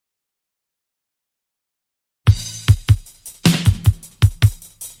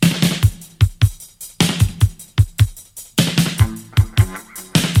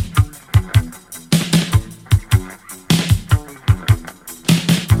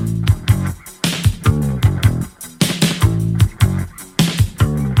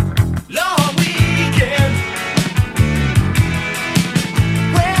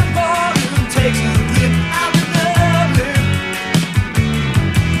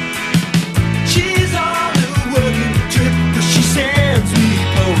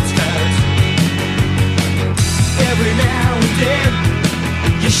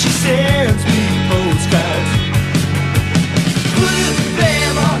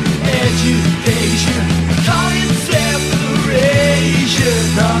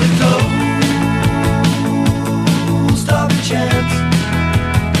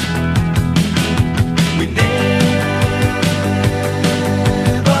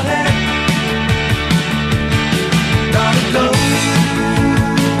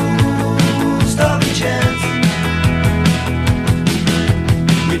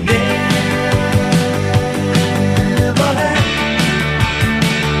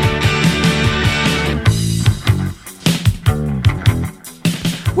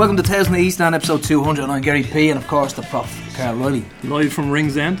Welcome to Tales in the Eastland, episode 200. I'm Gary P, and of course the Prof, Carl Riley. Live from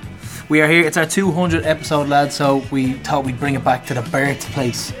Ringsend. We are here, it's our 200th episode, lads, so we thought we'd bring it back to the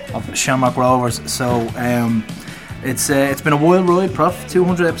birthplace of Shamrock Rovers. So it's been a wild ride, Prof,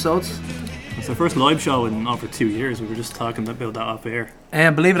 200 episodes. It's our first live show in over 2 years. We were just talking about that off air.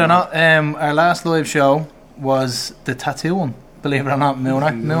 Believe it or not, our last live show was the tattoo one. Believe it or not,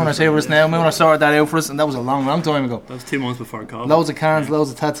 Mooner's here with us now. Mooner sorted that out for us, and that was a long time ago. That was 2 months before COVID. Loads of cans,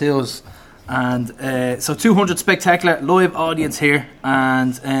 loads of tattoos. And so 200 spectacular live audience here,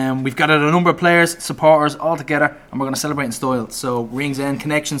 and we've gathered a number of players, supporters all together, and we're going to celebrate in style. So Ringsend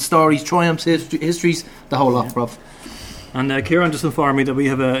connections, stories, triumphs, histories, the whole lot, Prof. And Kieran just informed me that we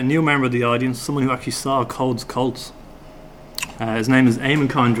have a new member of the audience, someone who actually saw Codes Colts. His name is Eamon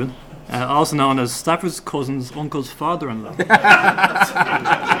Condren, also known as Stafford's cousin's uncle's father-in-law.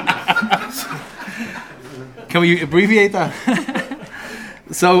 Can we abbreviate that?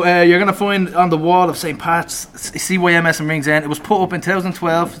 So you're going to find on the wall of St. Pat's CYMS in Ringsend. It was put up in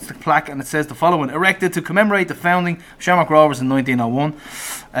 2012. It's the plaque, and it says the following: erected to commemorate the founding of Shamrock Rovers in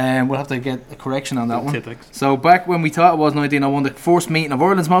 1901. We'll have to get a correction on that one. Typics. So back when we thought it was 1901, the first meeting of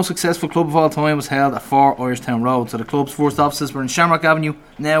Ireland's most successful club of all time was held at 4 Irishtown Road. So the club's first offices were in Shamrock Avenue,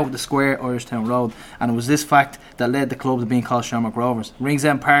 now the Square, Irishtown Road. And it was this fact that led the club to being called Shamrock Rovers.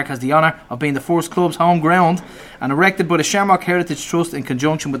 Ringsend Park has the honour of being the first club's home ground, and erected by the Shamrock Heritage Trust in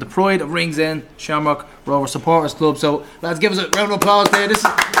conjunction with the Pride of Ringsend Shamrock Rovers Supporters Club. So lads, give us a round of applause there. This is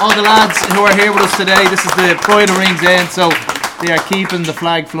all the lads who are here with us today. This is the Pride of Ringsend. So they are keeping the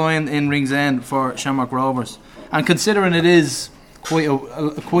flag flying in Ringsend for Shamrock Rovers. And considering it is quite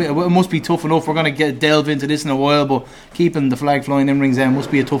it must be tough enough. We're going to delve into this in a while, but keeping the flag flying in Ringsend must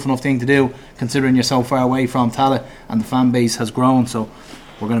be a tough enough thing to do, considering you're so far away from Tallaght and the fan base has grown. So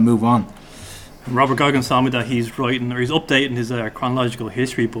we're going to move on. And Robert Goggins told me that he's updating his chronological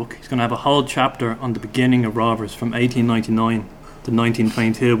history book. He's going to have a whole chapter on the beginning of Rovers from 1899 to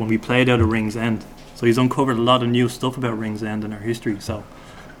 1922 when we played out of Ringsend. So he's uncovered a lot of new stuff about Ringsend and our history, so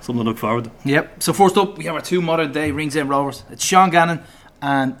something to look forward to. Yep. So first up, we have our two modern day Ringsend Rovers. It's Sean Gannon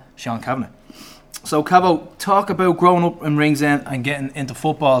and Sean Kavanagh. So Cavo, talk about growing up in Ringsend and getting into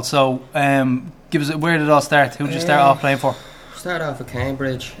football. So give us where did it all start? Who did you start off playing for? Started off at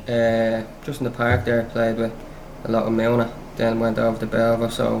Cambridge, just in the park there. Played with a lot of Milner, then went over to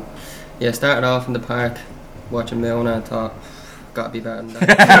Belvoir. So yeah, started off in the park watching Milner and thought, gotta be better than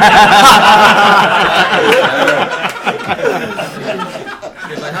that.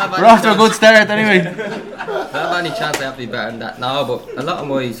 We're off to a good start anyway. I have any chance I have to be better than that? No, but a lot of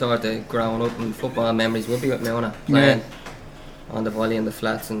my sort of growing up and football memories would be with Milner, playing on the volley and the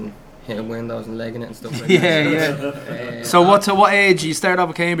flats and hitting windows and legging it and stuff like that. So what age you started off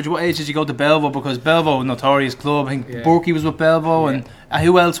at Cambridge? What age did you go to Belvoir? Because Belvoir was a notorious club. I think Borky was with Belvoir, and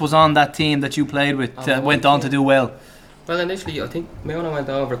who else was on that team that you played with that went on to do well? Well, initially I think Milner went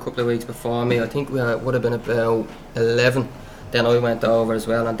over a couple of weeks before me. I think we would have been about 11. Then I went over as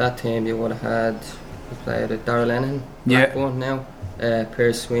well. On that team you would have had, we played with Darrell Lennon, Blackburn now,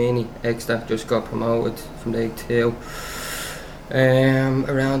 Pierce Sweeney, Exeter just got promoted from League 2.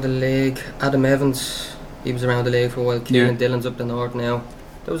 Around the league, Adam Evans, he was around the league for a while. Kieran Dillon's up the north now.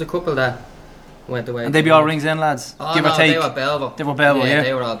 There was a couple that went away. And they be all Ringsend lads? Give or take? They were Belvoir. They were Belvoir, yeah.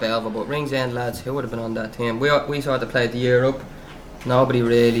 They were all Belvoir, but Ringsend lads who would have been on that team. We sort of played the year up. Nobody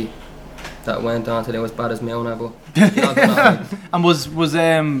really that went on to do as bad as Milner, but and was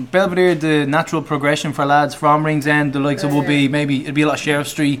Belvedere the natural progression for lads from Ringsend? The likes of would be maybe it'd be a lot of Sheriff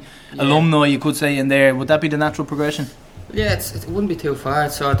Street alumni, you could say, in there. Would that be the natural progression? Yeah, it wouldn't be too far.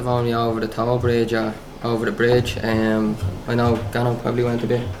 It's sort of only over the toll bridge or over the bridge. I know Gannon probably went a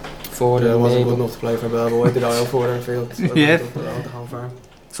bit further. Yeah, I wasn't good enough to play for Belvoir. I did all further in field. So I went up the road to Home Farm.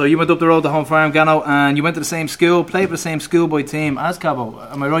 So you went up the road to Home Farm, Gano, and you went to the same school, played for the same schoolboy team as Cavo.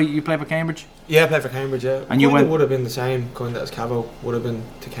 Am I right? You played for Cambridge? Yeah, I played for Cambridge, yeah. And you would have been the same kind of as Cavo. Would have been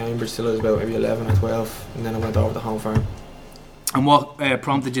to Cambridge till I was about maybe 11 or 12, and then I went over to Home Farm. And what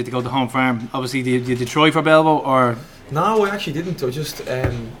prompted you to go to Home Farm? Obviously, did you try for Belvoir or...? No, I actually didn't. I was just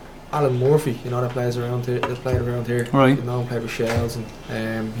Alan Murphy, you know, that plays around here. That played around here. Right. You know, played with Shells,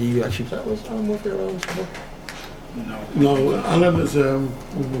 and he actually played. Was Alan Murphy around before? No, Alan is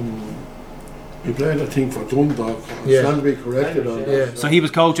he played, I think, for Dundalk. Yeah. Stand to be corrected on that. Yeah. So he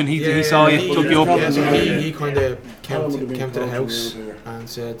was coaching. He saw you, took you up. Yeah, so he kind of came to the house and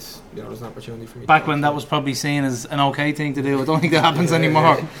said, you know, there's an opportunity for me. Back when that was probably seen as an okay thing to do. I don't think that happens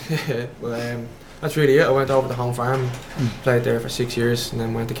anymore. Yeah. Well, that's really it. I went over to Home Farm, played there for 6 years, and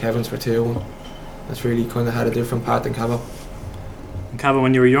then went to Kevin's for 2. And that's really kind of had a different path than Cavo. And Cava,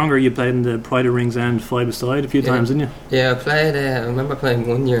 when you were younger, you played in the Pride of Ringsend 5-a-side a few times, didn't you? Yeah, I played. I remember playing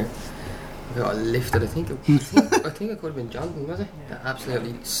one year. I got lifted. I think it could have been Jonathan, was it? That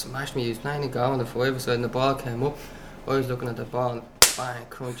absolutely smashed me. He was playing a goal on the 5-a-side, and the ball came up. I was looking at the ball, and bang,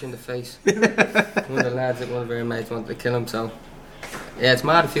 crunch in the face. One of the lads at one of our mates wanted to kill him. So yeah, it's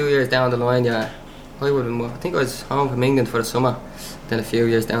mad. A few years down the line, I think I was home from England for the summer. Then a few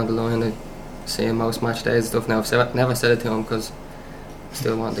years down the line, I see him most match days and stuff. Now I've never said it to him because I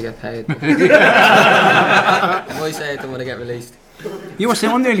still want to get paid. I might say it to him when I get released. You were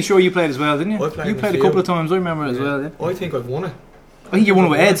saying, I'm nearly sure you played as well, didn't you? I you played a couple of times, I remember as well. Yeah. I think I've won it. I think you won it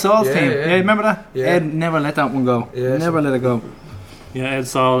with Ed Saul's team. Yeah, remember that? Yeah. Ed never let that one go. Yeah, never let it go. Yeah, Ed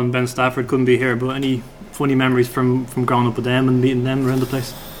Saul and Ben Stafford couldn't be here, but any funny memories from growing up with them and meeting them around the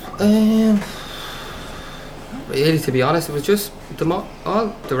place? Really, to be honest, it was just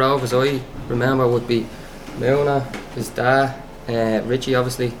all the Rovers I remember would be Milner, his dad, Richie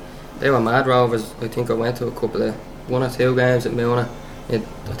obviously. They were mad Rovers. I think I went to one or two games at Milner. I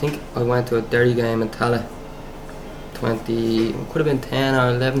think I went to a Derry game in Tala. Could have been 10 or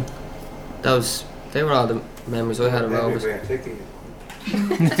 11. They were all the memories I had of Rovers.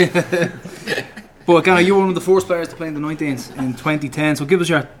 But Gana, you were one of the first players to play in the 19s in 2010, so give us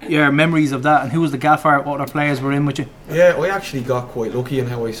your memories of that, and who was the gaffer, what other players were in with you? Yeah, I actually got quite lucky in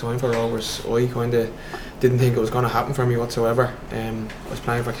how I signed for Rovers. I kind of didn't think it was going to happen for me whatsoever. I was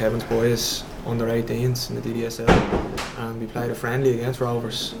playing for Kevin's boys under 18s in the DDSL, and we played a friendly against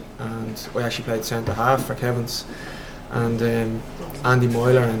Rovers, and I actually played centre half for Kevin's, and Andy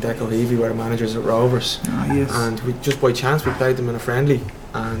Moyler and Deco Heavey were the managers at Rovers. Oh, yes. And we just by chance we played them in a friendly,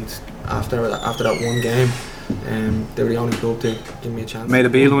 and after that one game, they were the only club to give me a chance. Made a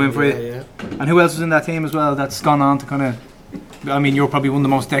beeline for you. Yeah. And who else was in that team as well that's gone on to kind of, I mean, you're probably one of the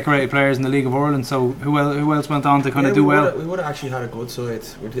most decorated players in the League of Ireland, so who else went on to kind of do well? We would have actually had a good side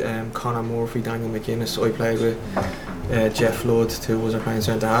with Conor Murphy, Daniel McInnes. I played with Jeff Flood, two was our playing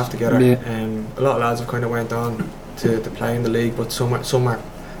centre half together. Yeah. A lot of lads have kind of went on to play in the league, but some are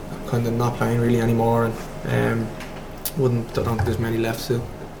kind of not playing really anymore, and don't think there's many left still.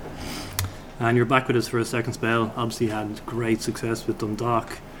 And you're back with us for a second spell. Obviously had great success with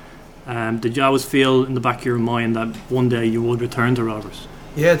Dundalk. Did you always feel in the back of your mind that one day you would return to Rovers?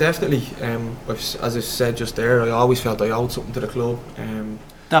 Yeah, definitely. As I said just there, I always felt I owed something to the club.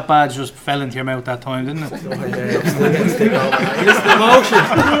 That badge just fell into your mouth that time, didn't it? I'm still getting stick over it. Listen,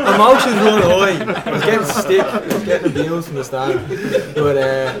 emotions run high. I was getting stick, I was getting abused from the stand. But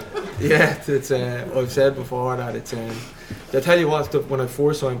I've said before that it's. I tell you what, when I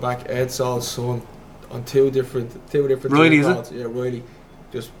first signed back, Ed Saul's son on two different. Riley, is it? Yeah, Riley.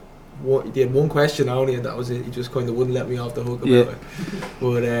 Just he had one question only, and that was it. He just kind of wouldn't let me off the hook about it.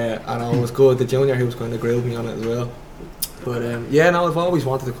 But and I was good. The junior, he was kind of grilled me on it as well. But I've always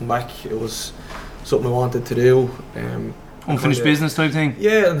wanted to come back. It was something I wanted to do. Unfinished business type thing.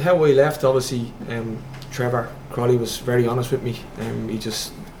 Yeah, and how I left, obviously, Trevor Crowley was very honest with me.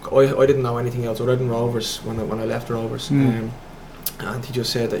 I didn't know anything else other than Rovers when I left Rovers, and he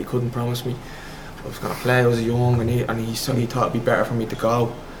just said that he couldn't promise me I was going to play. I was young, and he thought it'd be better for me to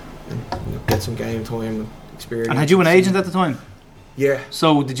go and get some game time and experience. And had you an agent at the time? Yeah.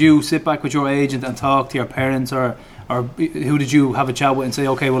 So did you sit back with your agent and talk to your parents, or who did you have a chat with and say,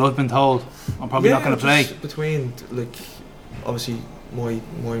 okay, well, I've been told I'm probably not going to play? Between, obviously my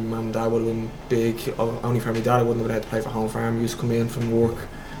mum and dad would have been big. Only for my dad, I wouldn't have been able to play for Home Farm. He used to come in from work,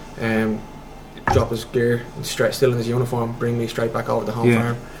 drop his gear, still in his uniform, bring me straight back over to Home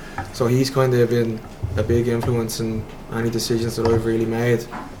Farm. So he's kind of been a big influence in any decisions that I've really made.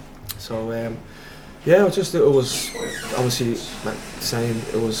 So it was obviously saying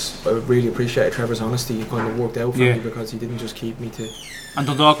it was. I really appreciated Trevor's honesty. He kind of worked out for me because he didn't just keep me to. And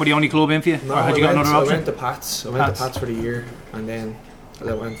Dundalk were the only club in for you? No, or had you got another option? I went to Pats. I went to Pats for the year, and then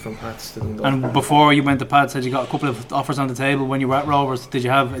I went from Pats to Dundalk. And before you went to Pats, had you got a couple of offers on the table when you were at Rovers? Did you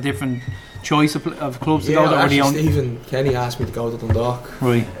have a different choice of clubs to go to? Actually, Stephen Kenny asked me to go to Dundalk.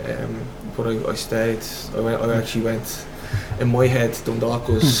 Right. But I stayed. I actually went. In my head, Dundalk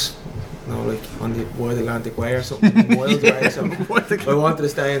was. On the Wild Atlantic Way or something, miles away. So I wanted to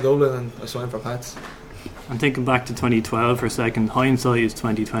stay in Dublin, and I signed for Pats. I'm thinking back to 2012 for a second. Hindsight is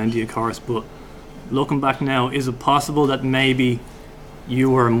 2020, of course, but looking back now, is it possible that maybe you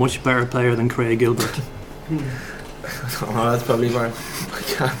were a much better player than Craig Gilbert? That's probably where I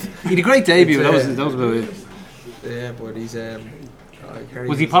can't. He had a great debut. That was about it. Yeah, but he's.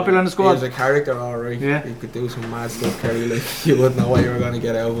 Was he popular in the squad? He was a character, alright. Yeah. He could do some mad stuff, Kerry. You wouldn't know what you were going to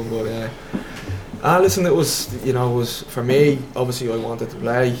get out of him. But listen, it was for me. Obviously, I wanted to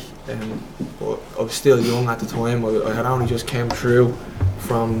play, but I was still young at the time. I had only just came through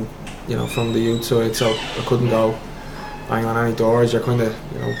from the youth side, so I couldn't go bang on any doors. You're kind of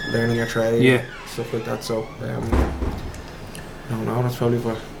learning your trade, stuff like that. So I don't know. That's probably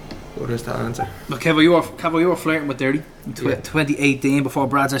what is that answer. Look, Kevo, you were flirting with Derry in 2018 before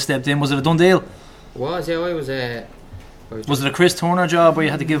Bradzer stepped in. Was it a done deal? Was Was it a Chris Turner job where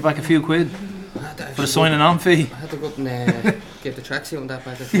you had to give back a few quid for the signing on fee? I had to go up and give the tracksuit and that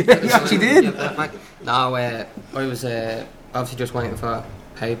back. You actually did? No, I was obviously just waiting for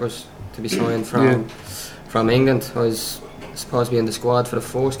papers to be signed from England. I was supposed to be in the squad for the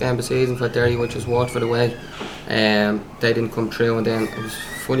first game of the season for Derry, which was Watford away. They didn't come through, and then it was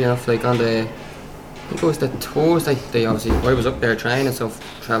funny enough, like on the, I think it was the Thursday, I was up there training, so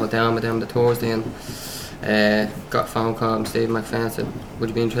travelled down with them the Thursday and got a phone call from Stephen McFadden, said, would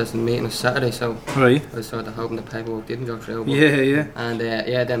you be interested in meeting us Saturday? So right. I was sort of hoping the paperwork didn't go through. And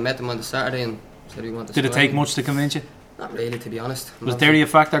then met them on the Saturday and said we want to. Did it take much to convince you? Not really, to be honest. Was Derry a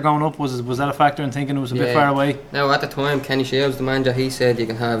factor going up? Was that a factor in thinking it was a bit far away? No, at the time, Kenny Shields, the manager, he said you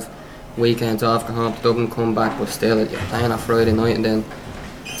can have weekends off, go home to Dublin, come back, but still you're playing on Friday night and then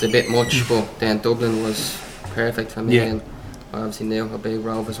it's a bit much. But then Dublin was perfect for me, and I obviously knew how big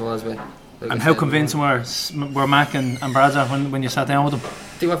Rovers was with. And how convincing were Mac and Bradzer when you sat down with them?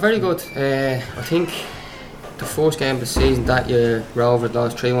 They were very good. I think the first game of the season that year, Rovers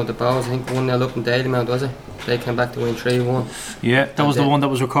lost 3-1 to Bows. I think 1-0 up in Dalymount, was it? They came back to win 3-1. Yeah, that was the one that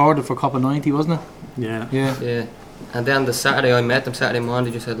was recorded for Copa 90, wasn't it? Yeah. And then the Saturday, I met them Saturday morning.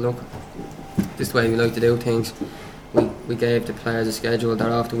 They just said, look, this is the way we like to do things. We gave the players a schedule.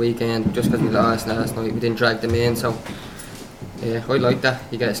 They're off the weekend just because we lost last night. We didn't drag them in, so yeah, I like that.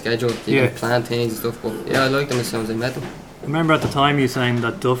 You get a schedule, you can plan things and stuff. But yeah, I liked them as soon as I met them. I remember at the time you saying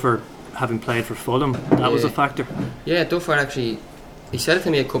that Duffer, having played for Fulham, that was a factor. Yeah, Duffer actually, he said it to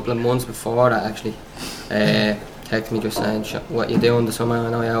me a couple of months before that actually. Texted me just saying, what you doing this summer? I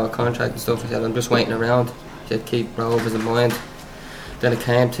know you have a contract and stuff. I said, I'm just waiting around. He said, keep Rovers in mind. Then it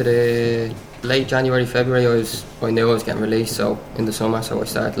came to the late January, February, I knew I was getting released, so in the summer, so I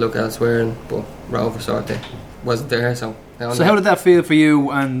started to look elsewhere, but Rovers sort of wasn't there, so how did that feel for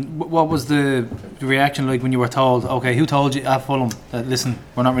you, and what was the reaction like when you were told, okay, who told you at Fulham that, listen,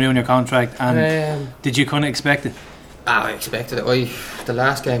 we're not renewing your contract, and did you kind of expect it? I expected it. The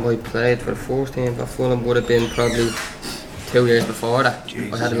last game I played for the first team for Fulham would have been probably 2 years before that.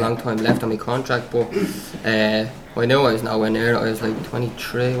 I had a long time left on my contract, but I knew I was nowhere near it. I was like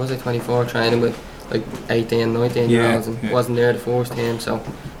 23, 24, training with like 18, 19 year olds, and wasn't near the first team, so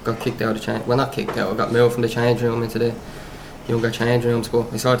got kicked out of the change. Well, not kicked out, I got moved from the change room into the younger change rooms,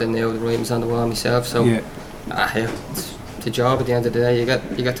 but I sort of knew the writings on the wall myself, so it's the job at the end of the day. You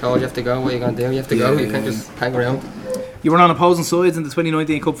get told you have to go, what are you going to do? You have to go, you can't just hang around. You were on opposing sides in the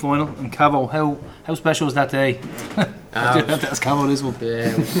 2019 Cup final, and Cavo, how special was that day? I have to ask Cavo this one. Yeah,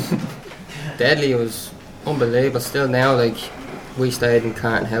 it was deadly, it was unbelievable. Still now, like, we stayed in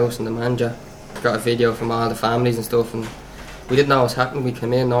Carton House and the manager got a video from all the families and stuff, and we didn't know what was happening. We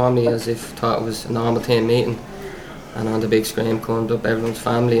came in normally as if thought it was a normal team meeting, and on the big screen comes up everyone's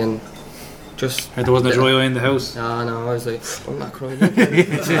family, and just there wasn't a dry eye in the house. No, I was like, I'm not crying.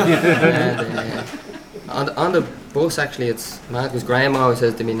 And on the bus, actually, it's mad because Graham always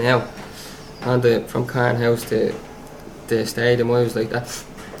says to me now, from Carton House to the stadium, I was like that,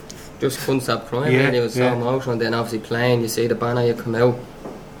 just couldn't stop crying. Really, it was so emotional. And then obviously playing, you see the banner, you come out.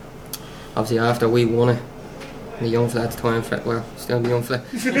 Obviously after we won it, the young flat's time for, well, still the young flat.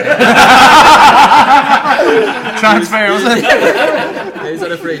 Transfer, was it? He's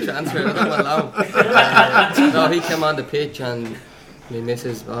on a free transfer, I got my loan. No, he came on the pitch and my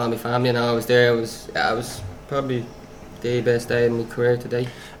missus, all my family and I was there. It was probably the best day of my career today.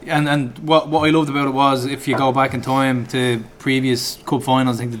 And what I loved about it was, if you go back in time to previous cup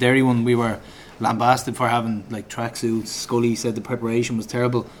finals, I think the Derry one, we were lambasted for having like tracksuits. Scully said the preparation was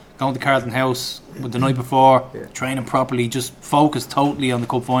terrible. Going to Carlton House with the night before, training properly, just focused totally on the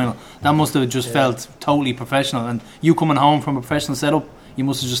cup final. That must have just felt totally professional. And you coming home from a professional setup, you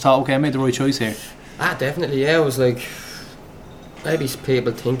must have just thought, okay, I made the right choice here. Definitely, yeah. It was like, maybe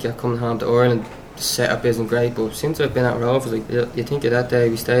people think you're coming home to Ireland, the setup isn't great, but since I've been at Rovers, like, you think of that day,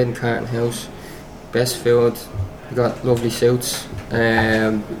 we stayed in Carton House, best food, we got lovely suits,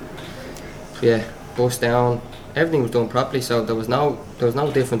 bus down, everything was done properly, so there was no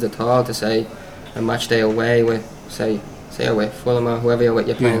difference at all to say a match day away with say away Fulham or whoever you're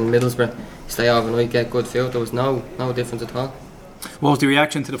playing in Middlesbrough, stay overnight, get good food. There was no difference at all. What was the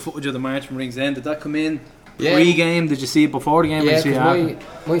reaction to the footage of the match from Ringsend? Did that come in pre-game? Did you see it before the game? Yeah, because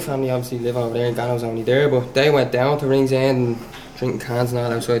my family obviously live over there and Gano's only there, but they went down to Ringsend and drinking cans and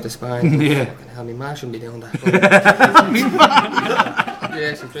all outside the sparring. Yeah. Fucking hell, my ma shouldn't be doing that.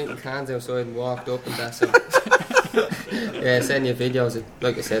 Yeah, she's drinking cans outside and walked up and that. So yeah, sending you videos.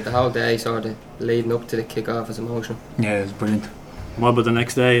 Like I said, the whole day sort of leading up to the kick-off is emotional. Yeah, it was brilliant. What about the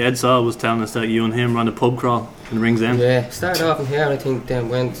next day? Ed Saul was telling us that you and him ran a pub crawl in Rings End. Yeah, started off in here. I think then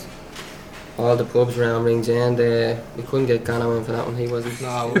went all the pubs around Rings End. We couldn't get Gano in for that one. He wasn't.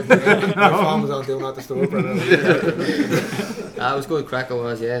 No, my phone was on doing that to store. It was good crack. It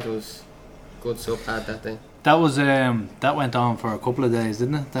was. Yeah, it was good sub had that day. That was that went on for a couple of days,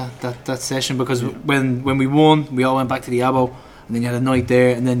 didn't it? That session, because when we won, we all went back to the Abo, and then you had a night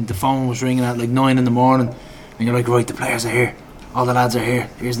there, and then the phone was ringing at like 9 in the morning, and you're like, right, the players are here, all the lads are here.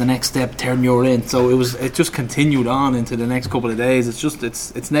 Here's the next step, turn you're in. So it just continued on into the next couple of days.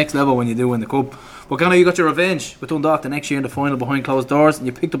 It's next level when you do win the cup. But Ghana, you got your revenge with Dundalk the next year in the final behind closed doors, and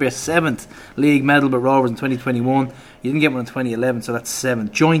you picked up your 7th league medal with Rovers in 2021. You didn't get one in 2011, so that's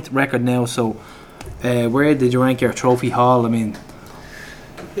 7 joint record now. So where did you rank your trophy haul? I mean,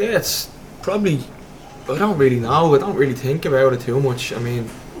 yeah, it's probably, I don't really know. I don't really think about it too much. I mean,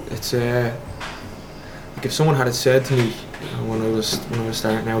 it's like if someone had said to me, you know, when I was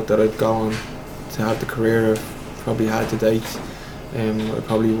starting out, that I'd go on to have the career I've probably had to date, I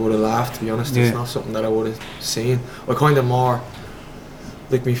probably would have laughed, to be honest. Yeah. It's not something that I would have seen. I kind of more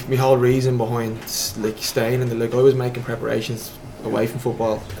like my whole reason behind like staying in the league. I was making preparations away from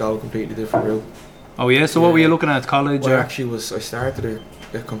football to go a completely different route. Oh yeah, so what were you looking at college? I started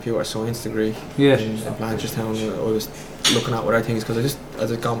a computer science degree in Blanchardstown. I was looking at what I think is, because I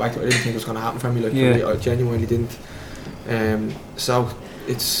just gone back to it, I didn't think it was going to happen for me. Like I genuinely didn't. So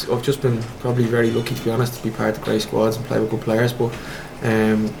I've just been probably very lucky, to be honest, to be part of great squads and play with good players. But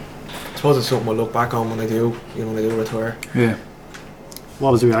I suppose it's something I look back on when I do retire. Yeah.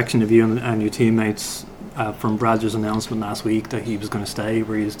 What was the reaction of you and your teammates from Brad's announcement last week that he was going to stay?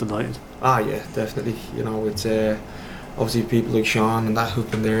 Were you just delighted? Yeah, definitely. You know, it's obviously people like Sean and that who've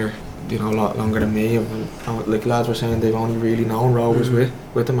been there, you know, a lot longer than me. Like lads were saying, they've only really known Rovers with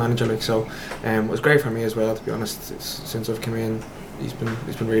the manager. Like, so it was great for me as well, to be honest. Since I've come in, he's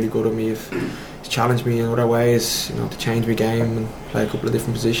been really good at me. He's challenged me in other ways, you know, to change my game and play a couple of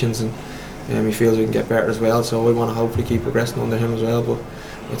different positions, and he feels we can get better as well. So I want to hopefully keep progressing under him as well. But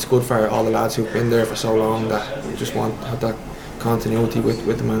it's good for all the lads who've been there for so long that we just want to have that continuity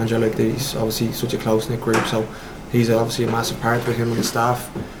with the manager. Like, he's obviously such a close-knit group, so he's obviously a massive part with him and the staff.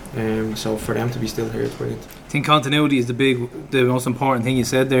 So for them to be still here, it's brilliant. I think continuity is the most important thing you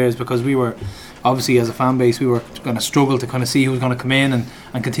said there, is because we were obviously, as a fan base, we were going to struggle to kind of see who was going to come in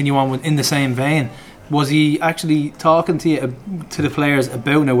and continue on in the same vein. Was he actually talking to the players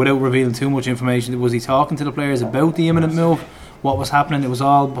about, now without revealing too much information, was he talking to the players about the imminent move? What was happening? It was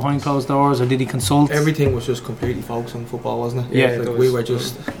all behind closed doors, or did he consult? Everything was just completely focused on football, wasn't it? Yeah, like we were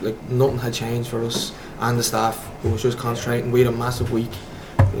just like, nothing had changed for us and the staff. We was just concentrating. We had a massive week.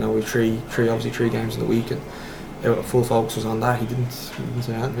 You know, we had three games in the week, and full focus was on that. He didn't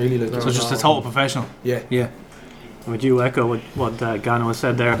say that really. Like, so just a total professional. Yeah. Would you echo what Gano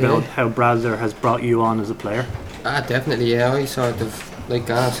said there about how Bradzer has brought you on as a player? Definitely, yeah. I sort of, like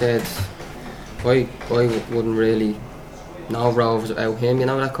Gano said, I wouldn't really know Rovers without him, you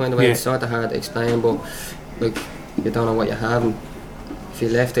know, that kind of way. It's sort of hard to explain, but like, you don't know what you have, and if you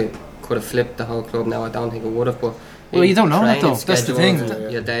left it, could have flipped the whole club. Now I don't think it would have, but well, you don't know that though. That's the thing.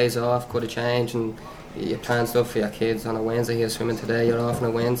 Your days off could have changed, and you plan stuff for your kids on a Wednesday. You're swimming today, you're off on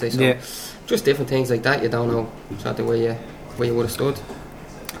a Wednesday, so just different things like that. You don't know sort of where you would have stood.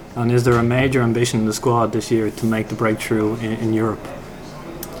 And is there a major ambition in the squad this year to make the breakthrough in Europe?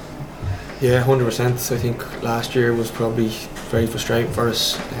 Yeah, 100%. I think last year was probably very frustrating for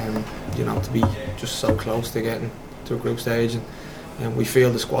us, you know, to be just so close to getting to a group stage, and we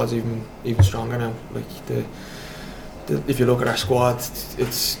feel the squad's even stronger now. Like if you look at our squad,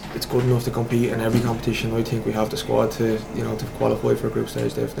 it's good enough to compete in every competition. I think we have the squad to qualify for a group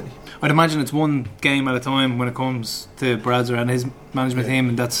stage, definitely. I'd imagine it's one game at a time when it comes to Bradzer and his management team,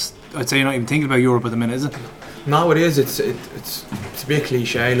 and that's, I'd say you're not even thinking about Europe at the minute, is it? No, it is. It's a bit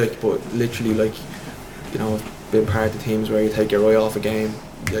cliche, like, but literally, like, you know, I've been part of the teams where you take your eye off a game,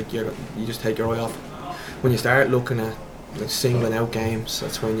 like you just take your eye off. When you start looking at like singling out games,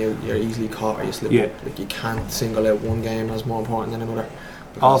 that's when you're easily caught or you slip up. Like, you can't single out one game as more important than another.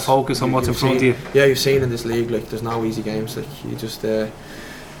 All focus on what's in front of you. Yeah, you've seen in this league, like, there's no easy games. Like, you just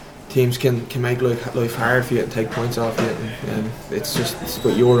teams can make life hard for you and take points off you, and it's just,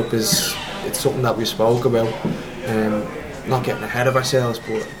 but Europe it's something that we spoke about, not getting ahead of ourselves,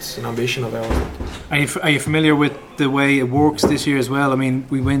 but it's an ambition of ours. Are you familiar with the way it works this year as well? I mean,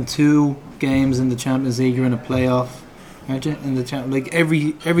 we win 2 games in the Champions League, you're in a playoff. aren't you? In the like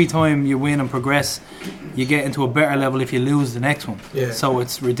every time you win and progress, you get into a better level if you lose the next one. Yeah. So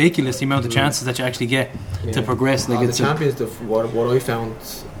it's ridiculous the amount of chances that you actually get to progress. Like the Champions, what I found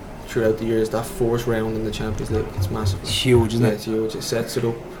throughout the years, that fourth round in the Champions League, it's massive. It's huge, isn't it? It's huge. It sets it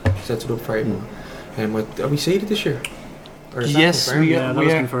up for everyone. Are we seeded this year? Yes,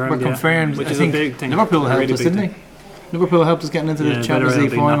 we're confirmed. Which I is think a big thing. Liverpool helped us, didn't they? Liverpool helped us getting into the Champions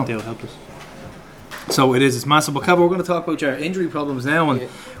League final. They'll help us. So it's massive. But Cabo, we're going to talk about your injury problems now. And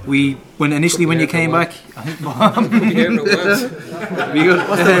when you came back, I think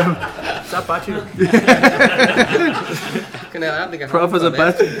that battery? Prof has a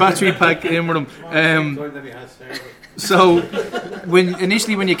battery pack in with him. So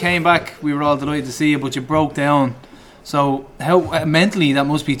when you came back, we were all delighted to see you, but you broke down. So how mentally that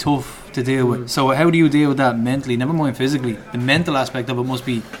must be tough to deal with. So how do you deal with that mentally? Never mind physically. The mental aspect of it must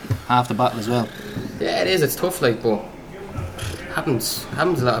be half the battle as well. Yeah, it is. It's tough, like, but happens a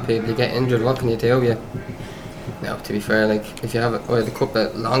lot of people. You get injured. What can you do? Now, to be fair, like if you have a couple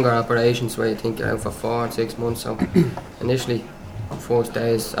of longer operations where you think you're out for 4 or 6 months, so initially, first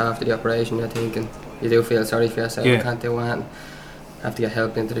days after the operation, you're thinking you do feel sorry for yourself. You can't do anything. Have to get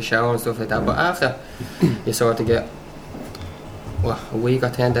help into the shower and stuff like that. But after you sort of get a week or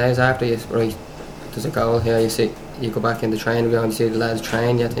 10 days after, you right, there's a goal here. You see, you go back in the training ground, you see the lads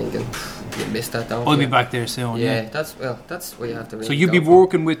train. You're thinking you missed that, don't you? I'll be back there soon. Yeah, that's what you have to. Really so you'd be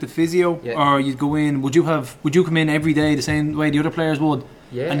working with the physio, or you'd go in. Would you come in every day the same way the other players would?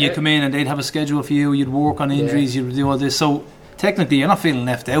 Yeah. And you'd come in and they'd have a schedule for you. You'd work on injuries. You'd do all this. So technically, you're not feeling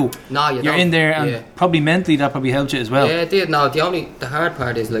left out. No, you're in there, and probably mentally that probably helped you as well. Yeah, it did. No, the hard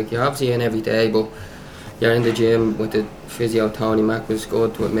part is like you're obviously in every day, but you're in the gym with the physio. Tony Mack was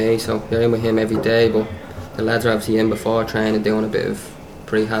good with me, so you're in with him every day. But the lads are obviously in before training, doing a bit of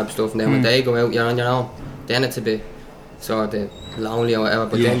prehab stuff, and then when they go out, you're on your own. Then it's a bit sort of lonely or whatever.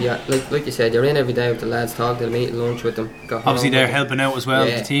 But then you're like you said, you're in every day with the lads, talk to them, eat lunch with them. Obviously, they're helping out as well.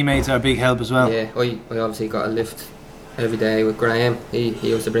 The teammates are a big help as well. Yeah, I obviously got a lift every day with Graham. He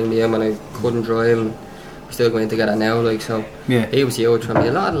used to bring me in when I couldn't drive, and we're still going together now. Like so, he was huge for me.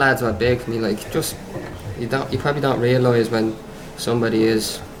 A lot of lads were big for me. Like just you probably don't realise when somebody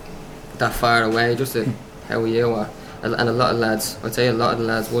is that far away, just how you are. And a lot of lads, I'd say a lot of the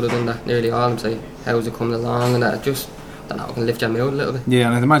lads would have done that. Nearly all of them say, how's it coming along, and that just, I don't know, can lift your mood a little bit. Yeah,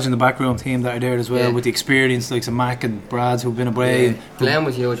 and I'd imagine the backroom team that are there as well, with the experience like some Mac and Brads who've been away. Yeah. Glenn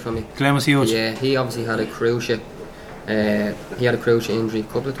was huge for me. Glenn was huge. Yeah, he obviously had a cruciate. He had a cruciate injury a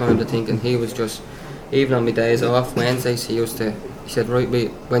couple of times, I think, and he was just, even on my days off Wednesdays, he said, right,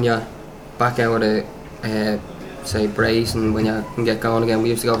 when you're back out of say brace, and when you can get going again, we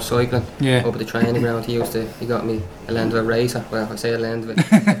used to go cycling up at the training ground. He got me a Lendva racer. Well, I say a Lendva,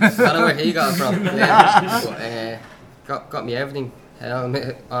 I don't know where he got it from. But, got me everything on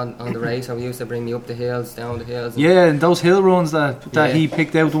the race. So he used to bring me up the hills, down the hills. And those hill runs that he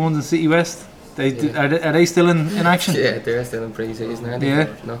picked out, the ones in City West, are they still in action? Yeah, they're still in pre-season, aren't they? Yeah,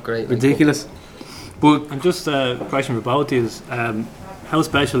 not great. Ridiculous. And just a question for both of you is, how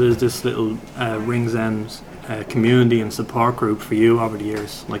special is this little Rings End community and support group for you over the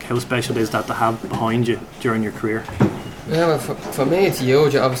years? Like, how special is that to have behind you during your career? Yeah, well, for me it's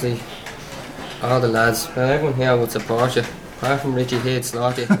huge. Obviously, all the lads, everyone here would support you. Apart from Richie, he'd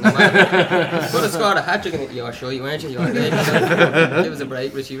slot you. No matter, could have scored a hat-trick in it. You're shy, weren't you? It was a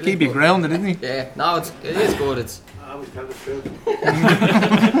break, Richie. Really keep you grounded, didn't he? Yeah, no, it is good. It's. I always tell the truth.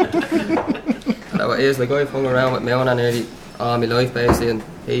 It is, like, I've hung around with Mona nearly all my life basically, and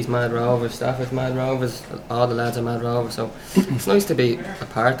he's Mad Rovers, Stafford's Mad Rovers, all the lads are Mad Rovers, so it's nice to be a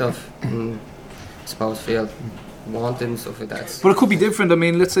part of, and I suppose feel wanted and stuff like that. But it could be different. I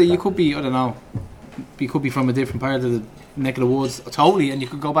mean, let's say you could be, I don't know, you could be from a different part of the neck of the woods totally, and you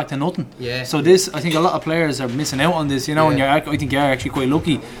could go back to nothing. Yeah. So this, I think a lot of players are missing out on this, you know, and I think you're actually quite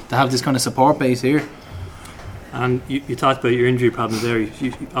lucky to have this kind of support base here. And you talked about your injury problems there.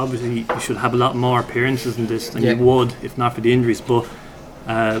 You obviously you should have a lot more appearances in this than you would if not for the injuries. But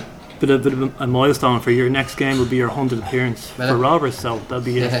bit of a milestone for your next game will be your 100th appearance for Rovers. So that'll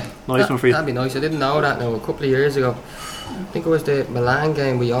be a nice one for you. That'd be nice. I didn't know that now. A couple of years ago, I think it was the Milan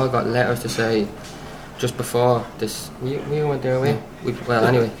game. We all got letters to say just before this. We went there, well,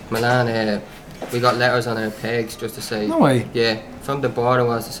 anyway, Milan. We got letters on our pegs just to say. No way. Yeah, from the border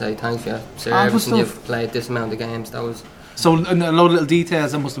was to say thanks for your service and you've played this amount of games. That was. So a load of little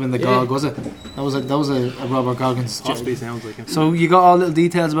details. That must have been the Gog, was it? That was a Robert Goggins. Possibly sounds like it. So you got all little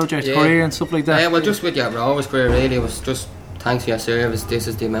details about your career and stuff like that. Yeah, well, just with your Rovers career, really, it was just thanks for your service, this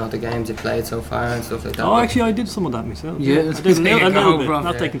is the amount of games you played so far and stuff like that. Oh, actually, I did some of that myself. Yeah, I did a little bit,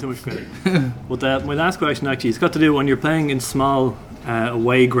 not yeah. taking too much credit. But my last question actually, it's got to do when you're playing in small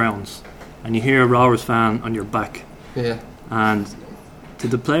away grounds and you hear a Rovers fan on your back. Yeah. And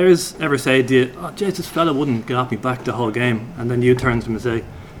did the players ever say to you, oh, jeez, this fella wouldn't get off me back the whole game? And then you turn to him and say,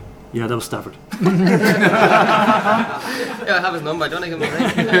 yeah, that was Stafford. Yeah, I have his number, I don't think I'm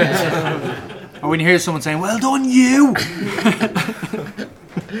Or when you hear someone saying, well done you!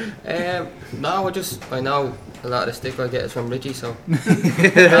 No, I know a lot of the stick I get is from Richie, so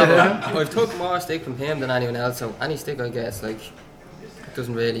I've took more stick from him than anyone else, so any stick I get, it's like, it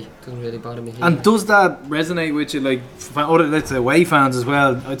doesn't really bother me. And does that resonate with you, like, other, let's say, away fans as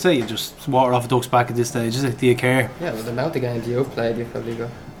well? I'd say you just water off a duck's back at this stage. Do you care? Yeah, with the amount of games you've played, you probably go.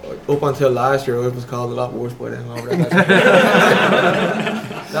 Up until last year, I was called a lot worse by them.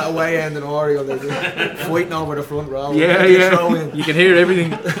 That away end in Oriel, they're just fighting over the front row. Yeah. You can hear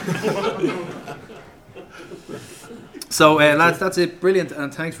everything. So, lads, that's it. Brilliant,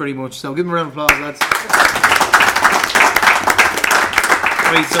 and thanks very much. So, give them a round of applause, lads.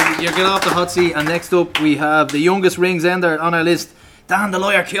 Right, so you're getting off the hot seat, and next up we have the youngest rings ender on our list, Dan the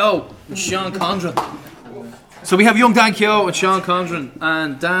Lawyer Keogh and Sean Condren. So we have young Dan Keogh and Sean Condren,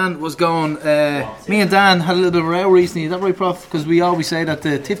 and Dan was going, me and Dan had a little bit of a row recently, is that right, Prof? Because we always say that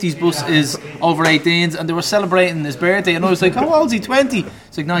the Tifties bus is over 18s, and they were celebrating his birthday, and I was like, how old is he, 20?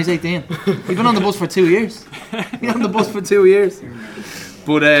 It's like, no, he's 18. He's been on the bus for 2 years. He's been on the bus for 2 years.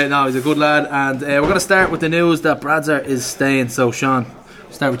 But no, he's a good lad, and we're going to start with the news that Bradzer is staying. So Sean,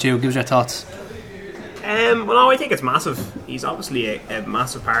 start with you, give us your thoughts. Well, no, I think it's massive. He's obviously a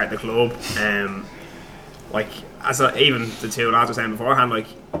massive part of the club. Like, even the two lads were saying beforehand, like,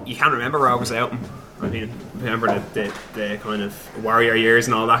 you can't remember Rovers without him. I mean, remember the kind of warrior years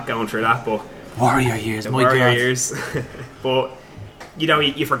and all that, going through that, but Warrior years, the my warrior God. years. But you know,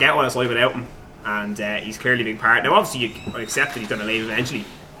 you forget what it's like without him, and he's clearly a big part. Now, obviously, I accept that he's going to leave eventually,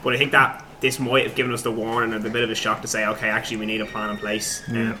 but I think that this might have given us the warning and a bit of a shock to say, okay, actually, we need a plan in place.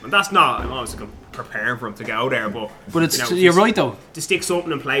 And that's not, I'm obviously preparing for him to go there, but it's, you know, you're right though, to stick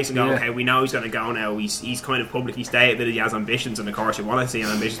something in place and go, Yeah. okay, we know he's going to go now. He's kind of publicly stated that he has ambitions, and of course you want to see an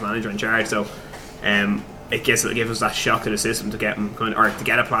ambitious manager in charge. So it gives us that shock to the system to get him to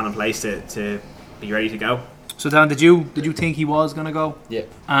get a plan in place to be ready to go. So Dan, did you think he was going to go? Yeah.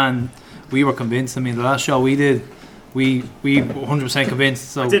 And we were convinced. I mean, the last show we did, we 100%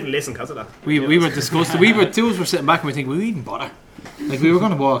 convinced. So I didn't listen because of that. we were disgusted. Two of us were sitting back and we think, will we even bother? Like, we were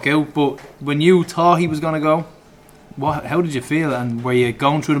going to walk out. But when you thought he was going to go, how did you feel? And were you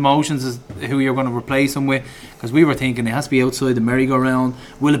going through the motions as who you're going to replace him with? Because we were thinking it has to be outside the merry-go-round.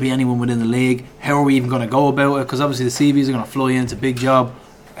 Will it be anyone within the league? How are we even going to go about it? Because obviously the CVs are going to fly in. It's a big job.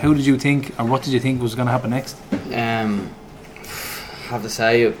 How did you think, or what did you think was going to happen next? I have to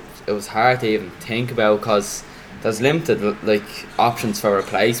say it was hard to even think about, because there's limited options for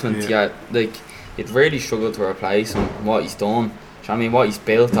replacement. Yeah, like, you'd really struggle to replace him. What he's done, I mean, what he's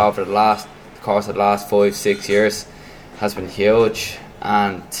built over the course of the last 5-6 years has been huge.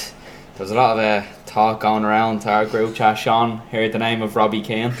 And there's a lot of talk going around our group chat. Sean heard the name of Robbie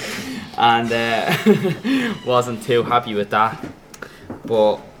Keane and wasn't too happy with that.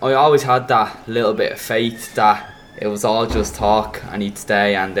 But I always had that little bit of faith that it was all just talk and he'd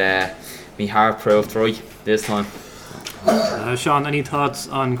stay, and my heart proved right this time. Sean, any thoughts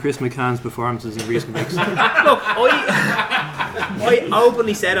on Chris McCann's performances in recent weeks? Look, I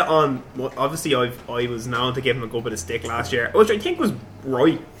openly said it on. Obviously, I was known to give him a good bit of stick last year, which I think was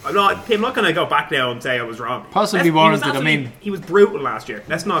right. I'm not going to go back now and say I was wrong. Possibly warranted. I mean, he was brutal last year.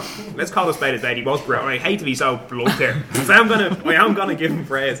 Let's call a spade a spade. He was brutal. I hate to be so blunt there, so I am gonna give him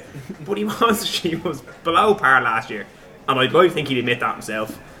praise. But he was below par last year, and I'd like to think he'd admit that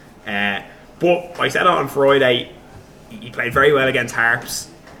himself. But I said it on Friday. He played very well against Harps.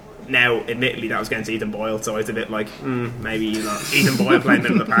 Now, admittedly, that was against Ethan Boyle, so it's a bit like, maybe, you know, Ethan Boyle playing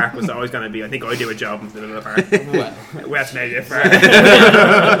middle of the park was always going to be, I think I do a job in the middle of the park. Well, that's maybe a fair.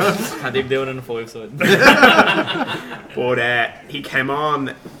 Can't even do it in a 5-side. But he came on,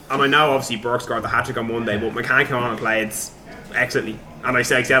 and I know obviously Burke scored the hat-trick on Monday, but McCann came on and played excellently. And I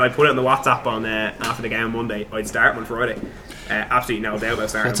said I put it in the WhatsApp on after the game on Monday. I'd start him on Friday. Absolutely no doubt about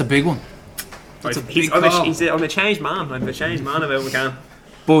starting. That's a big one. He's I'm a changed man. I'm a changed man about McCann.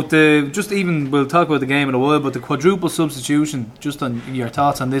 But we'll talk about the game in a while, but the quadruple substitution, just on your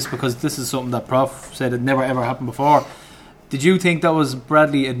thoughts on this, because this is something that Prof said had never ever happened before. Did you think that was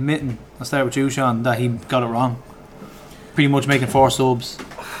Bradley admitting, I'll start with you, Sean, that he got it wrong? Pretty much making 4 subs.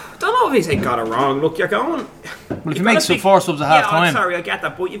 I don't know if he got it wrong. Look, you're going... Well, if you make 4 subs at half time... sorry, I get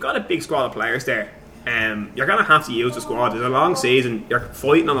that, but you've got a big squad of players there. you're going to have to use the squad. It's a long season. You're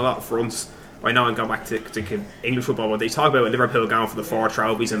fighting on a lot of fronts. I know, and go back to English football, but they talk about Liverpool going for the 4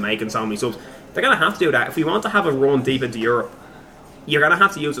 trophies and making so many subs. They're going to have to do that. If we want to have a run deep into Europe, you're going to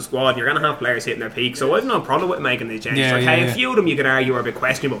have to use the squad. You're going to have players hitting their peak. So I have no problem with making these changes. A few of them you could argue are a bit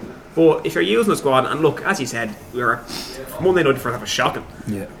questionable. But if you're using the squad, and look, as you said, Monday night for was shocking.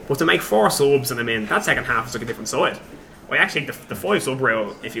 Yeah. But to make 4 subs and that second half is like a different side. Well, actually, the 5 sub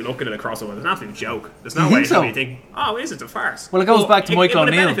rule, if you look at it across the world, it's an absolute joke. There's no way you think, oh, is it a farce? Well, it goes back to Michael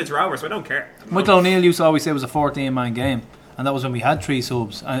O'Neill. It benefits Rovers, so I don't care. Michael O'Neill used to always say it was a 14-man game, and that was when we had 3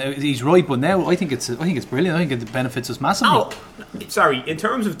 subs. And he's right, but now I think it's brilliant. I think it benefits us massively. Oh, sorry, in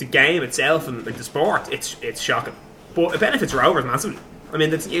terms of the game itself and like the sport, it's shocking, but it benefits Rovers massively. I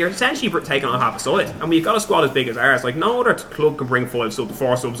mean, you're essentially taking on half a side, and we've got a squad as big as ours. Like, no other club can bring 4 subs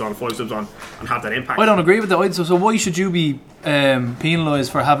on, and have that impact. I don't agree with that. So why should you be penalised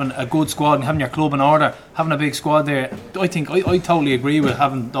for having a good squad and having your club in order, having a big squad there? I think I totally agree with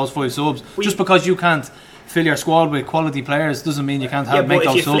having those 5 subs. Just because you can't fill your squad with quality players doesn't mean you can't make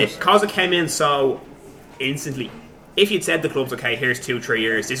those subs. Because it came in so instantly. If you'd said the club's okay, here's 2-3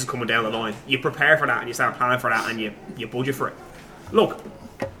 years, this is coming down the line, you prepare for that and you start planning for that and you budget for it. Look,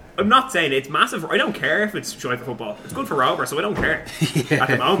 I'm not saying it's massive. I don't care if it's shite for football. It's good for Rovers, so I don't care at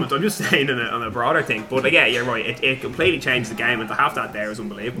the moment. I'm just saying on a broader thing. But yeah, you're right. It completely changed the game, and to have that there is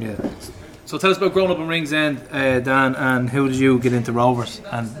unbelievable. Yeah. So tell us about growing up in Ringsend, Dan, and how did you get into Rovers?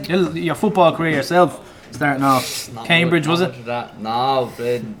 And your football career yourself, starting off. Cambridge, was it? No,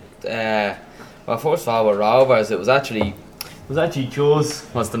 well, first of all, with Rovers, it was actually Joe's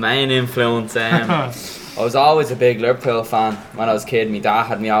was the main influence. I was always a big Liverpool fan when I was a kid. My dad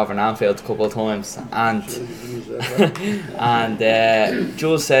had me over in Anfield a couple of times, and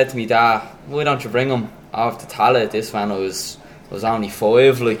Jules said to me, "Dad, why don't you bring him over to Tala?" This when I was only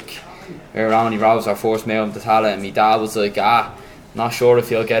 5, like we were only Rovers our first move to Tala, and my dad was like, not sure if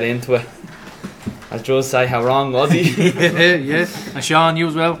you'll get into it. As Jules say, how wrong was he? Yeah. And Sean, you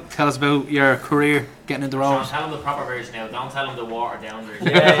as well. Tell us about your career getting into Rovers. Tell him the proper version now. Don't tell him the watered down version.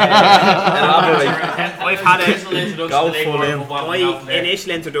 I've had my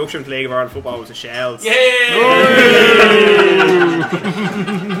initial introduction to League of Ireland football was the Shells.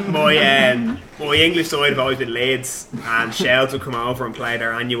 My English side have always been Leeds, and Shells would come over and play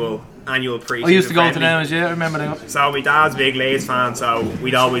their annual pre-season. I used to go to them, I remember that. So my dad's a big Leeds fan, so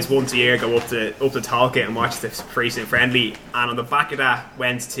we'd always once a year go up to Talcott and watch the pre-season friendly, and on the back of that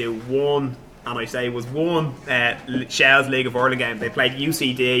went to one Shells League of Ireland game. They played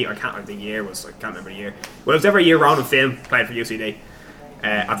UCD, I can't remember the year, I can't remember the year. Well, it was every year Ronan Finn played for UCD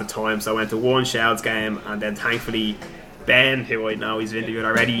at the time, so I went to one Shells game, and then thankfully Ben, who I know he's interviewed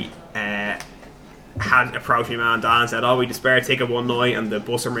already, had approached me, man, Dan, and said, we had a spare ticket one night and the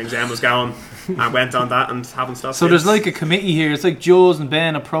bus from Ringsend was going, and went on that and haven't stopped so since. There's like a committee here. It's like Joe's and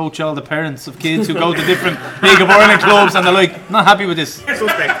Ben approach all the parents of kids who go to different League of Ireland clubs, and they're like, not happy with this.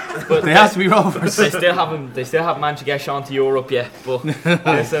 Suspect. But they have to be Rovers. They still haven't managed to get Sean to Europe yet, but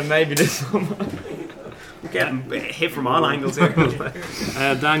maybe this summer. Getting hit from all angles here.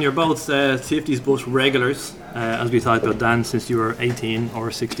 Dan, you're both 50s bus regulars, as we talked about, Dan, since you were 18 or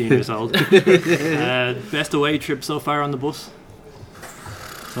 16 years old. Best away trip so far on the bus?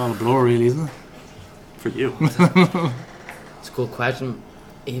 It's all a blur, really, isn't it? For you. It's a good question,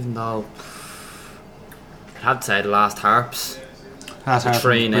 even though I'd have to say the last Harps. Last Harps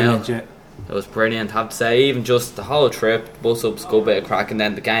 3-0. It was brilliant. I have to say, even just the whole trip, bus up's a good bit of crack, and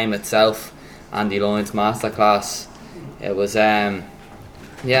then the game itself. Andy Lyons masterclass. It was I've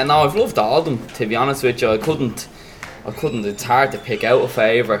loved all of them, to be honest with you. I couldn't it's hard to pick out a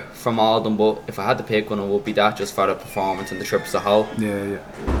favourite from all of them, but if I had to pick one, it would be that, just for the performance and the trip as a whole. Yeah.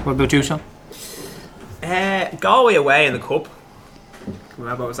 What about you, Sean? Galway away in the Cup.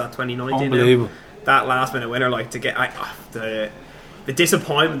 Remember, was that 2019? Unbelievable. That last minute winner, like, to get the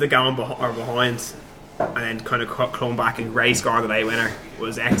disappointment of going behind and then kind of come back and Ray scored the late winner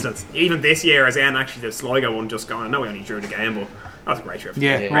was excellent. Even this year, as in actually the Sligo one just gone. I know we only drew the game, but that was a great trip.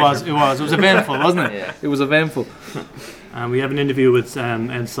 Yeah, it was eventful, wasn't it? Yeah. It was eventful. We have an interview with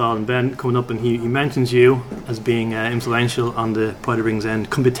Ed Saul and Ben coming up, and he mentions you as being influential on the Pride of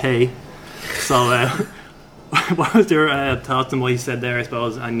Ringsend committee. So what was your thoughts on what he said there, I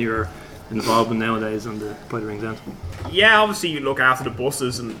suppose, and your involvement nowadays on the Pride of Ringsend? Yeah, obviously you look after the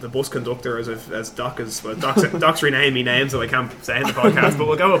buses and the bus conductor as Doc is. Well, Doc's renamed me name, so I can't say in the podcast, but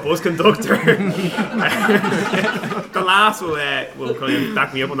we'll go with bus conductor. The last will kind of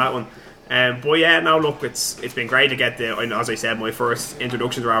back me up on that one. But yeah, no, look, it's been great to get as I said, my first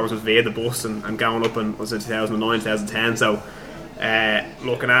introduction to Rovers was via the bus and going up in, was it 2009, 2010, so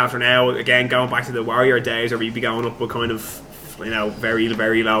looking after now, again, going back to the Warrior days where we'd be going up with kind of, very,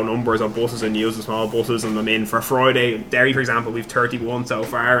 very low numbers of buses and using small buses. And I mean, for Friday, Derry, for example, we've 31 so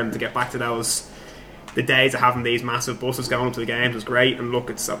far, and to get back to those, the days of having these massive buses going up to the games was great. And look,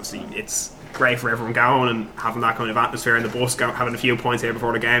 it's great for everyone going and having that kind of atmosphere in the bus, having a few points here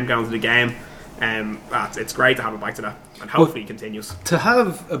before the game, going to the game. It's great to have it back to that, and hopefully it continues. To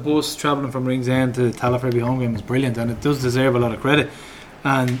have a bus travelling from Ringsend to Tallaght for every home game is brilliant, and it does deserve a lot of credit.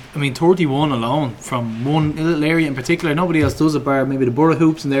 And I mean, 31 alone from one little area in particular, nobody else does it bar maybe the Borough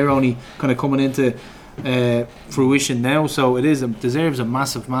Hoops, and they're only kind of coming into fruition now. So it deserves a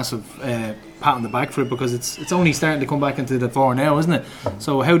massive pat on the back for it, because it's only starting to come back into the fore now, isn't it?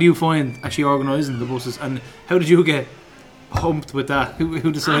 So how do you find actually organising the buses, and how did you get pumped with that?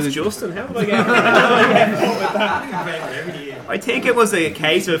 Who decided? Ask Justin, how did I get pumped with that? I think it was a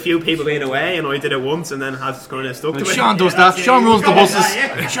case of a few people being away, and I did it once, and then has kind of stuck to it. Sean does that. Sean runs the buses.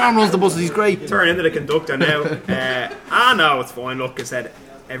 Sean runs the buses. He's great. Turn into the conductor now. No, it's fine. Look, I said,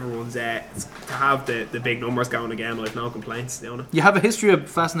 everyone's to have the big numbers going again. I've no complaints. You have a history of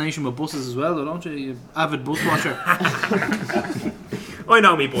fascination with buses as well, though, don't you? You're an avid bus watcher. I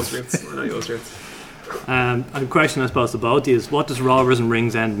know me bus routes. I know your routes. A question I suppose to both of you is, what does Rovers and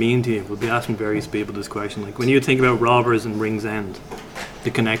Ringsend mean to you? We'll be asking various people this question. Like, when you think about Rovers and Ringsend,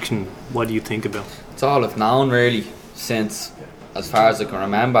 the connection, what do you think about? It's all I've known really since, as far as I can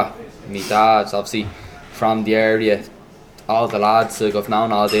remember. My dad's obviously from the area, all the lads I've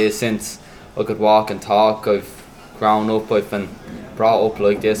known all day since I could walk and talk. I've grown up, I've been brought up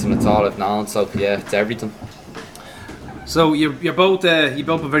like this, and it's all I've known. So yeah, it's everything. So you're both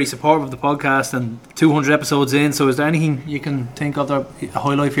very supportive of the podcast, and 200 episodes in. So is there anything you can think of that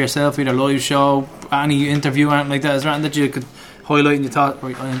highlight for yourself, either live show, any interview, anything like that? Is there anything that you could highlight and you thought,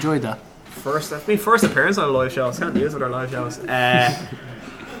 right, I enjoyed that? First appearance on a live show. I can't use with our live shows.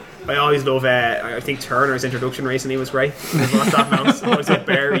 I always love. I think Turner's introduction recently was great. I was at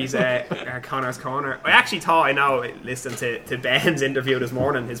Barry's Connor's Corner. I actually thought, I know, listening to Ben's interview this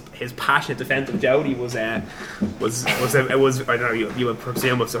morning, his passionate defence of Jody was I don't know, you would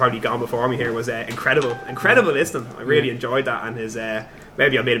presume have already gone before me here, was incredible listening. I really enjoyed that, and his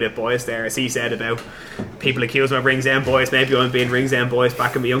maybe I'm being a bit biased there, as he said about people accusing me of Ringsend boys. Maybe I'm being Ringsend boys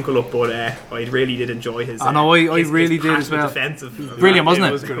backing my uncle up, but I really did enjoy his. I know, I really did as well. Brilliant,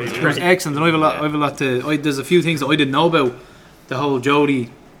 wasn't it? It was excellent, and I have a lot to. There's a few things that I didn't know about the whole Jody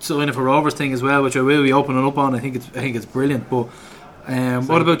signing for Rovers thing as well, which I will be opening up on. I think it's brilliant. But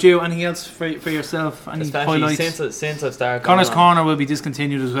what about you? Anything else for yourself? Any highlights? Since I've started, Connor's Corner will be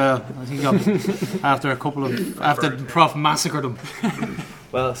discontinued as well. I think after the Prof massacred them.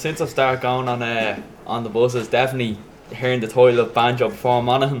 Well, since I've started going on the buses, definitely hearing the toilet banjo before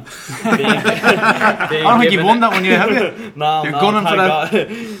Monaghan. I don't think you've won that one yet, have you? No, you're gunning for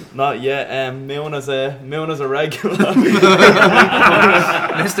that. Not yet. Moon is a regular.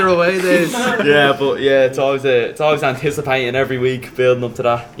 Mr. Away days. Yeah, but yeah, it's always anticipating every week, building up to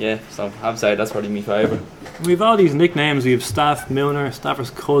that. Yeah, so I have to say that's probably my favourite. We have all these nicknames. We have Staff Milner, Staffer's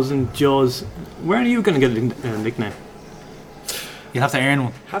cousin, Jaws. Where are you going to get a nickname? You'll have to earn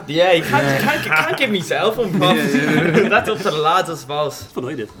one. You can't give myself one, Prof. That's up to the lads, I suppose. That's what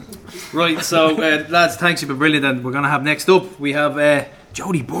I did. Right, so lads, thanks, you've been brilliant. And we're going to have next up, we have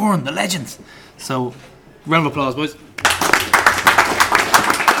Jody Bourne, the legend. So, round of applause, boys.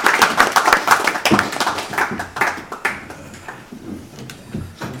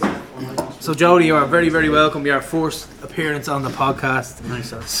 So Jody, you are very, very welcome. Your first appearance on the podcast.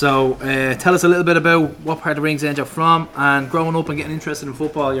 Nice, sir. So tell us a little bit about what part of Ringsend you're from, and growing up and getting interested in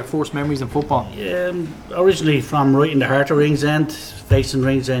football, your first memories in football. Originally from right in the heart of Ringsend, facing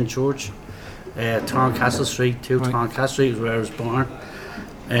Ringsend Church, Torncastle Street, Torncastle Street is where I was born.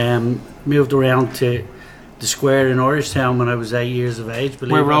 Moved around to the square in Irishtown when I was 8 years of age.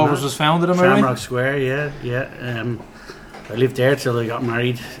 Where Rovers was founded, am I right? Shamrock Square, yeah. I lived there till I got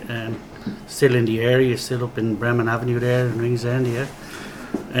married. Still in the area, still up in Bremen Avenue there in Ringsend, yeah.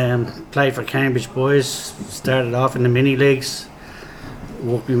 Played for Cambridge Boys, started off in the mini leagues,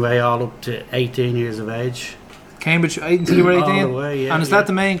 worked my way all up to 18 years of age. Cambridge, until you were 18? All the way, yeah. And is that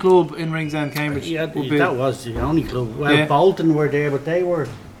the main club in Ringsend, Cambridge? Yeah, that was the only club. Well, Bolton were there, but they were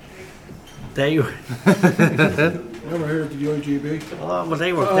Never heard of the IGB? Oh, well,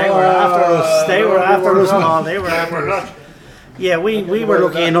 they were after us. They were after us, Paul. They were after us. Yeah, we were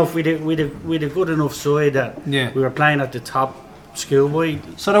lucky enough. We did a good enough side that we were playing at the top schoolboy.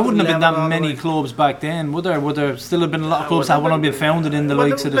 So there wouldn't have been that many clubs back then, would there? Would there still have been a lot of clubs that wouldn't have been founded in the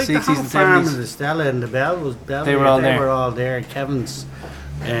likes of the 60s and 70s? And the Stella and the Bell they were all there. They were all there. Kevin's,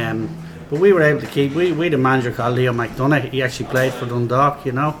 But we were able to keep. We had a manager called Leo McDonough. He actually played for Dundalk,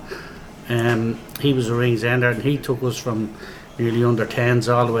 you know. He was a Ringsender, and he took us from nearly under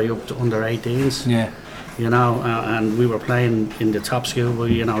 10s all the way up to under 18s. Yeah. You know, and we were playing in the top school,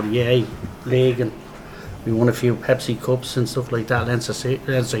 you know, the A League, and we won a few Pepsi Cups and stuff like that,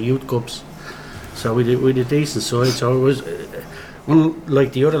 Leinster Youth Cups. So we did decent side. So it was,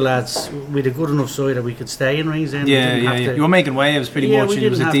 unlike the other lads, we had a good enough side that we could stay in Ringsend. Yeah. You were making waves pretty much, and it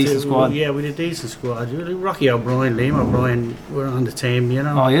was a decent squad. Yeah, we did a decent squad. Rocky O'Brien, Liam O'Brien were on the team, you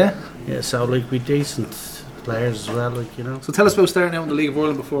know. Oh, yeah? Yeah, so like we decent players as well, like, you know. So tell us about starting out in the League of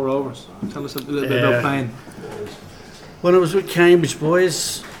Ireland before Rovers. Tell us a little bit about playing. When I was with Cambridge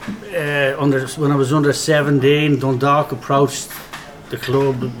Boys, when I was under 17, Dundalk approached the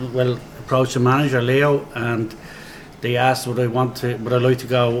club, approached the manager Leo, and they asked would I like to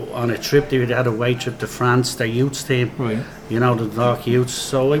go on a trip. They had a away trip to France, their youths team, right? You know, the Dundalk youths.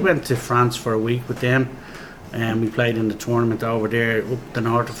 So I went to France for a week with them, and we played in the tournament over there up the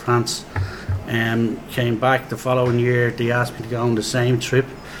north of France. Came back the following year. They asked me to go on the same trip.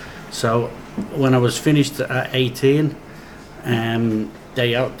 So when I was finished at 18,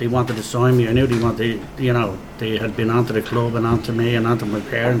 they wanted to sign me. I knew they wanted, you know, they had been onto the club and onto me and onto my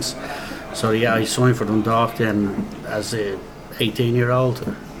parents. So yeah, I signed for Dundalk then as a 18-year-old.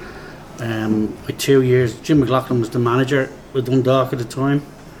 With 2 years, Jim McLaughlin was the manager with Dundalk at the time.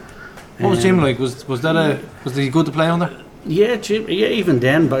 What was Jim like? Was he good to play under? Yeah, Jim. Yeah, even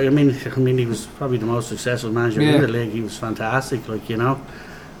then. But I mean, he was probably the most successful manager in the league. He was fantastic, like, you know.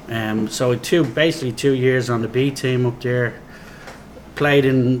 So basically 2 years on the B team up there. Played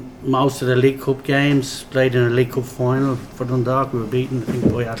in most of the League Cup games. Played in a League Cup final for Dundalk. We were beaten, I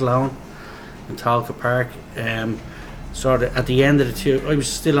think, by Athlone in Talca Park. Sort of at the end of the 2, I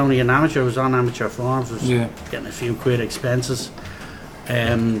was still only an amateur. I was on amateur forms. Was getting a few quid expenses.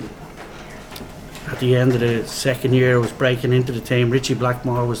 At the end of the second year, I was breaking into the team. Richie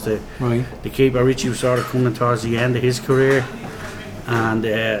Blackmore was the keeper. Richie was sort of coming towards the end of his career, and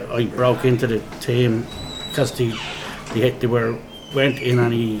I broke into the team because they weren't in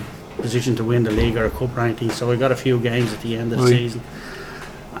any position to win the league or a cup ranking. So I got a few games at the end of the season,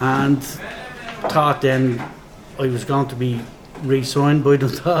 and thought then I was going to be re-signed by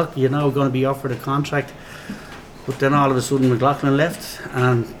Dundalk, you know, going to be offered a contract. But then all of a sudden McLaughlin left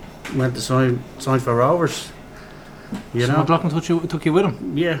and went to sign for Rovers. You know, McLaughlin took you with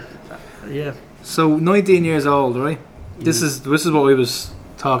him. Yeah. So 19 years old, right? This is what I was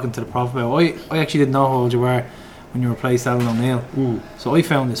talking to the prof about. I actually didn't know how old you were when you replaced Alan O'Neill. So I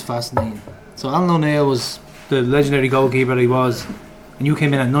found this fascinating. So Alan O'Neill was the legendary goalkeeper that he was, and you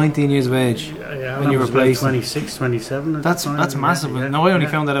came in at 19 years of age when you replaced 26, 27. That's massive. Yeah. Now I only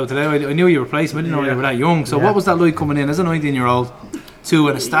found that out today. I knew you replaced him. I didn't know you were that young. So what was that like coming in as a 19-year-old to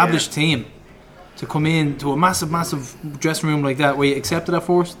an established team, to come in to a massive dressing room like that? Were you accepted at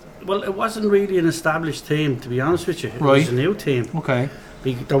first? Well, it wasn't really an established team, to be honest with you. It was a new team. Okay.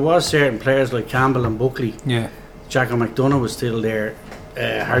 There was certain players like Campbell and Buckley. Yeah. Jacko McDonough was still there.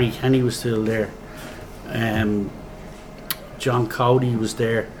 Harry Kenny was still there. John Cody was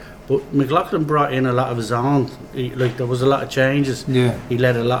there. But McLaughlin brought in a lot of his own. There was a lot of changes. Yeah. He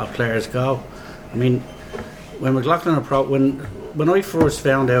let a lot of players go. I mean, when McLaughlin when I first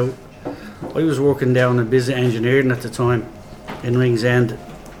found out, I was working down in Business Engineering at the time in Ringsend,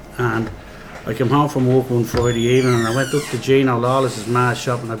 and I came home from work one Friday evening and I went up to Gino Lawless's ma's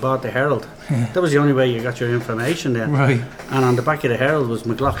shop and I bought the Herald. That was the only way you got your information then. Right. And on the back of the Herald was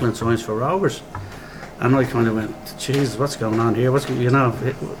McLaughlin signs for Rovers. And I kind of went, Jesus, what's going on here? I was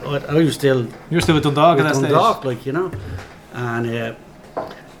still... You're still with Dundalk at that stage? Dundalk, like, you know. And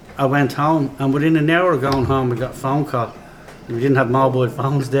I went home, and within an hour of going home, we got a phone call. We didn't have mobile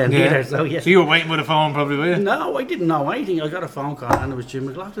phones then either. So you were waiting with a phone probably, were you? No, I didn't know anything. I got a phone call, and it was Jim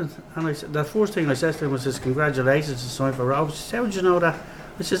McLaughlin. And I said, the first thing I said to him was, congratulations to sign for Rovers. He said, how did you know that?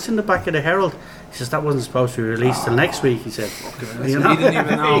 I said, it's in the back of the Herald. He says, that wasn't supposed to be released till next week. He said, you know? He didn't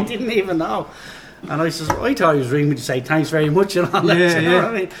even know. He didn't even know. And I says, I thought he was ringing me to say thanks very much and all that. You know what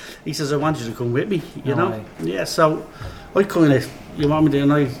I mean? He says, I want you to come with me, you know? Way. Yeah, so I kind of, you want me to,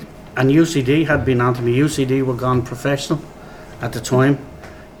 and UCD had been on to me. UCD were gone professional at the time.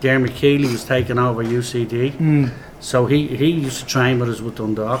 Dermot Keeley was taking over UCD. So he used to train with us with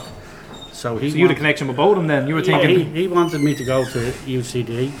Dundalk. So you had a connection with both of them then? You were thinking... He wanted me to go to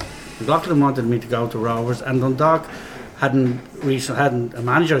UCD. McLaughlin wanted me to go to Rovers. And Dundalk hadn't a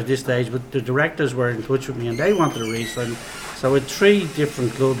manager at this stage, but the directors were in touch with me and they wanted to re-sign. So with 3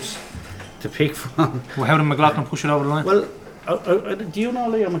 different clubs to pick from. Well, how did McLaughlin push it over the line? Well, do you know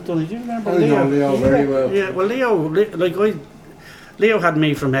Leo McDonough? Do you remember Leo? I know Leo very well. Yeah, well, Leo had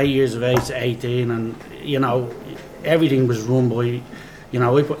me from 8 years of age to 18, and you know, everything was run by, you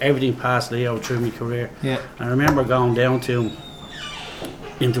know, I put everything past Leo through my career. Yeah. I remember going down to him,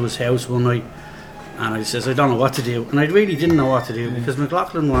 into his house one night, and I says, I don't know what to do, and I really didn't know what to do because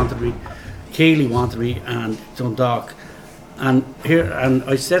McLaughlin wanted me, Keeley wanted me, and Dundalk, and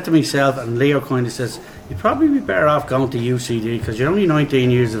I said to myself, and Leo kind of says, you'd probably be better off going to UCD because you're only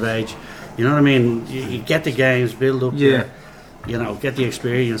 19 years of age. You know what I mean? You get the games, build up, you know, get the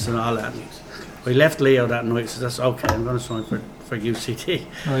experience and all that. I left Leo that night, so that's okay, I'm going to sign for UCD.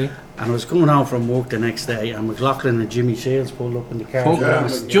 Right. And I was coming home from work the next day, and McLaughlin and Jimmy Shields pulled up in the car.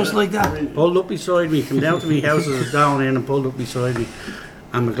 Just like that. Pulled up beside me, came down to my house, I was down in and pulled up beside me.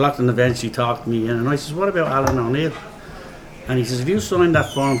 And McLaughlin eventually talked me in, and I says, what about Alan O'Neill? And he says, if you sign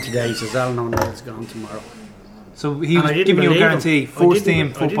that form today, he says, Alan O'Neill's gone tomorrow. So he was giving you a guarantee, first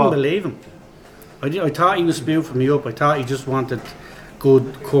team football. I didn't believe him. I thought he was spoofing me up. I thought he just wanted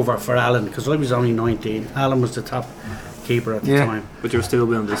good cover for Alan because I was only 19. Alan was the top keeper at the time. But you're still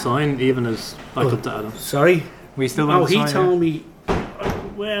willing to sign, even as backup to Alan. Sorry? Were you still willing to sign? He told me.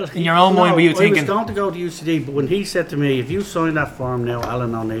 Well, in your own mind, were you thinking? I was going to go to UCD, but when he said to me, if you sign that form now,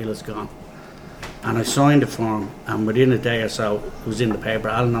 Alan O'Neill is gone. And I signed the form, and within a day or so, it was in the paper,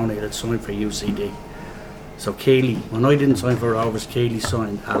 Alan O'Neill had signed for UCD. So Keeley, when I didn't sign for Rovers, Keeley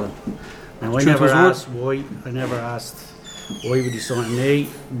signed Alan. Now I never asked why. I never asked why would he sign me?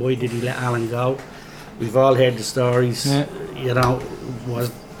 Why did he let Alan go? We've all heard the stories. Yeah. You know,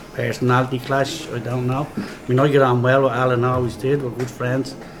 was personality clash? I don't know. I mean, I get on well with Alan, always did. We're good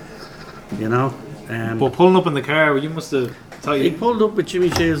friends. You know. But pulling up in the car, you must have. He pulled up with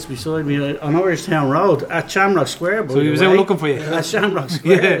Jimmy Shields beside me on Irishtown Road at Shamrock Square. So he was out looking for you at Shamrock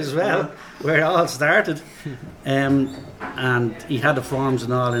Square as well, where it all started. And he had the forms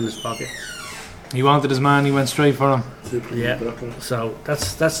and all in his pocket. He wanted his man. He went straight for him. Yeah. So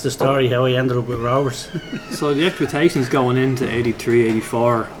that's the story how I ended up with Rovers. So the expectations going into 83,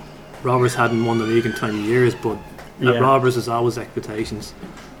 84, Rovers hadn't won the league in 20 years, but at Rovers there's always expectations.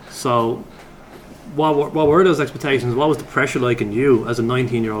 So. What were those expectations? What was the pressure like in you as a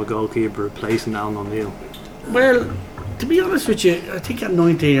 19-year-old goalkeeper replacing Alan O'Neill? Well, to be honest with you, I think at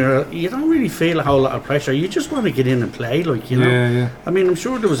 19 you don't really feel a whole lot of pressure. You just want to get in and play, like, you know. Yeah. I mean, I'm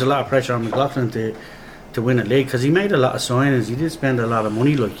sure there was a lot of pressure on McLaughlin to win a league because he made a lot of signings. He did spend a lot of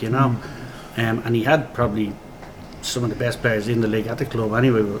money, like, you know. And he had probably some of the best players in the league at the club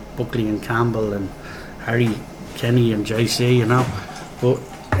anyway, with Buckley and Campbell and Harry Kenny and JC, you know. But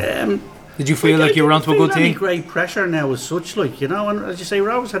did you feel like you were onto a good team? Great pressure now as such, like, you know, and as you say,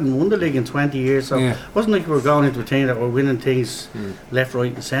 Rovers hadn't won the league in 20 years, so it wasn't like we were going into a team that were winning things left,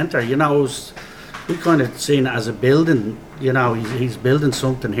 right and centre, you know. We kind of seen it as a building, you know, he's building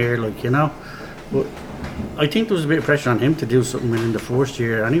something here, like, you know. But I think there was a bit of pressure on him to do something within the first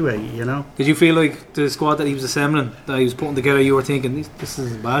year anyway, you know. Did you feel like the squad that he was assembling, that he was putting together, you were thinking, this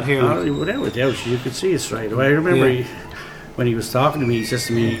is bad here? Like? Without a doubt, you could see it straight away. I remember when he was talking to me, he says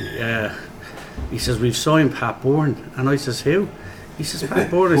to me, he says, we've signed Pat Bourne. And I says, who? He says, Pat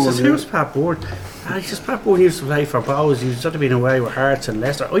Bourne. I says, who's Pat Bourne? And he says, Pat Bourne used to play for Bowes. He was sort of been away with Hearts and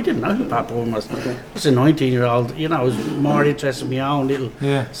Leicester. I didn't know who Pat Bourne was. I was a 19-year-old, you know, I was more interested in my own little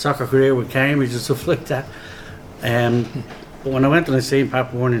soccer career with Cambridge and stuff like that. But when I went and I seen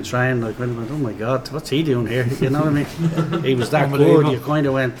Pat Bourne in training, like, I went, oh my God, what's he doing here? You know what I mean? He was that good. You kind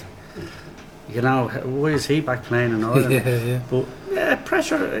of went, you know, why is he back playing in Ireland? But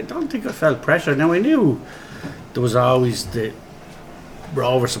pressure, I don't think I felt pressure. Now I knew there was always the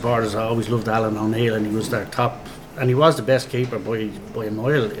Rover supporters always loved Alan O'Neill, and he was their top, and he was the best keeper by a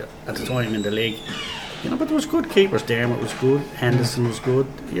mile at the time in the league. You know, but there was good keepers. Dermot was good, Henderson was good.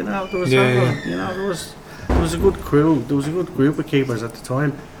 You know, there was you know, there was a good crew. There was a good group of keepers at the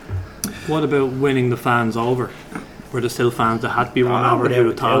time. What about winning the fans over? Were there still fans that had to be won over who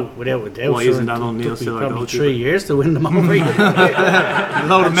would thought, without a doubt. Why isn't that O'Neill still our probably goalkeeper? 3 years to win them over. A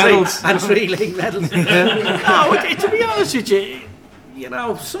load of medals. And 3 league medals. No, to be honest with you, you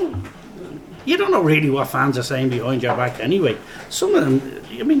know, you don't know really what fans are saying behind your back anyway. Some of them,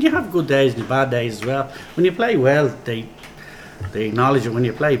 I mean, you have good days and bad days as well. When you play well, they acknowledge it. When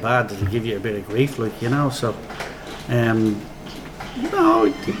you play bad, they give you a bit of grief, like, you know. So,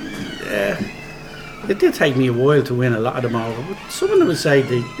 no, it did take me a while to win a lot of them over, but some of them would say,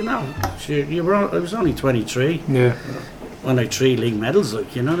 you know, I was only 23 when I 3 league medals,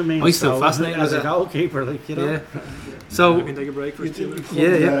 like, you know what I mean? I still fascinated as a goalkeeper, like, you know. So we can take a break for 2 minutes.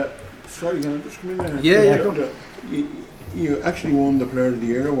 Sorry, can I just come in there? You actually won the Player of the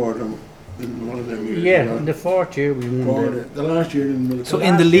Year award, and in one of them years. Yeah, in the 4th year we won. The last year in So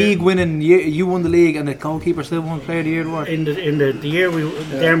in the league winning year, you won the league, and the goalkeeper still won Player of the Year award. In the year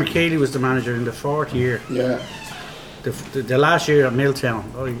Dermot Keeley was the manager in the 4th year. Yeah. The last year at Milltown,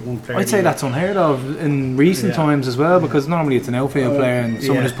 I won Player. I'd say that's unheard of in recent times as well, because normally it's an outfield player and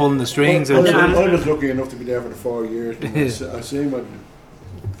someone is pulling the strings. I was lucky enough to be there for the 4 years. I seen what.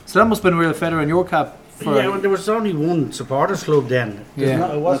 So that must have been a real feather in your cap. Well, there was only one supporters club then.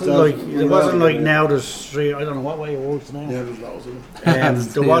 It wasn't like now there's 3. I don't know what way it works now. Yeah, there's loads of them.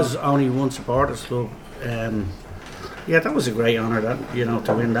 There was only one supporters club. That was a great honour, that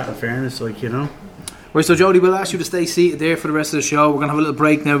to win that. In fairness, Right, so Jody, we'll ask you to stay seated there for the rest of the show. We're going to have a little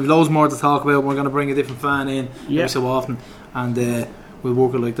break now. We've loads more to talk about. We're going to bring a different fan in every so often, and we'll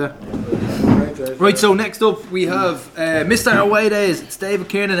work it like that. Right, so next up we have Mr. Away Days. It's David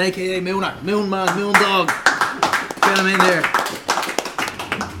Kiernan, aka Mooner, Moon Man, Moon Dog. Get him in there.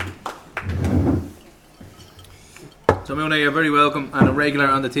 So Mooner, you're very welcome and a regular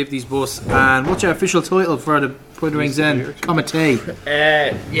on the Tifties bus. And what's your official title for the Point Rings End Committee?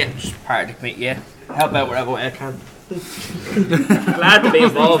 Just part of the committee. Help out wherever I can. Glad to be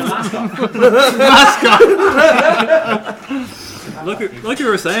involved. Like you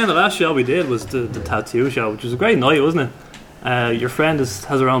were saying, the last show we did was the tattoo show, which was a great night, wasn't it? Your friend has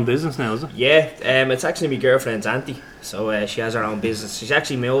her own business now, is it? Yeah, it's actually my girlfriend's auntie, so she has her own business. She's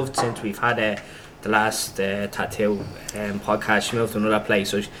actually moved since we've had the last tattoo podcast. She moved to another place,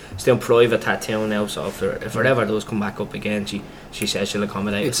 so she's doing private tattoo now. So if it ever does come back up again, she says she'll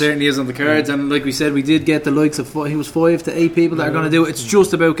accommodate it. us. Certainly is on the cards, and like we said, we did get the likes of 5 to 8 people that are going to do it. It's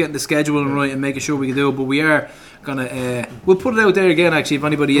just about getting the scheduling right and making sure we can do it. But we are gonna we'll put it out there again. Actually, if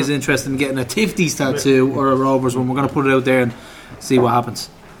anybody is interested in getting a Tifties tattoo or a Rovers one, we're going to put it out there and see what happens.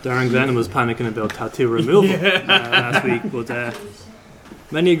 Darren Glennon was panicking about tattoo removal last week, but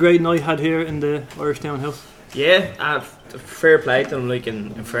many a great night had here in the Irish Town House. Yeah, fair play to them. Like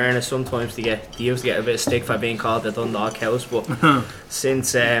in fairness, sometimes they used to get a bit of stick for being called the Dundalk House, but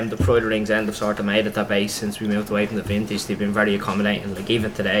since the Pride of Rings End have sort of made it their base since we moved away from the Vintage, they've been very accommodating. Like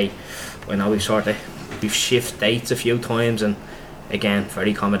even today, I know we've shifted dates a few times, and again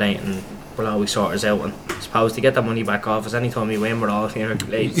very accommodating. We'll always sort us out, and I suppose to get the money back off us anytime we win, we're all here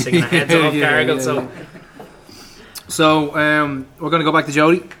singing our heads off Cargill. So we're going to go back to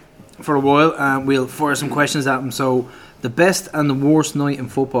Jody for a while, and we'll fire some questions at him. So the best and the worst night in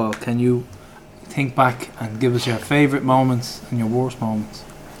football, can you think back and give us your favourite moments and your worst moments?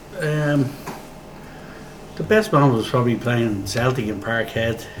 The best moment was probably playing Celtic in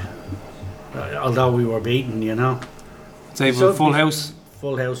Parkhead, although we were beaten, Say for full house?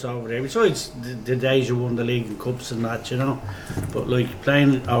 Full house over there, besides the days you won the league and cups and that, but like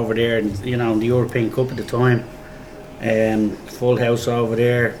playing over there and the European Cup at the time, full house over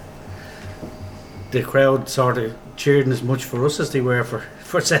there, the crowd sort of cheering as much for us as they were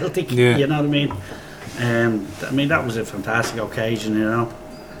for Celtic. You know what I mean? That was a fantastic occasion.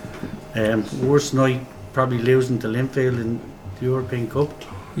 Worst night probably losing to Linfield in the European Cup.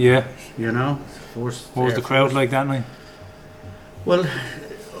 What was the crowd like that night? Well,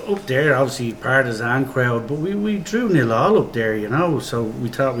 up there obviously partisan crowd, but we drew 0-0 up there, so we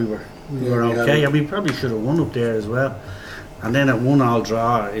thought we were okay, and we probably should have won up there as well. And then a 1-1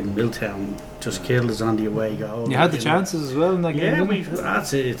 draw in Milltown just killed us on the away goal. You had the chances as well in that game. Yeah,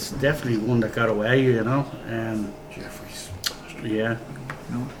 that's it. It's definitely one that got away, Jeffries. Yeah.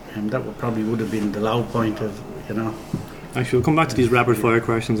 And that would have been the low point of, Actually, we'll come back to these rapid fire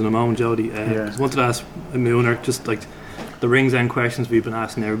questions in a moment, Jody. I wanted to ask Mooner, just like the Rings End questions we've been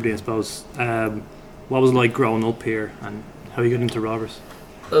asking everybody, I suppose. What was it like growing up here, and how you got into Rovers?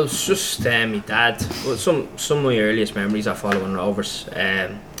 It was just my dad. Well, some of my earliest memories are following Rovers.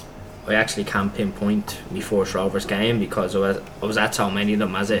 I actually can't pinpoint my first Rovers game because I was at so many of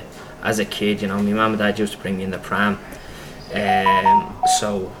them as a kid. My mum and dad used to bring me in the pram.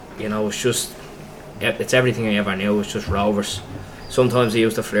 So it's everything I ever knew. It was just Rovers. Sometimes I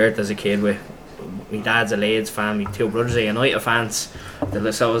used to flirt as a kid with my dad's a Leeds fan, my two brothers are United fans.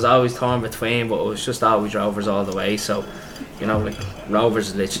 So I was always torn between, but it was just always Rovers all the way. So Rovers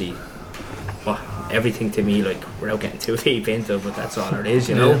is literally everything to me. Without getting too deep into it, but that's all it is,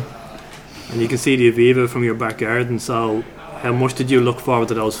 And you can see the Aviva from your back garden. So how much did you look forward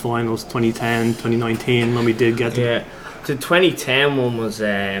to those finals, 2010, 2019, when we did get them? Yeah, the 2010 one was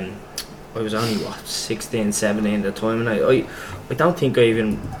I was only 16, 17 at the time, and I don't think I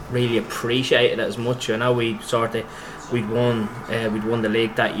even really appreciated it as much. We'd won the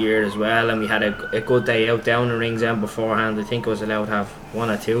league that year as well, and we had a good day out down in Rings End beforehand. I think I was allowed to have 1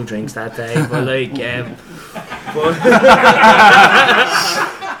 or 2 drinks that day, but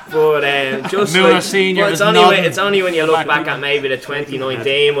But just Miller like, Senior but is it's only when you look back back to at maybe the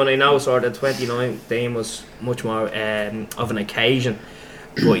 2019, when I know sort of 2019 was much more of an occasion.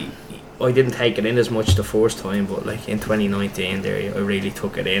 But I didn't take it in as much the first time, but like in 2019 there I really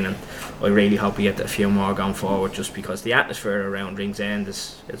took it in, and I really hope we get a few more going forward, just because the atmosphere around Ringsend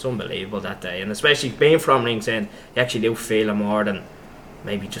it's unbelievable that day, and especially being from Ringsend, you actually do feel it more than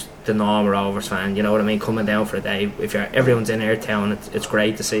maybe just the normal Rovers fan, you know what I mean, coming down for a day. If everyone's in our town, it's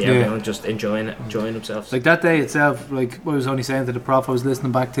great to see everyone just enjoying themselves. Like that day itself, like I was only saying to the prof, I was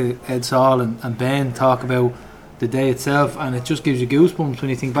listening back to Ed Saul and Ben talk about the day itself, and it just gives you goosebumps when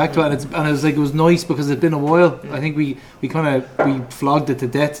you think back to it, and it was like, it was nice because it's been a while. I think we flogged it to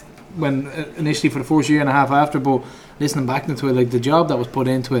death when initially for the first year and a half after, but listening back into it, like the job that was put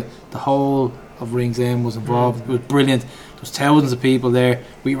into it, the whole of Ringsend was involved. It was brilliant. There was thousands of people there.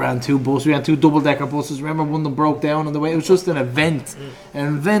 We ran two double-decker buses. Remember, one of them broke down on the way. It was just an event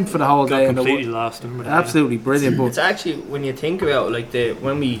for the whole day. Completely lost. Absolutely brilliant. But it's actually, when you think about it, like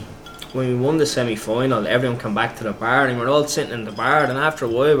when we won the semi-final, everyone came back to the bar and we were all sitting in the bar, and after a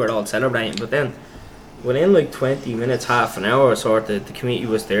while we were all celebrating. But then within like 20 minutes, half an hour sort of, the committee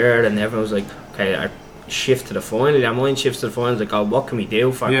was there and everyone was like, okay, our shift to the final, our mind shifts to the final. Like, oh, what can we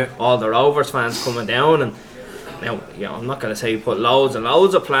do for all the Rovers fans coming down? And now, I'm not going to say we put loads and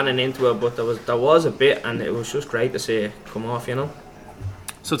loads of planning into it, but there was a bit, and it was just great to see it come off, you know.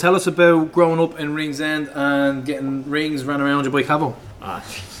 So tell us about growing up in Ringsend and getting rings ran around you by Cavo. Can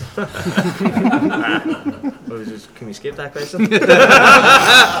we skip that question?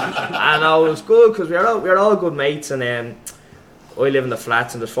 I know, it was good because we were all good mates, and I live in the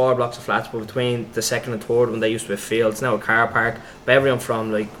flats, and there's 4 blocks of flats, but between the second and third one they used to be fields, now a car park. But everyone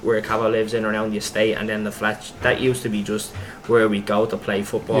from like where Cavo lives in around the estate, and then the flats, that used to be just where we go to play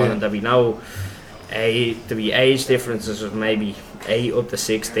football, and there'd be there'd be age differences of maybe 8 up to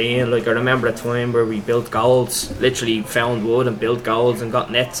 16. Like, I remember a time where we built goals, literally found wood and built goals and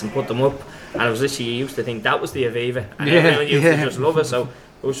got nets and put them up, and it was literally, you used to think that was the Aviva, and everyone used to just love it. So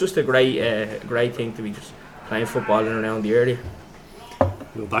it was just a great thing to be just playing football in and around the area.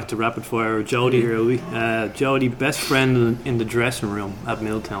 Go back to rapid fire. Jody here. Jody, best friend in the dressing room at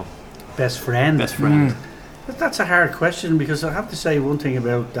Milltown. Best friend. That's a hard question, because I have to say one thing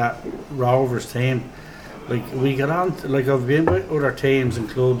about that Rovers team. Like, we got on, like, I've been with other teams and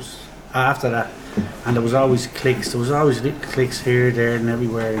clubs after that, and there was always cliques. There was always little cliques here, there, and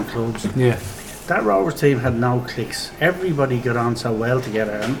everywhere in clubs. Yeah. That Rovers team had no cliques. Everybody got on so well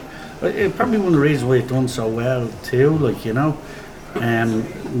together, and it probably one of the reasons why it done so well too. Like, you know,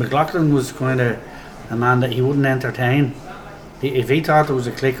 McLaughlin was kind of a man that he wouldn't entertain. If he thought there was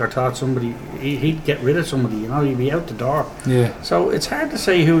a clique or thought somebody, he'd get rid of somebody, you know, he'd be out the door. Yeah. So it's hard to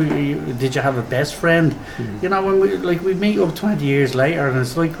say did you have a best friend? You know, when we meet up 20 years later, and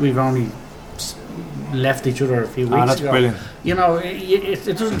it's like we've only left each other a few weeks that's ago. Brilliant. You know, it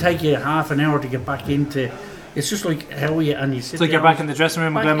doesn't take you half an hour to get back into. It's just like how you and you sit. It's like you're back in the dressing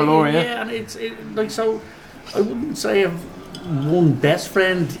room with Glenn Malloy, yeah. And it's like, so I wouldn't say I've one best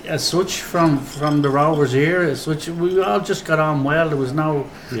friend as such from the Rovers era as such. We all just got on well. There was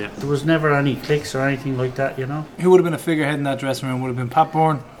never any cliques or anything like that, you know. Who would have been a figurehead in that dressing room? Would have been Pat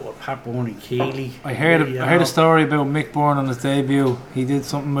Bourne. Pat Bourne and Keeley. I heard a story about Mick Bourne on his debut. He did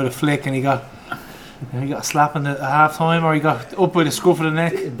something with a flick and he got a slap in the half time, or he got up by the scruff of the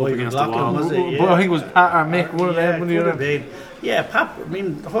neck. Boy against the wall. Was it? Yeah. I think it was Pat or Mick. One of them. Yeah, Pat. I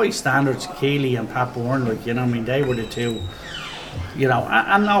mean, high standards. Keeley and Pat Bourne, like, you know, I mean, they were the two. You know,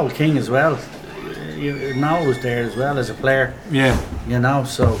 and Noel King as well. Noel was there as well as a player. Yeah. You know,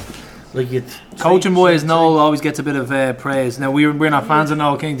 so like coaching boys, Noel always gets a bit of praise. Now we're not fans of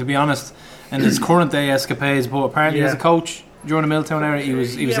Noel King, to be honest, and his current day escapades, but apparently as a coach during the Milltown era, he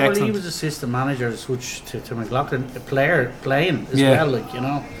was excellent. Well, he was assistant manager, switched to McLaughlin, a player playing as well, like, you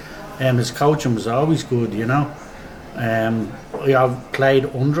know. His coaching was always good, you know. I played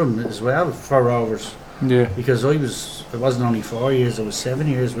under him as well for Rovers. Yeah. Because it wasn't only 4 years, it was 7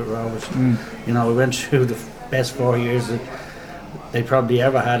 years with Rovers. You know, we went through the best 4 years that they probably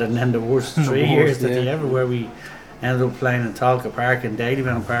ever had, and then the worst 3 years that they ever, where we ended up playing in Talca Park and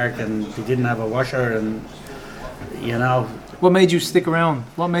Dalyville Park, and we didn't have a washer, and, you know. What made you stick around?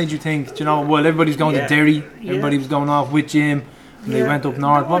 What made you think, you know, well, everybody's going to Derry, everybody was going off with Jim, and they went up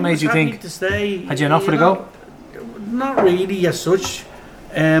north. What made you think? To stay, had you enough for the go? Not really as such.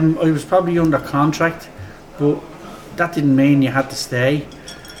 I was probably under contract, but that didn't mean you had to stay.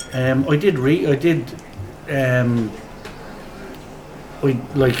 I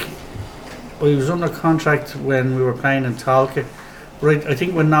was under contract when we were playing in Talca. Right, I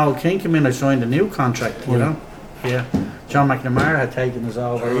think when Noel King came in, I signed a new contract. You know, John McNamara had taken us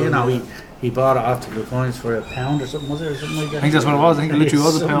over. You know, he bought it off the Kilcoynes for £1 or something, was it, or something like that? I think that's what it was. I think it literally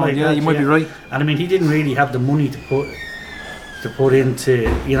was £1. Like Yeah, that, you might be right. And I mean, he didn't really have the money to put into,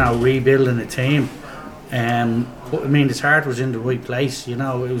 you know, rebuilding a team. But I mean, his heart was in the right place. You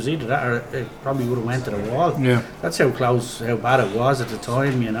know, it was either that or it probably would have went to the wall. Yeah, that's how bad it was at the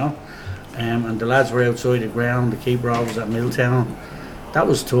time. You know, and the lads were outside the ground. The keeper was at Milltown. That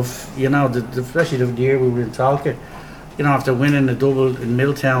was tough. You know, especially the year we were in Talca. You know, after winning the double in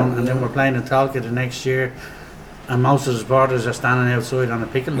Milltown, and then we're playing in Talca the next year, and most of the supporters are standing outside on the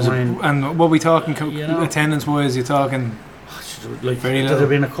picket line. And what we talking attendance-wise? You're talking. Like, there'd have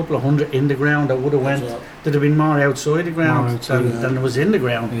been a couple of hundred in the ground that would have went. There'd have been more outside the ground than there was in the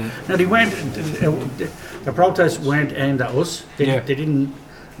ground. Yeah. Now they weren't. The protests weren't aimed at us. They didn't.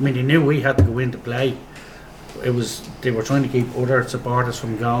 I mean, they knew we had to go in to play. They were trying to keep other supporters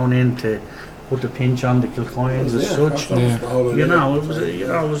from going in to put the pinch on the Kilcoynes as such. You know, it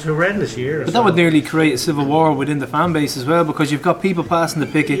was a horrendous year. But that would nearly create a civil war within the fan base as well, because you've got people passing the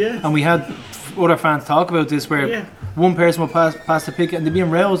picket, and we had other fans talk about this where one person would pass the picket and they'd be in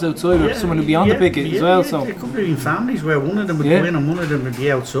rows outside, or someone would be on the picket as well. So there could have been families where one of them would go in and one of them would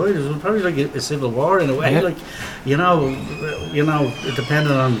be outside. It was probably like a civil war in a way. Like, you know, it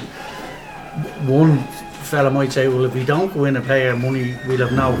depended on one fella might say, well, if we don't go in and pay our money, we'll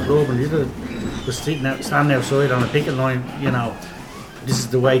have no club, and the other was standing outside on a picket line. You know, this is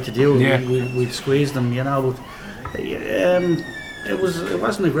the way to do it. We'd squeeze them. You know, but it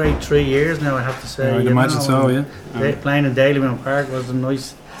wasn't a great 3 years now, I have to say. I'd imagine so, playing in Dalymount Park was a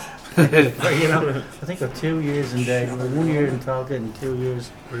nice. You know, I think of 2 years in Dalymount, 1 year in Talca and 2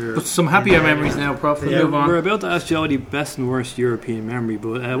 years. But some happier memories now, Prof. Move on. We're about to ask Jody best and worst European memory,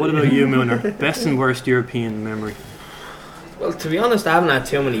 but what about you, Mooner? Best and worst European memory? Well, to be honest, I haven't had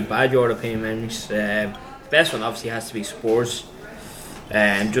too many bad European memories. The best one obviously has to be Spurs.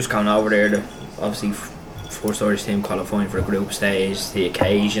 Just going over there, obviously first Irish team qualifying for a group stage, the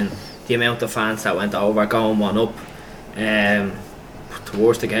occasion, the amount of fans that went over, going one up. The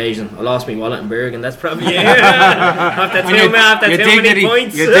worst occasion, I lost my wallet in Bergen. That's probably after too many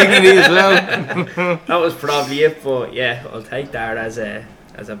points. Your dignity as well. That was probably it. But yeah, I'll take that as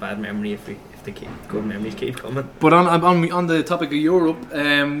a bad memory if the good memories keep coming. But on the topic of Europe,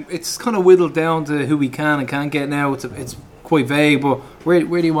 it's kind of whittled down to who we can and can't get now. It's quite vague. But where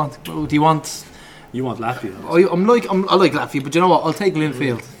do you want? Do you want? You want Latvia? I like Latvia, but you know what? I'll take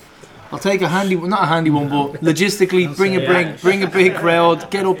Linfield. I'll take not a handy one, but logistically, bring a big crowd,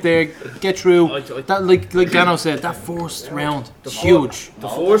 get up there, get through. That, like Gano said, that first round is huge. The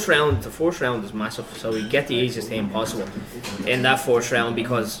first round is massive. So we get the easiest team possible in that first round,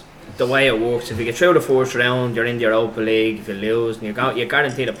 because the way it works, if you get through the first round, you're in the Europa League. If you lose, and you're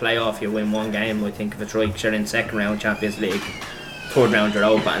guaranteed a playoff. You win one game, I think, if it's right, because you're in second round Champions League, third round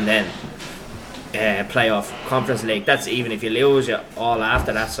Europa, and then playoff Conference League. That's even if you lose, you're all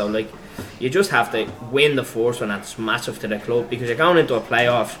after that. So like, you just have to win the first one. That's massive to the club, because you're going into a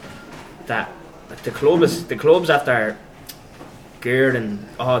playoff that the club's after geared, and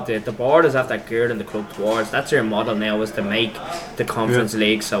the board is after geared and the club towards. That's their model now, is to make the Conference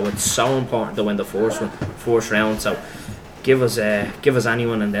League. So it's so important to win the first round. So give us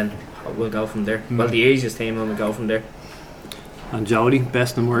anyone, and then we'll go from there. Well, the easiest team, and we'll go from there. And Jody,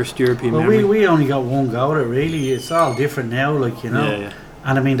 best and worst European memory? We only got one go at it, really. It's all different now, like, you know. Yeah.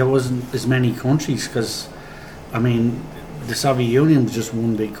 And I mean, there wasn't as many countries, because, I mean, the Soviet Union was just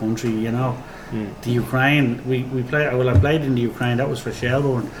one big country, you know. The Ukraine, we played. Well, I played in the Ukraine. That was for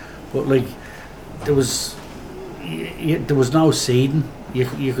Shelbourne, but like, there was no seeding.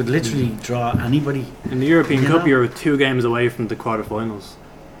 You could literally draw anybody. In the European Cup, you were 2 games away from the quarterfinals.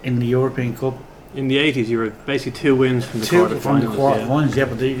 In the European Cup. In the 80s, you were basically 2 wins from the quarterfinals.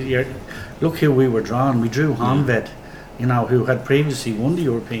 But look who we were drawn. We drew Honved, you know, who had previously won the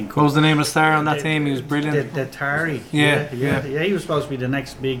European Cup. What was the name of the star on that team? He was brilliant. The Tari. Yeah. He was supposed to be the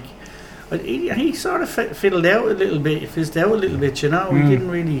next big. But he sort of fizzled out a little bit, you know. He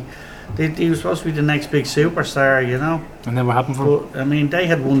didn't really. He was supposed to be the next big superstar, you know. And then what happened for him? I mean, they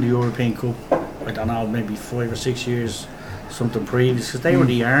had won the European Cup, I don't know, maybe 5 or 6 years, something previous, because they were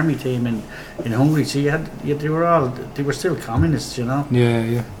the army team in Hungary. So they were still communists, you know.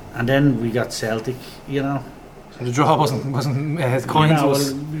 Yeah. And then we got Celtic, you know. So the draw wasn't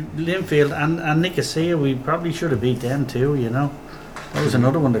coins. Linfield and Nicosia, we probably should have beat them too, you know. That was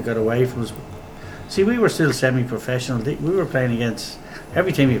another one that got away from us. See, we were still semi-professional. We were playing against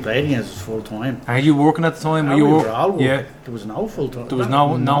every team we played against was full time. Are you working at the time? We were all working. Yeah. There was no full time. There was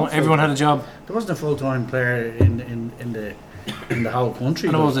no. Everyone had a job. There wasn't a full time player in in the whole country.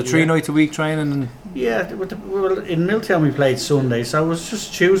 And it was a 3 nights a week training. And yeah, well, in Milltown we played Sunday, so it was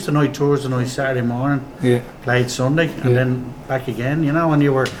just Tuesday night, Thursday night, Saturday morning. Yeah. Played Sunday, and then back again. You know, and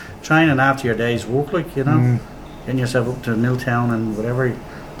you were training after your day's work, like, you know, getting yourself up to Milltown and whatever,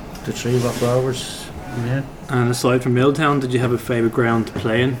 the 3 Rovers. Yeah. And aside from Milltown, did you have a favourite ground to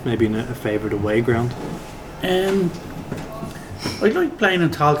play in? Maybe a favourite away ground? I like playing in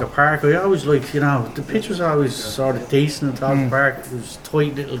Talca Park. I always liked, you know, the pitch was always sort of decent in Talca Park. It was a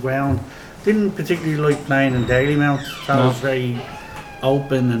tight little ground. Didn't particularly like playing in Dalymount. That was very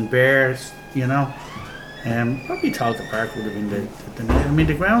open and bare, you know. Probably Talca Park would have been the I mean,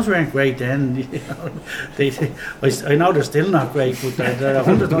 the grounds weren't great then. You know, I know they're still not great, but they're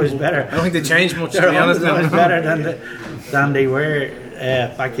 100 times better. I don't think they changed much, they're to be honest. 100 times better than they were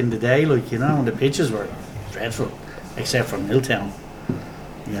back in the day. Like, you know, and the pitches were dreadful, except for Milltown.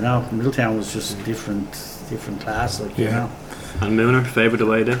 You know, Milltown was just a different class. Like, you know. And Milner, favourite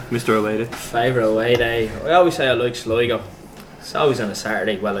away day, Mr. Away Day. Favourite away day. I always say I like Sligo. It's always on a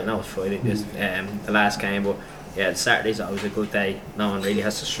Saturday. Well, I know it's Friday, this the last game, but yeah, Saturday's always a good day. No one really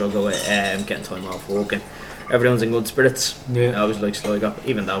has to struggle with getting time off work, and everyone's in good spirits. Yeah. I always like Sligo,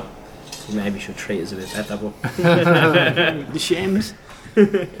 even though you maybe should treat us a bit better. But The Shams.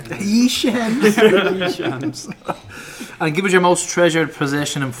 Ye shams. And give us your most treasured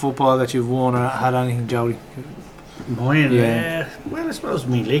possession in football that you've won or had anything, Jody. Mine, well, I suppose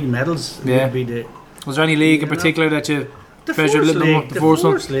my league medals would be the. Was there any league in particular that you treasured a little more? The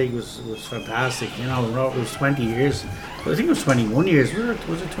Force League was fantastic. You know, it was 20 years. I think it was 21 years.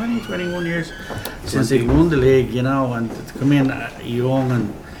 Was it 20, 21 years since they won the league? You know, and to come in young,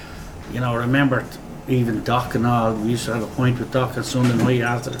 and you know, I remember even Doc and all. We used to have a point with Doc on Sunday night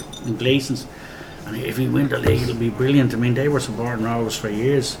after in Gleason's, and if we win the league, it'll be brilliant. I mean, they were supporting Rovers for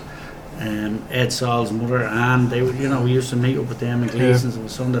years. Ed Saul's mother, and they would, you know, we used to meet up with them in Gleason's on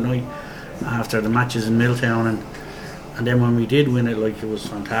Sunday night after the matches in Milltown, and then when we did win it, like, it was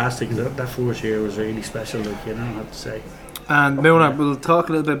fantastic. That first year was really special, like, you know, I have to say. And Milner, we'll talk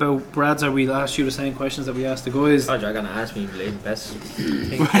a little bit about Brad's. We'll ask you the same questions that we asked the guys. Oh, you're going to ask me the best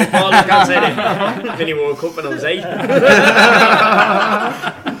thing. All I can say that Vinny World Cup when I was 8.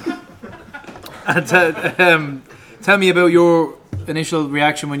 And tell me about your initial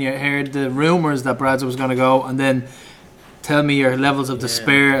reaction when you heard the rumours that Brad's was going to go, and then tell me your levels of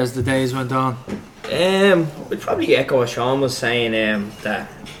despair as the days went on. We'd probably echo what Sean was saying, that,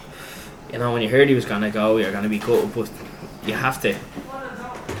 you know, when you heard he was going to go, you're going to be cut, but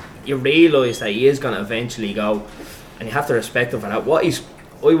you realise that he is going to eventually go, and you have to respect him for that.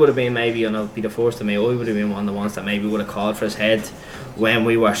 I would have been, maybe, and I'll be the first to me, I would have been one of the ones that maybe would have called for his head when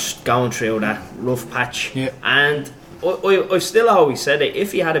we were going through that rough patch. Yeah. And I still always said it,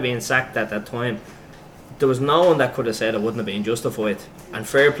 if he had been sacked at that time, there was no one that could have said it wouldn't have been justified, and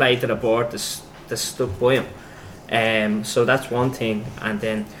fair play to the board that stuck by him. So that's one thing. And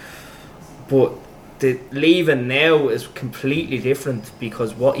then, but the leaving now is completely different,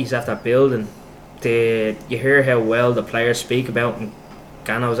 because what he's after building, you hear how well the players speak about him.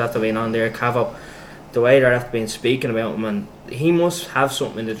 Gano's after being on there, Cavo, the way they're after being speaking about him, and he must have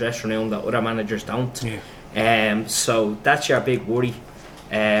something in the dressing room that other managers don't. So that's your big worry.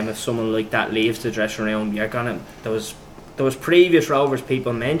 If someone like that leaves the dressing room, you're gonna. There was previous Rovers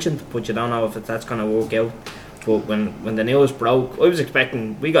people mentioned, but you don't know if that's gonna work out. But when the news broke, I was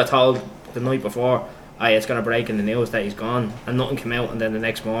expecting. We got told the night before, it's gonna break in the news that he's gone, and nothing came out. And then the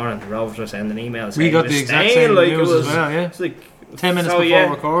next morning, the Rovers were sending emails. We got the exact same news as well. Yeah, it's like 10 minutes before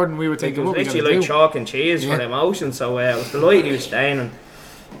recording, we were thinking, what we literally like do? Chalk and cheese for emotion. So I was delighted he was staying, and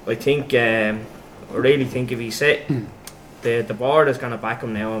I think. I really think if he's set, the board is going to back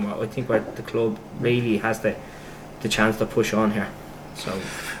him now, and I think the club really has the chance to push on here. So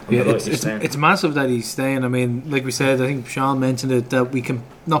it's massive that he's staying. I mean, like we said, I think Sean mentioned it, that we can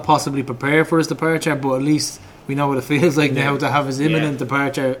not possibly prepare for his departure, but at least we know what it feels like now to have his imminent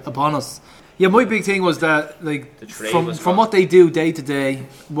departure upon us. Yeah, my big thing was that, like, from what they do day to day,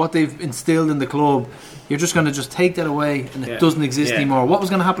 what they've instilled in the club, you're just going to just take that away, and it doesn't exist anymore. What was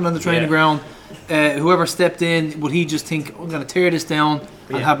going to happen on the training ground? Whoever stepped in, would he just think, I'm going to tear this down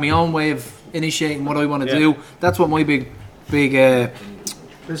and have my own way of initiating what I want to do? That's what my big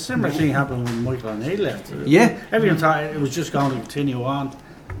the similar thing happened when Michael O'Neill left. Everyone thought it was just going to continue on.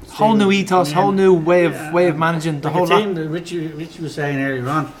 Whole new ethos, whole new way of managing the whole team that Richie was saying earlier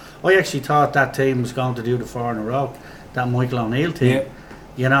on. I actually thought that team was going to do the 4 in a row, that Michael O'Neill team.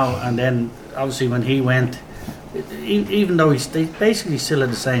 You know, and then obviously when he went, even though they basically still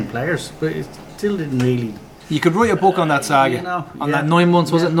had the same players, but it still didn't really. You could write a book on that saga. You know, on that 9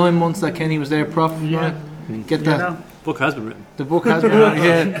 months, was it 9 months that Kenny was there, Prof? Yeah. Get that. book has been written. The book has been written,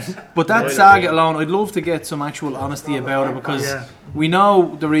 yeah. But that saga alone, I'd love to get some actual honesty about it, because we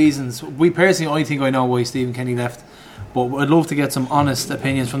know the reasons. We personally, I think I know why Stephen Kenny left. But I'd love to get some honest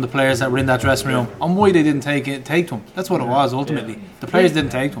opinions from the players that were in that dressing room on why they didn't take to him. That's what it was ultimately. The players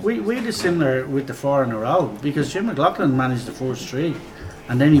didn't take to him. We did similar with the 4 in a row, because Jim McLaughlin managed the first 3,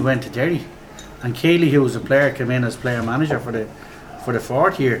 and then he went to Derry, and Keeley, who was a player, came in as player manager for the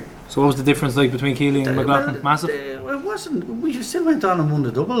 4th year. So what was the difference like between Keeley and McLaughlin? Massive. It wasn't. We still went on and won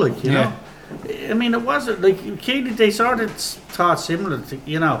the double, like you know. I mean, it wasn't like Keeley. They sort of thought similar, to,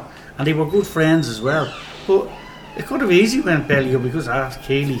 and they were good friends as well, but. It could have easily went belly up because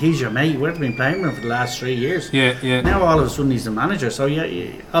Keeley, he's your mate. We've been playing with him for the last 3 years. Yeah. Now all of a sudden he's the manager. So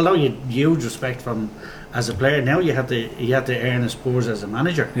although you had huge respect from him as a player, now you had to earn his spurs as a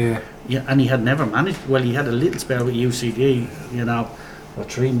manager. Yeah. And he had never managed. Well, he had a little spell with UCD. For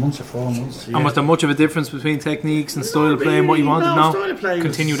 3 months or 4 months. Yeah. And was there much of a difference between techniques and style of play and what you wanted? No, style of play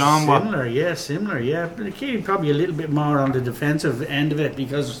continued on. Similar. Yeah, but Keeley probably a little bit more on the defensive end of it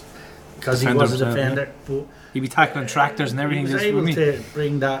because he was a defender. Yeah. But he'd be tackling tractors and everything. He was able to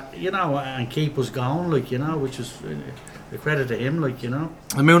bring that, and keep us going, which is a credit to him, I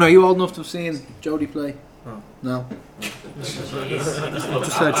mean, are you old enough to have seen Jody play? No. Just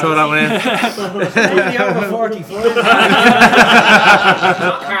throw that one in. Maybe over 45.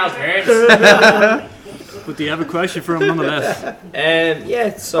 Not Carl Kearns. But do you have a question for him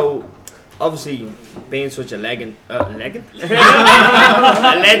nonetheless? So obviously being such a legend, a legend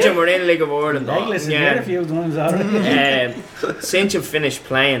within the League of Ireland. A few times already. Since you've finished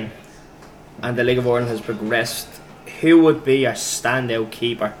playing and the League of Ireland has progressed, who would be your standout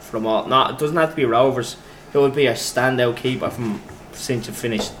keeper from all? It doesn't have to be Rovers. Who would be your standout keeper from since you've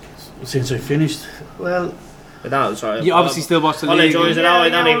finished? Since I finished, well. You obviously still watch the league. I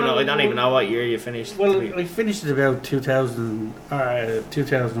don't even know what year you finished. Well, I finished at about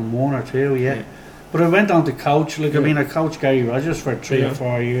 2001 or 2, yeah. But I went on to coach. I coached Gary Rogers for 3 or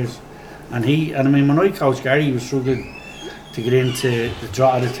 4 years, and when I coached Gary, he was struggling to get into the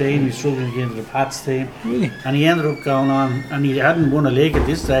draw of the team. He was struggling to get into the Pats team, really. And he ended up going on, and he hadn't won a league at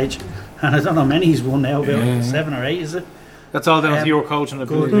this stage, and I don't know how many he's won now, about 7 or 8, is it? That's all down to your coaching.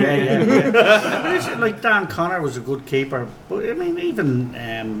 Good, yeah. Like Dan Connor was a good keeper, but I mean, even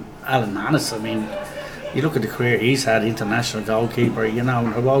Alan Manus. I mean, you look at the career he's had, international goalkeeper. How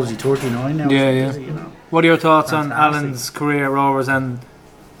old is he? 39 now. Yeah. What are your thoughts on Alan's career at Rovers and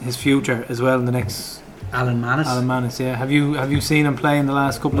his future as well in the next? Alan Manus, yeah. Have you seen him play in the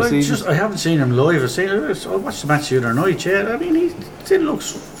last couple of seasons? I haven't seen him live. I watched the match the other night. Yeah, I mean, he still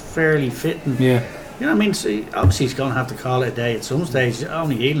looks fairly fit. And, obviously he's going to have to call it a day at some stage.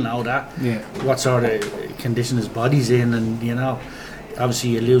 Only he'll know that. Yeah. What sort of condition his body's in, and obviously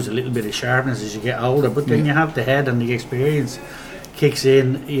you lose a little bit of sharpness as you get older. But then you have the head and the experience kicks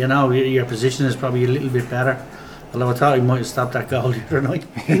in. Your position is probably a little bit better. Although I thought he might have stopped that goal the other night.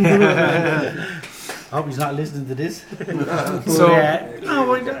 I hope he's not listening to this.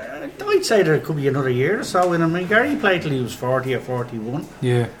 I'd say there could be another year or so. And I mean, Gary played till he was 40 or 41.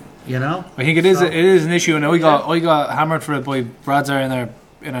 Yeah. I think it is an issue, and I got hammered for it by Bradzer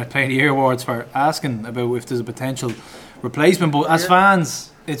in our Play of the Year awards for asking about if there's a potential replacement. But as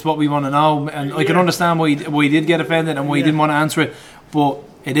fans, it's what we want to know, and I can understand why he did get offended and why he didn't want to answer it. But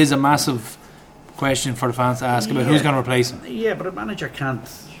it is a massive question for the fans to ask about who's going to replace him. Yeah, but a manager can't,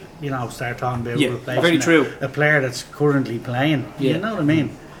 start talking about replacing very true. A player that's currently playing. Yeah. You know what I mean?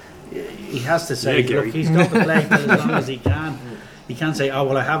 He has to say, look, he's got to play for as long as he can. He can't say, oh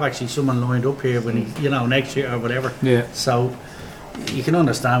well, I have actually someone lined up here when he, next year or whatever. Yeah. So you can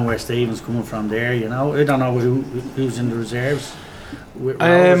understand where Stephen's coming from there. I don't know who's in the reserves. We'll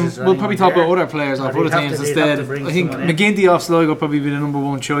probably talk about other players off other teams instead. I think McGinty off Sligo will probably be the number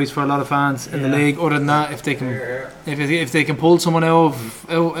one choice for a lot of fans in the league. Other than that, if they can pull someone out of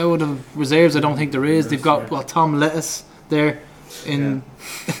the reserves, I don't think there is. They've got Tom Lettuce there. In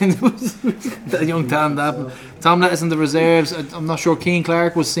that young Tom Lettuce in the reserves. I'm not sure Keane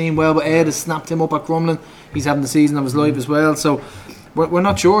Clark was seen well, but Ed has snapped him up at Crumlin. He's having the season of his life as well. So we're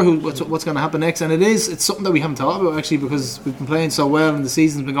not sure what's going to happen next, and it's something that we haven't thought about actually, because we've been playing so well and the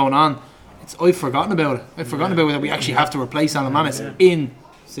season's been going on. I've forgotten about it. I've forgotten about it, that we actually have to replace Alan Manus in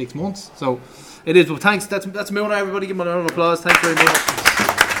 6 months. So it is. Well, thanks. That's Milner. Everybody, give him a round of applause. Thanks very much.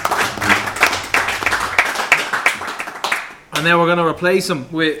 And now we're going to replace him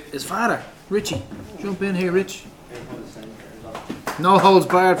with his father, Richie. Jump in here, Rich. No holds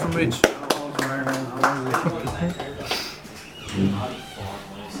barred from Rich.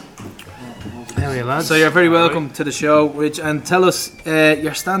 So you're very welcome to the show, Rich, and tell us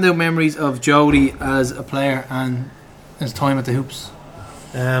your standout memories of Jody as a player and his time at the Hoops?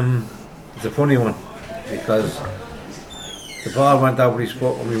 It's a funny one because the ball went over his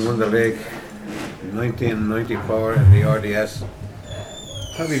foot when we won the league in 1994 in the RDS.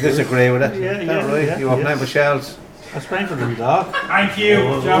 Probably disagree with it. Yeah, Is that right? yeah, You were yeah. playing for Shells. I was playing for them, dog. Thank you,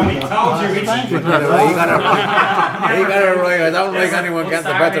 Johnny. Told you. You got it right. I don't like anyone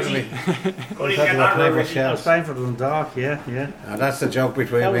getting the better than me. Couldn't I get was that playing for right. I was Shells. playing for them, dog. Yeah. Now that's the joke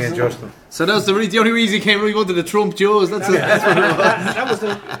between That me was and the- Justin. So that was the only reason he came. He wanted the Trump Joes. That's what it was.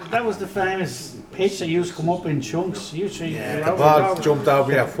 That was the famous pitch that used to come up in chunks. Yeah, the ball jumped over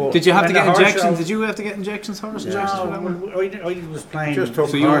your foot. Did you have to When get the horse injections? show- Did you have to get injections, horse injections for that one? No, I was playing. Just took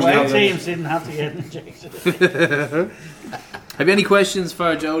So you were horse playing Away down. teams didn't have to get injections. Have you any questions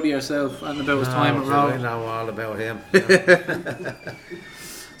for Jody yourself and about his time at I Row? know all about him.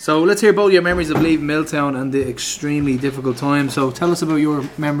 So let's hear about your memories of leaving Milltown and the extremely difficult time. So tell us about your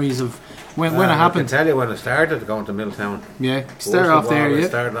memories of when it I can happened. tell you when I started going to Milltown. Yeah, First start of off there. all, I Yeah,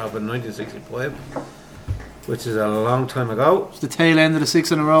 started off in 1965, which is a long time ago. it's the tail end of the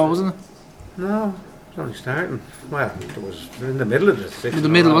 6 in a row, wasn't it? No, it was only starting. Well, it was in the middle of the six. In the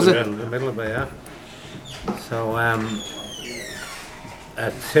middle, was it? In the middle of it, yeah. So,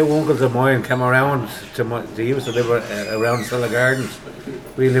 two uncles of mine came around to they used to live around Stella Gardens.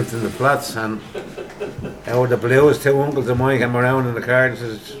 We lived in the flats, and out of the blues, two uncles of mine came around in the car and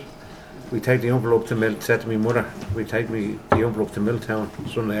says, "We take the uncle up to said to my mother, we take the uncle up to Milltown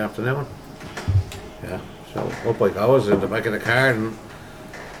Sunday afternoon." Yeah, so up I goes in the back of the car and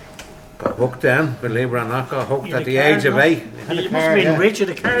got hooked then, believe it or not, got hooked at the age of 8. Had a You must car, have been yeah. rich at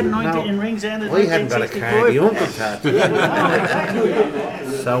the car in No. Rings End in We hadn't got a car, the 1965. uncles had.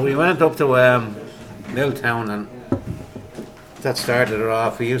 So we went up to Milltown, and that started it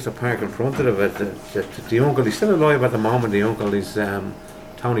off. We used to park in front of it. The uncle, he's still alive at the moment, the uncle, is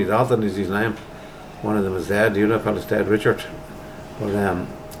Tony Dalton is his name. One of them is dead, the other fellow's dead, Richard. But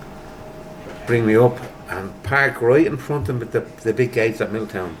bring me up and park right in front of the big gates at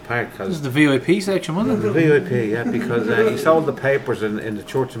Milltown. Park, This because is the VIP section, wasn't the it? VIP, yeah, because he sold the papers in the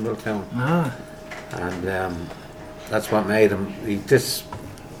church in Milltown. Ah, And that's what made him. This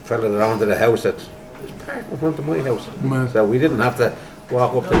fella around to the house that was parked in front of my house. Well. So we didn't have to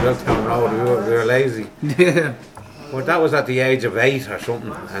walk up the Milltown Road. We were lazy. yeah. But that was at the age of 8 or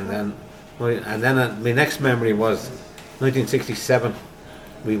something. And then my next memory was 1967.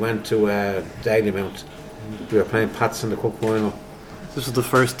 We went to Dalymount. We were playing Pats in the Cup final. This was the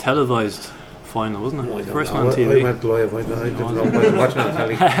first televised final, wasn't I it? don't First know. one on I TV. went live. I didn't know. I was watching on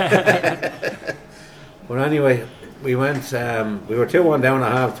telly. But anyway, we went. We were 2-1 down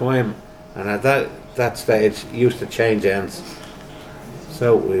at half time, and at that stage, used to change ends.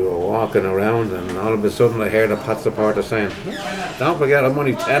 So we were walking around, and all of a sudden, I heard a Pat supporter saying, "Don't forget, I'm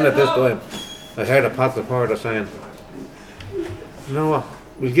only 10 at this time." I heard a Pat supporter saying, "You know what?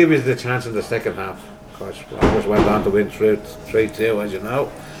 We'll give you the chance in the second half." Of course, Rovers went on to win 3-2, as you know.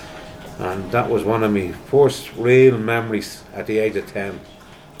 And that was one of my first real memories at the age of 10.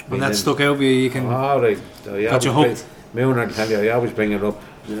 When that stuck out with you, you can. Got you hooked. Mooner, tell you, I always bring it up.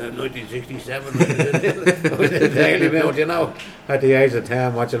 1967, Dalymount, you know, at the age of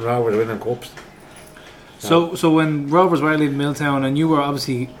 10, watching Rovers winning cups. So when Rovers were leaving Milltown, and you were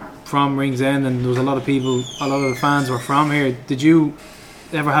obviously from Ringsend, and there was a lot of people, a lot of the fans were from here. Did you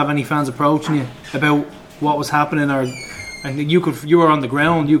ever have any fans approaching you about what was happening, or I think you were on the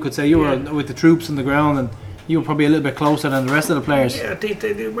ground? You could say you were with the troops on the ground, and you were probably a little bit closer than the rest of the players. Yeah,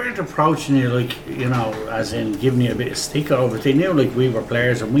 they weren't approaching you like, you know, as in giving you a bit of stick over it. They knew like we were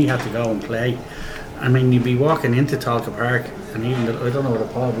players and we had to go and play. I mean, you'd be walking into Talca Park, and even I don't know what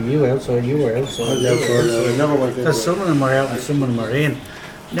the Paul, were you outside? You were outside. I never went in. Because some of them were out and some of them were in.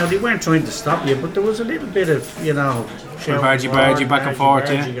 Now they weren't trying to stop you, but there was a little bit of, you know, shouting bargy back and forth,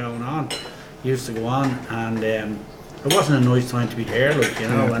 bargy going on. Used to go on, and it wasn't a nice time to be there, like, you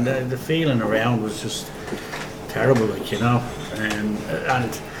know, and the feeling around was just terrible, like, you know.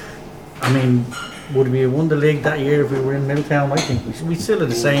 And I mean, would we have won the league that year if we were in Milltown? I think we still had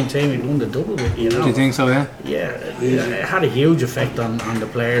the same team. We'd won the double, you know. Do you think so? Yeah. Yeah, it had a huge effect on the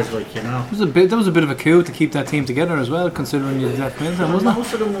players, like, you know. That was a bit of a coup to keep that team together as well, considering you left Milltown, wasn't it?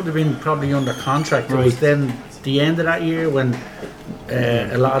 Most of them would have been probably under contract. It was then the end of that year when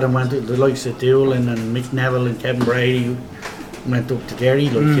a lot of them went to the likes of Doolin and Mick Neville and Kevin Brady went up to Derry,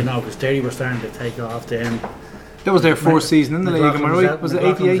 like, you know, because Derry were starting to take off then. That was their fourth season in the league, am I right? Was it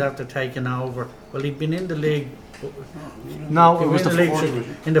McLaughlin 88? after taking over. Well, he'd been in the league. No, He it was in the league,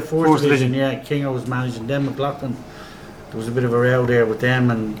 fourth. in the fourth Fourth division. division. Yeah, Kingo was managing them. McLaughlin, there was a bit of a row there with them,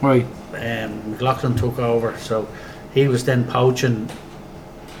 and Right. McLaughlin took over. So he was then poaching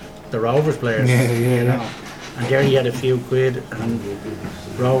the Rovers players. Yeah, you know. and there he had a few quid, and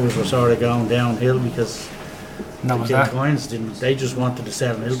Rovers were sort of going downhill because the Kilcoynes didn't. They just wanted to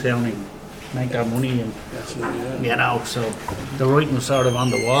sell Milltown and make their money, and you know, so the writing was sort of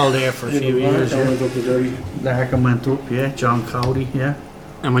on the wall there for a few years. Larkin went up, John Cody,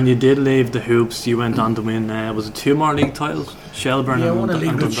 And when you did leave the Hoops, you went on to win, was it 2 more league titles? Shelburne I and won a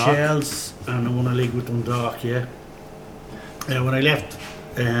league with Dundalk? Shells, and I won a league with Dundalk, when I left,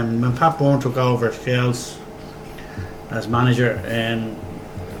 when Pat Bourne took over Shells as manager, and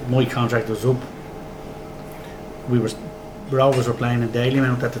my contract was up. Rovers were playing in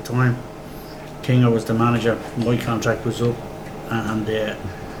Dalymount at the time. Kinger was the manager, my contract was up, and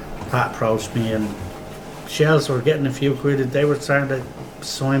Pat approached me, and Shells were getting a few quid. They were starting to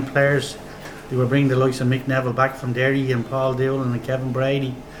sign players. They were bringing the likes of Mick Neville back from Derry, and Paul Doolan and Kevin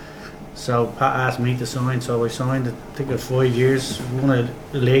Brady. So Pat asked me to sign, so I signed. I think it was 5 years, won a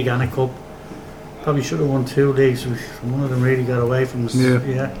league and a cup. Probably should have won 2 leagues. One of them really got away from us.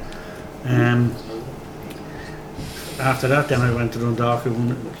 After that, then I went to Dundalk. I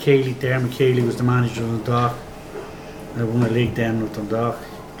won Dermot Keeley was the manager of Dundalk. I won a league then with Dundalk.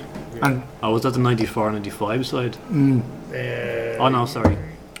 And was that the 94-95 side? Oh no, sorry.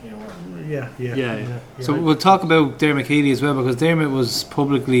 Yeah. So we'll talk about Dermot Keeley as well, because Dermot was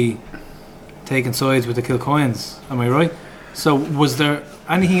publicly taking sides with the Kilcoynes. Am I right? So was there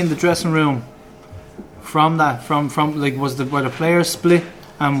anything in the dressing room from that? From like were the players split?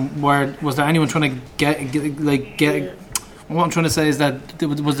 Was there anyone trying to get? What I'm trying to say is that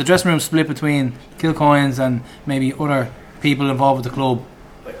was the dressing room split between Kilcoynes and maybe other people involved with the club?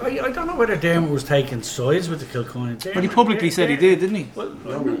 I don't know whether Dermot was taking sides with the Kilcoynes. But he publicly said he did, didn't he? Well,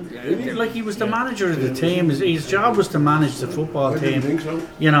 like he was the manager of the team. His job was to manage the football team.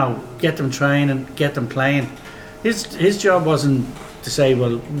 You know, get them training, get them playing. His job wasn't to say,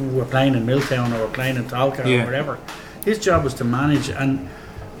 well, we're playing in Milltown or we're playing in Tolka or whatever. His job was to manage, and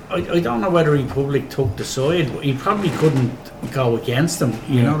I don't know whether he publicly took the side. He probably couldn't go against them.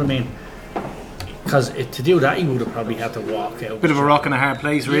 You know what I mean? Because to do that, he would have probably had to walk out. Bit of a rock and a hard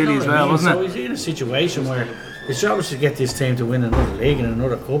place, really, as well, wasn't it? So he's in a situation where his job was to get this team to win another league and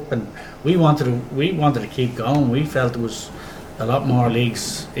another cup, and we wanted to keep going. We felt there was a lot more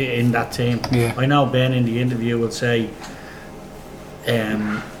leagues in that team. I know Ben in the interview will say,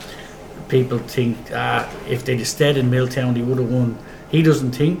 people think if they'd stayed in Milltown, they would have won. He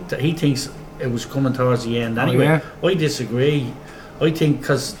doesn't think that. He thinks it was coming towards the end. Anyway, I disagree. I think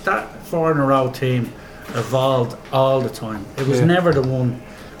because that 4 in a row team evolved all the time. It was never the one.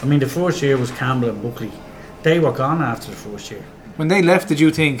 I mean, the first year was Campbell and Buckley. They were gone after the first year. When they left, did you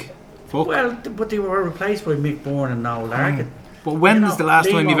think? Fuck. Well, but they were replaced by Mick Bourne and Noel Larkin. But when was the last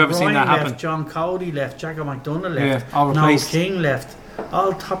time you've ever seen that happen? Left, John Cody left, Jacko McDonough left, all replaced. Noel King left.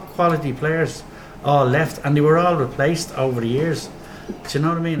 All top quality players all left, and they were all replaced over the years. Do you know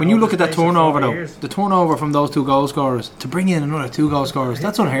what I mean? When you look at that turnover, though, the turnover from those 2 goal scorers to bring in another 2 goal scorers,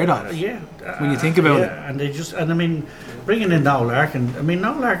 that's unheard of. When you think about it, and I mean, bringing in Noel Larkin. I mean,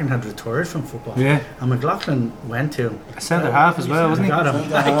 Noel Larkin had retired from football. And McLaughlin went to him. A centre half as well, wasn't he? Got him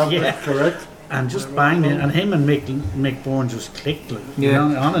back, correct. And just banged in, and him and Mick Bourne just clicked, like, you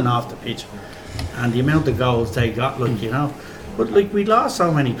know, on and off the pitch. And the amount of goals they got, like, you know. But like, we lost so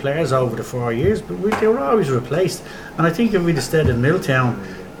many players over the 4 years, but they were always replaced. And I think if we'd have stayed in Milltown,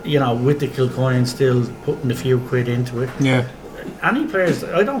 you know, with the Kilcoyne still putting a few quid into it, any players,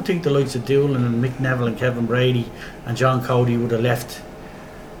 I don't think the likes of Doolan and Mick Neville and Kevin Brady and John Cody would have left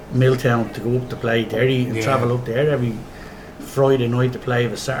Milltown to go up to play Derry and travel up there every Friday night to play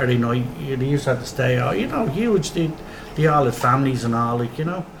of a Saturday night. They used to have to stay, you know, huge. They all had families and all, like, you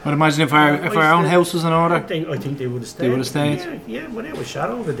know. I'd imagine if our own house was in order, I think they would have stayed. They would have stayed. Yeah, without a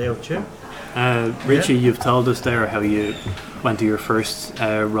shadow of a doubt, Richie, you've told us there how you went to your first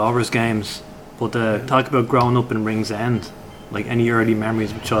Rovers games, but talk about growing up in Ringsend. Like, any early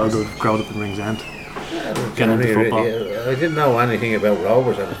memories of childhood growing up in Ringsend? Getting into football. I didn't know anything about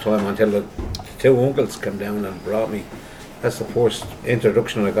Rovers at the time until the 2 uncles came down and brought me. That's the first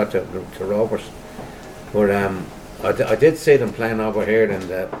introduction I got to Rovers. But I did see them playing over here in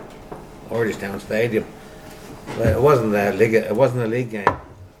the Orangetown Stadium. It wasn't a league game,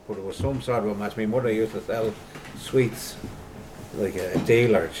 but it was some sort of a match. My mother used to sell sweets, like a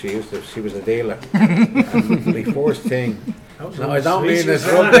dealer. She was a dealer. And the first thing. No, I don't mean this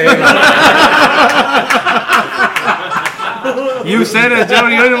drug dealer. You said it,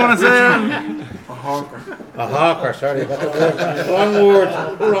 Johnny. I didn't want to say it. A hawker, sorry. Wrong word,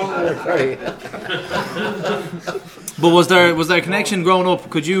 sorry. But was there a connection growing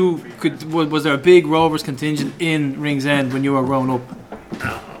up? Was there a big Rovers contingent in Ringsend when you were growing up?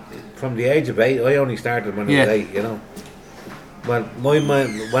 from the age of 8. I only started when I was 8, you know. Well,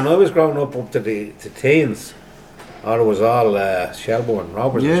 when I was growing up to teens, it was all Shelbourne,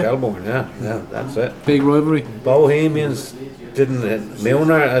 Rovers and Shelbourne, yeah, that's it. Big rivalry. Bohemians didn't,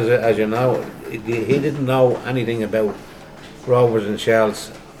 Milner, as you know, he didn't know anything about Rovers and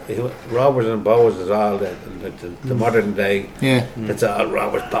Shells. Rovers and Bows is all the modern day. Yeah. It's all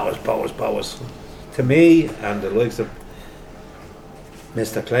Rovers, Bows. To me, and the likes of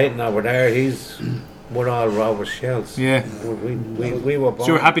Mr. Clayton over there, we're all Rovers Shells. Yeah. We were born.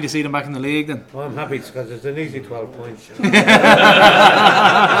 So you're happy to see them back in the league then? Oh, I'm happy because it's an easy 12 points. That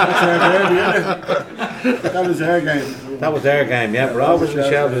was their game. That was their game, yeah. Rovers and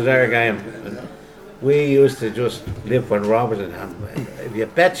Shells was their game. We used to just live when Rovers and if you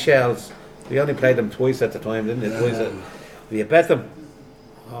bet Shells, we only played them twice at the time, didn't it? Twice. If you bet them,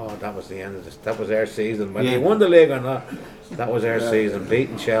 that was the end of this. That was their season. When they won the league or not, that was their season.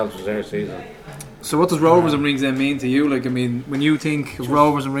 Beating Shells was their season. So what does Rovers and Ringsend mean to you? Like, I mean, when you think of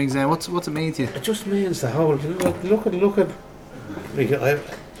Rovers and Ringsend, what's it mean to you? It just means the whole. Look at.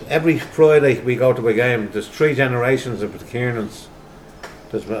 Every Friday we go to a game. There's 3 generations of the Kiernans.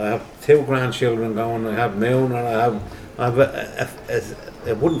 I have 2 grandchildren going. I have Moon, and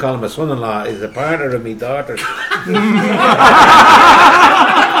I wouldn't call him a son-in-law. He's a partner of me daughter.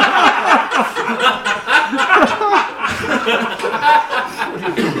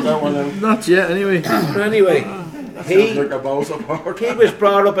 Not yet, anyway. Anyway, he was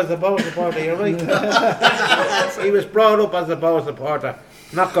brought up as a Bow supporter. You're right. He was brought up as a Bow supporter,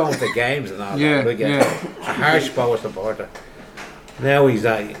 not going to games and all that. Like a harsh Bow supporter. Now he's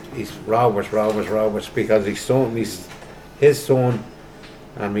Rovers because his son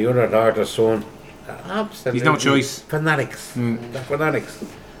and my other daughter's son. Absolutely, he's no choice. Fanatics. They're fanatics.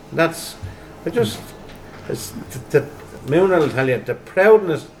 It's the Moon will tell you the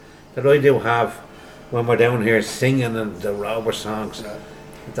proudness that I do have when we're down here singing and the Rovers songs.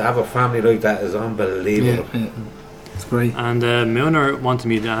 To have a family like that is unbelievable. Yeah. It's great. And Milner wanted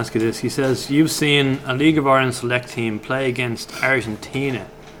me to ask you this. He says you've seen a League of Ireland select team play against Argentina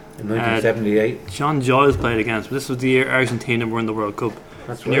in 1978. John Giles played against, but this was the year Argentina were in the World Cup.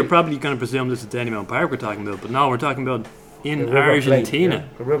 That's and right. You're probably going to presume this is Dannemount Park we're talking about, but no, we're talking about in Argentina.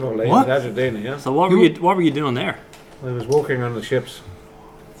 The River Plate in Argentina, yeah. So what were you doing there? I was working on the ships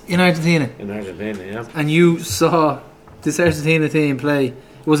in Argentina. Yeah. And you saw this Argentina team play.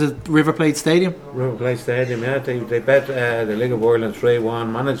 Was it River Plate Stadium? River Plate Stadium, yeah. They bet the League of Ireland 3-1,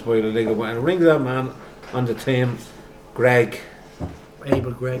 managed by the League of Ireland. Rings that man on the team, Greg.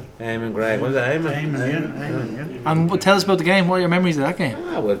 Eamon Greg. Was it Eamon? Yeah. And tell us about the game. What are your memories of that game?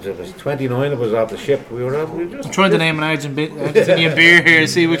 It was 29 of us off the ship. We just I'm trying to name an Argentinian beer here.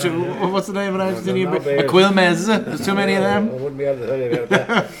 See what's the name of an Argentinian beer? A Quilmes, is it? There's too many of them. I wouldn't be able to tell you about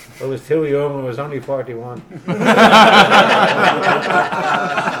that. I was too young. I was only 41.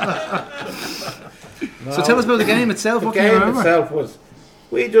 So tell us about the game itself. What can you remember? The game itself was,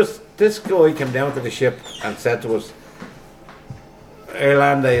 this guy came down to the ship and said to us,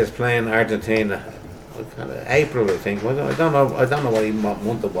 Irlanda is playing Argentina. April, I think. I don't know what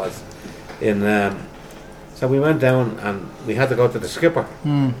month it was. So we went down and we had to go to the skipper.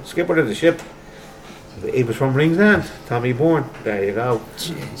 Skipper of the ship. He was from Ringsend, Tommy Bourne. There you go.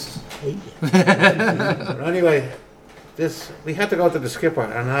 Jeez. Anyway, we had to go to the skipper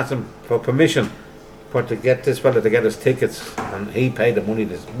and ask him for permission to get this fella to get us tickets, and he paid the money.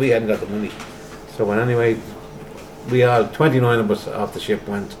 We hadn't got the money. So anyway, we all 29 of us off the ship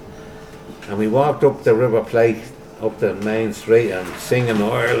went, and we walked up the River Plate, up the main street, and singing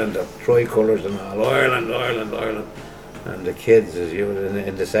Ireland, the tricolours and all, Ireland, and the kids as you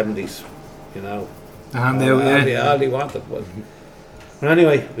in the 70s, you know. All they wanted was. And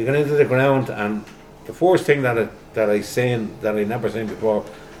anyway, we got into the ground, and the first thing that I seen that I never seen before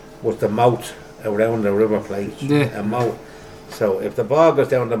was the moat around the River Plate. Yeah. A moat. So if the ball goes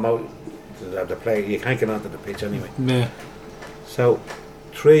down the moat of the play, you can't get onto the pitch anyway. Yeah. So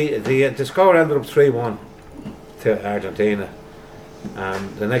the score ended up 3-1 to Argentina,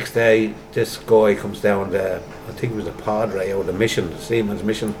 and the next day this guy comes down I think it was the Padre or the Mission, Seaman's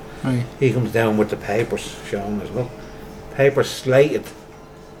Mission. Right. He comes down with the papers showing us, look, papers slated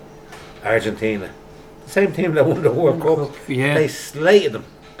Argentina, the same team that won the World Cup. Yeah. They slated them,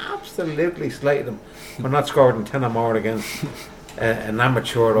 absolutely slated them, for not scoring 10 or more against an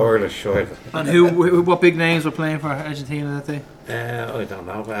amateur Irish side. And what big names were playing for Argentina that day? I don't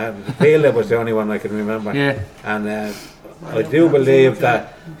know. Pele was the only one I can remember. Yeah. And I do believe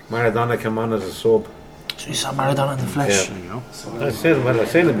that Maradona came on as a sub. So you saw Maradona in the flesh. Yeah. I've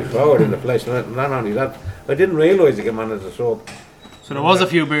seen him before in the flesh. Not only that, I didn't realise he came on as a sub. So there was a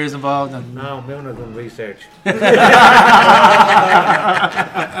few beers involved then? No, Muna done research.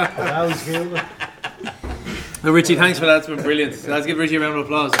 No, Richie, thanks for that. It's been brilliant. So let's give Richie a round of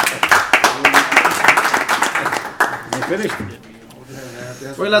applause. We're finished.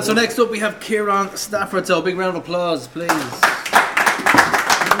 Right, lads, so next up we have Kieran Stafford. So big round of applause, please.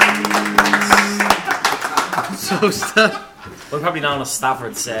 We're probably known as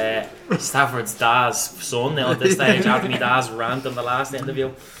Stafford's dad's son now at this stage after my dad's rant in the last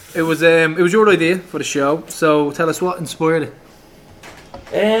interview. It was your idea for the show, so tell us what inspired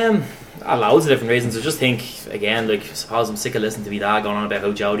it. Loads of different reasons. I just think, again, like, I suppose I'm sick of listening to my dad going on about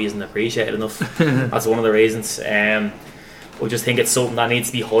how Jody isn't appreciated enough. That's one of the reasons. I just think it's something that needs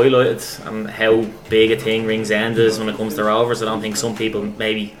to be highlighted, and how big a thing Ringsend is when it comes to Rovers. I don't think some people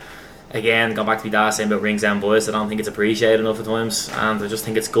maybe, again, going back to my dad saying about Ringsend boys, I don't think it's appreciated enough at times, and I just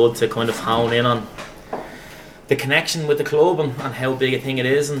think it's good to kind of hone in on the connection with the club and how big a thing it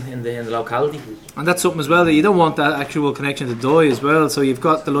is in the locality. And that's something as well, that you don't want that actual connection to die as well. So you've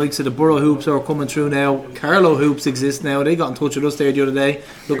got the likes of the Borough Hoops who are coming through now. Carlow Hoops exist now. They got in touch with us there the other day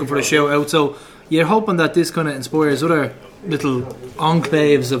looking for a shout out. So you're hoping that this kind of inspires other little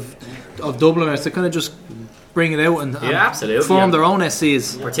enclaves of Dubliners to kind of just bring it out and absolutely, form their own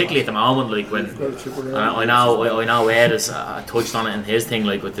SCs. Particularly at the moment, like when I know Ed has touched on it in his thing,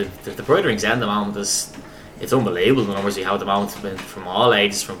 like with the Pride Ringsend at the moment it's unbelievable the numbers we have at the moment, from all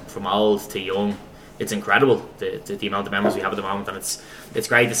ages, from old to young. It's incredible the amount of members we have at the moment, and it's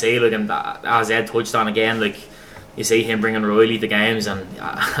great to see. Like, and as Ed touched on again, like, you see him bringing Riley to games, and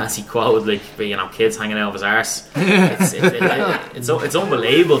as he quoted, like, you know, kids hanging out of his arse. It's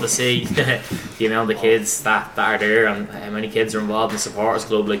unbelievable to see the amount of kids that are there, and how many kids are involved in the supporters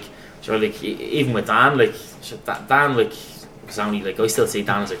club. Like, sure, like, even with Dan, like, Dan, like, was only, like, I still see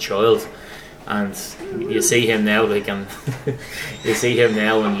Dan as a child. And you see him now, like, and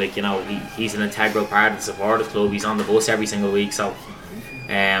like, you know, he's an integral part of the supporters club. He's on the bus every single week, so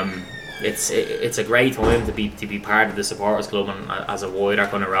it's a great time to be part of the supporters club and as a wider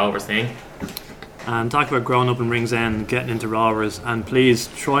kind of Rovers thing. And talk about growing up in Ringsend, getting into Rovers, and please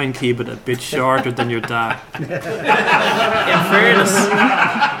try and keep it a bit shorter than your dad. In fairness,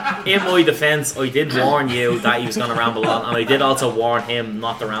 in my defence, I did warn you that he was going to ramble on, and I did also warn him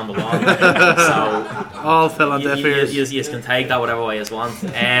not to ramble on. So all fell on deaf ears. You can take that whatever way you want.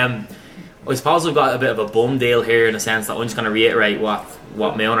 I suppose we've got a bit of a bum deal here, in the sense that I'm just going to reiterate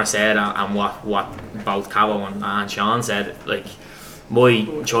what Milner said and what both Cabo and Sean said. Like, my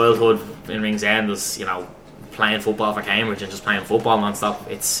childhood in Ringsend was, you know, playing football for Cambridge and just playing football non-stop.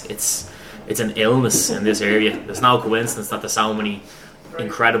 It's an illness in this area. There's no coincidence that there's so many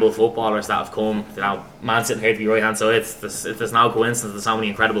incredible footballers that have come. You know, man sitting here to the right hand side, there's no coincidence there's so many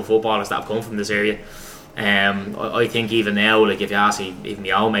incredible footballers that have come from this area. I think even now, like, if you ask me, even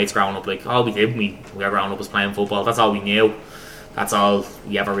my old mates growing up, like, all we did when we were growing up was playing football. That's all we knew. That's all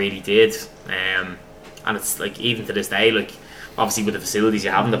we ever really did. And it's like, even to this day, like, obviously with the facilities you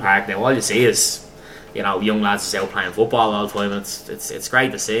have in the park now, all you see is, you know, young lads just out playing football all the time. And it's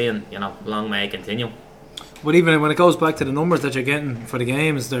great to see, and, you know, long may it continue. But even when it goes back to the numbers that you're getting for the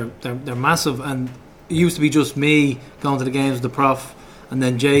games, they're massive. And it used to be just me going to the games with the prof, and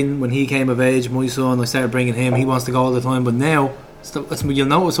then Jaden, when he came of age, my son, I started bringing him. He wants to go all the time. But now, you'll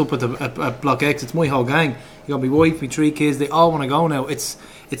notice up at Block X, it's my whole gang. You got my wife, my 3 kids. They all want to go now. It's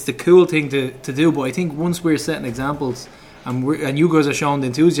the cool thing to do. But I think once we're setting examples, and you guys are showing the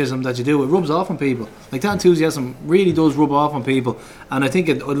enthusiasm that you do, it rubs off on people. Like, that enthusiasm really does rub off on people, and I think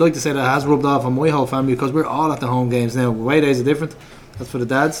I'd like to say that it has rubbed off on my whole family, because we're all at the home games now. Away days are different, that's for the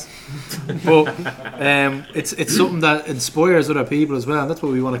dads. But it's something that inspires other people as well, and that's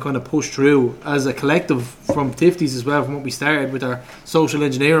what we want to kind of push through as a collective from Tifties as well, from what we started with our social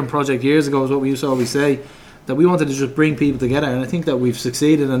engineering project years ago, is what we used to always say, that we wanted to just bring people together, and I think that we've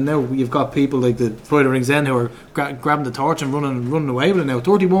succeeded. And now you've got people like the Pride of Ringsend who are grabbing the torch and running away with it now.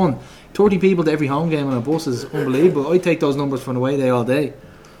 30 people to every home game on a bus is unbelievable. I take those numbers from away day all day.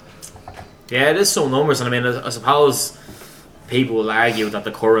 Yeah, it is some numbers, and I mean, I suppose people will argue that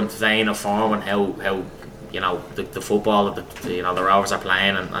the current vein of form and how you know, the football that the Rovers are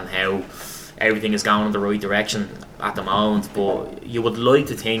playing, and how everything is going in the right direction at the moment. But you would like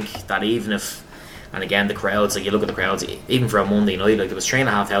to think that even if, and again, the crowds, like, you look at the crowds, even for a Monday night, like, there was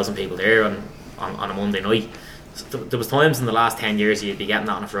 3,500 people there on a Monday night. So there was times in the last 10 years you'd be getting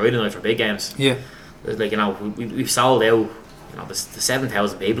that on a Friday night for big games. Yeah. Like, you know, we've sold out, you know, the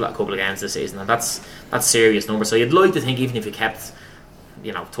 7,000 people at a couple of games this season, and that's serious number. So you'd like to think, even if you kept,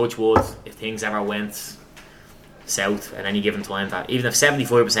 you know, touch wood, if things ever went south at any given time, that even if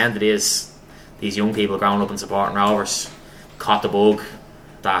 75% of it is these young people growing up and supporting Rovers, caught the bug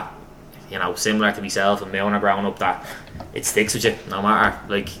that, you know, similar to myself and Milner growing up, that it sticks with you no matter,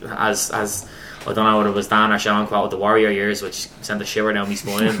 like, as I don't know whether it was Dan or Sean quoted the Warrior years, which sent a shiver down my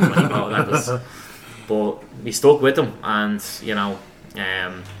spine when he quoted that, but we stuck with them, and you know,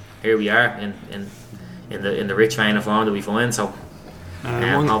 here we are in the rich vein of form that we find, so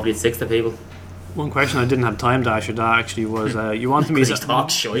hopefully it sticks to people. One question I didn't have time to ask your dad actually was you wanted me to talk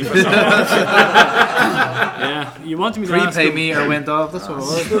shy for so long. Yeah, you wanted me to ask prepay meter went off. That's what it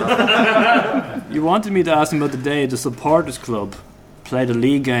was. You wanted me to ask him about the day the supporters club played a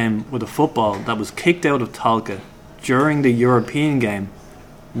league game with a football that was kicked out of Talca during the European game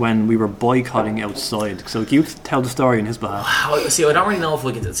when we were boycotting outside. So can you tell the story on his behalf? See, I don't really know if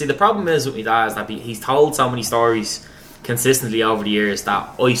we can. See, the problem is with my dad is that he's told so many stories consistently over the years that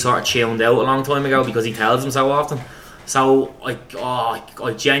I sort of tuned out a long time ago because he tells them so often. So I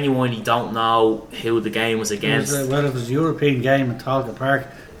genuinely don't know who the game was against. It was a European game at Talca Park.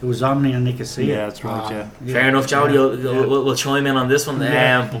 It was Omni and Nicosia. Yeah, that's right. Fair enough, Jody. We'll chime in on this one.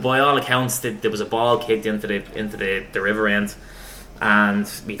 But by all accounts, there was a ball kicked into the river end, and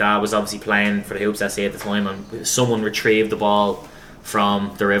my dad was obviously playing for the Hoops SC at the time, and someone retrieved the ball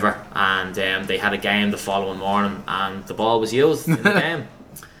from the river, and they had a game the following morning, and the ball was used in the game.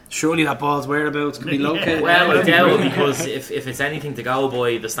 Surely that ball's whereabouts can be located. Well, I doubt it, because if it's anything to go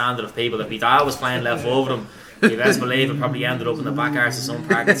by the standard of people, if my dad was playing left over them, you best believe it probably ended up in the back arse of some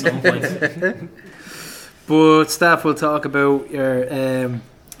park at some point. But staff will talk about your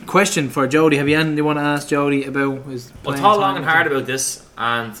question for Jody. Have you anything you want to ask Jody about his? I thought long and hard about this,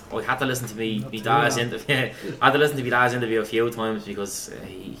 and I had to listen to my dad's interview. I had to listen to my dad's interview a few times because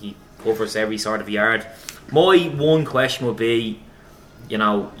he covers every sort of yard. My one question would be, you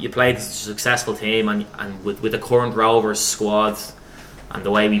know, you played a successful team, and with the current Rovers squad and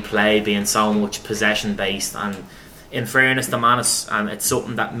the way we play being so much possession based, and in fairness to Manus, and it's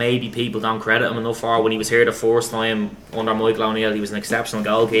something that maybe people don't credit him enough for. When he was here the first time under Michael O'Neill, he was an exceptional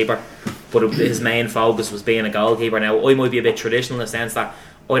goalkeeper, but his main focus was being a goalkeeper. Now I might be a bit traditional in the sense that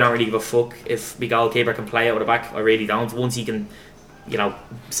I don't really give a fuck if my goalkeeper can play out of the back. I really don't. Once he can, you know,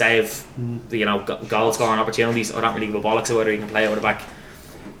 save, you know, goal scoring opportunities, I don't really give a bollocks of whether he can play out of the back.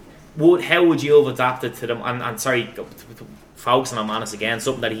 How would you have adapted to them? And sorry, focusing on Manus again,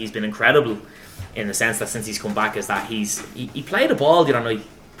 something that he's been incredible in the sense that since he's come back is that he played the ball the other night,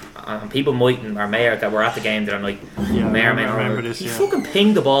 and people mightn't, or Mayor that were at the game the other night, may remember this. He fucking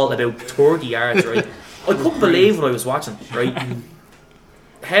pinged the ball about 30 yards, right? I couldn't believe what I was watching, right?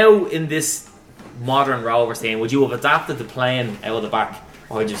 How in this modern Rovers team would you have adapted to playing out of the back,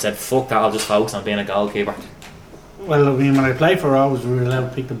 or would you have said, fuck that, I'll just focus on being a goalkeeper? Well, I mean, when I played for Rovers, we were allowed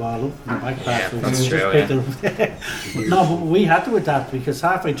to pick the ball up from the back pass. Yeah, that's true, No, but we had to adapt because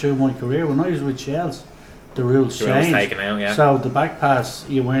halfway through my career, when I was with Shells, the rules changed. Taken out, yeah. So the back pass,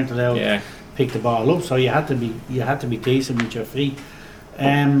 you weren't allowed to pick the ball up, so you had to be decent with your feet.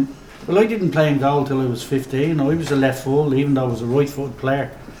 Well, I didn't play in goal till I was 15. I was a left full, even though I was a right-footed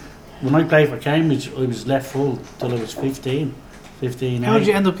player. When I played for Cambridge, I was left full till I was 15. How did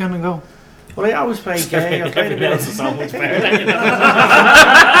you end up going and go? Well, I always played gay. Everybody else is so much better than you.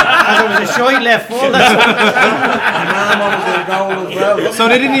 I was a shy left full. So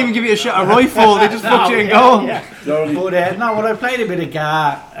they didn't even give you a rifle, they just fucked you in goal. Yeah. But no, well, I played a bit of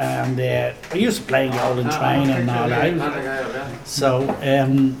GA, and I used to play goal in training and all that. So,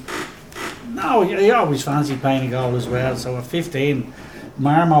 no, I always fancied playing a goal as well. So at 15,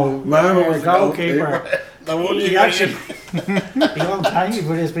 Marmo was goalkeeper. He actually, he won't thank you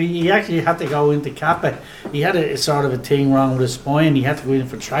for this, but he actually had to go into Kappa. He had a sort of a thing wrong with his spine. He had to go in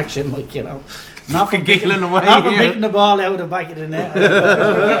for traction, like, you know, not for giggling away, not for picking the ball out of the back of the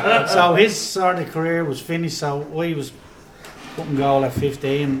net. So his sort of career was finished. So I was putting goal at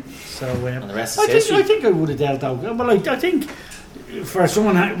 15. So and the rest is I think I would have dealt out. But I think for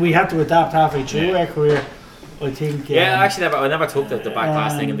someone we had to adapt halfway through our career. I think. Actually, I never took the back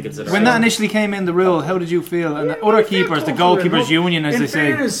pass thing into consideration. When that initially came in the rule, how did you feel? And the other keepers, the goalkeepers union, as they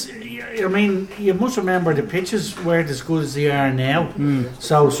say. I mean, you must remember the pitches weren't as good as they are now.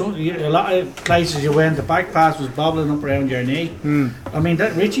 So a lot of places you went, the back pass was bobbling up around your knee. I mean,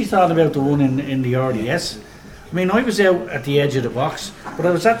 Richie thought about the one in the RDS. I mean, I was out at the edge of the box, but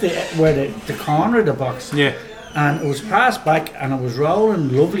I was at the corner of the box. Yeah. And it was passed back, and it was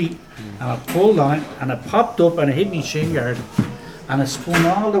rolling lovely, and I pulled on it, and it popped up, and it hit me shin guard, and it spun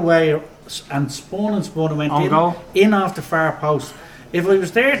all the way, and spun and went in off the far post. If I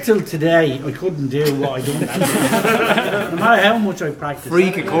was there till today, I couldn't do what I done. No matter how much I practiced.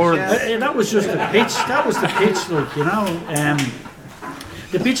 Freak occurrence. That was just the pitch. That was the pitch, like, you know.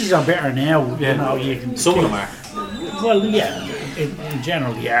 The pitches are better now. You know, you can. Some of them are. Well, yeah, in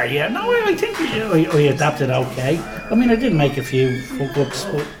general, yeah. No, I think I adapted okay. I mean, I did make a few fuck-ups,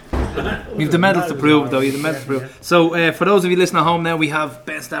 but... You've the medals to prove, though. You've the medals to prove. So, for those of you listening at home now, we have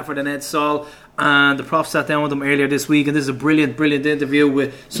Ben Stafford and Ed Saul, and the prof sat down with them earlier this week, and this is a brilliant interview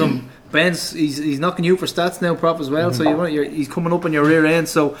with some... Ben's he's knocking you for stats now, prof, as well. So he's coming up on your rear end.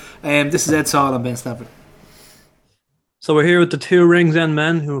 So, this is Ed Saul and Ben Stafford. So we're here with the two Rings End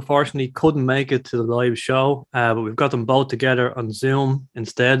men who unfortunately couldn't make it to the live show, but we've got them both together on Zoom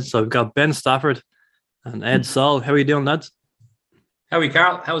instead. So we've got Ben Stafford and Ed Saul. How are you doing, lads? How are you,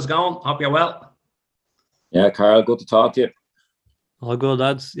 Carl? How's it going? Hope you're well. Yeah, Carl, good to talk to you. All good,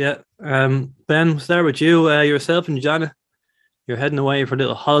 lads. Yeah. Ben, we'll start with you. Yourself and Jana, you're heading away for a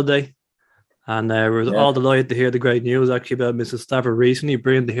little holiday. And we're all delighted to hear the great news actually about Mrs. Stafford recently.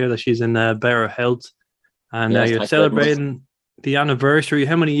 Brilliant to hear that she's in better health. And you're celebrating the anniversary.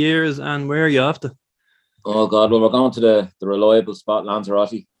 How many years and where are you off to? Oh, God. Well, we're going to the reliable spot,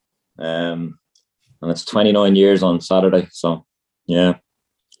 Lanzarote. And it's 29 years on Saturday. So, yeah.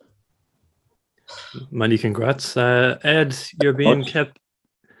 Many congrats. Ed, you're being kept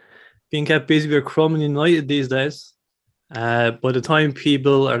busy with Crumlin United these days. By the time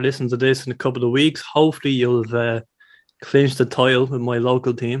people are listening to this in a couple of weeks, hopefully you'll have clinched the title with my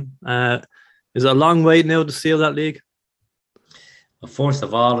local team. Is it a long wait now to seal that league? Well, first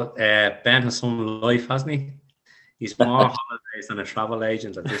of all, Ben has some life, hasn't he? He's more holidays than a travel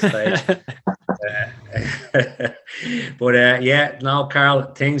agent at this stage. But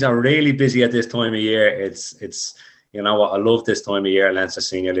Carl, things are really busy at this time of year. It's you know what, I love this time of year, Leinster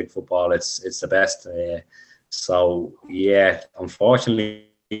Senior League football. It's the best. So unfortunately,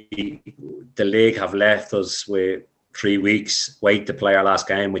 the league have left us with 3 weeks wait to play our last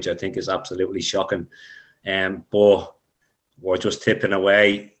game, which I think is absolutely shocking. But we're just tipping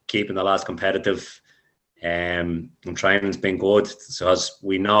away, keeping the lads competitive. And training's been good, so as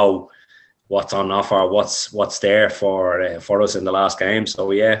we know what's on offer, what's there for us in the last game.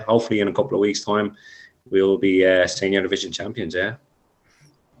 So hopefully in a couple of weeks' time, we'll be senior division champions. Yeah.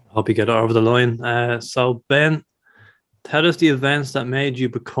 Hope you get it over the line. So Ben, tell us the events that made you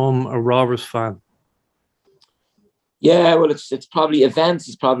become a Rovers fan. Yeah, well, it's probably events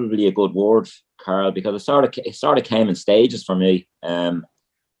is probably a good word, Carl, because it sort of came in stages for me.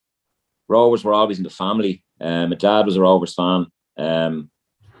 Rovers were always in the family. My dad was a Rovers fan from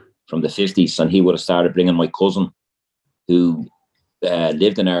the 50s, and he would have started bringing my cousin, who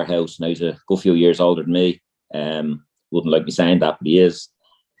lived in our house. Now he's a good few years older than me. Wouldn't like me saying that, but he is.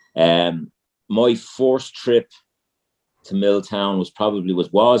 My first trip to Milltown was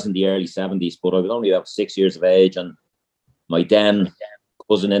in the early 70s, but I was only about 6 years of age, and my then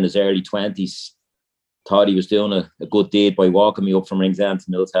cousin in his early 20s thought he was doing a good deed by walking me up from Ringsend to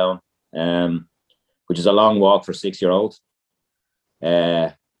Milltown, which is a long walk for a 6-year-old.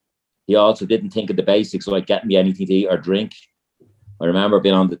 He also didn't think of the basics, like getting me anything to eat or drink. I remember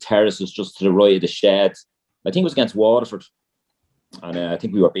being on the terraces just to the right of the shed. I think it was against Waterford, and I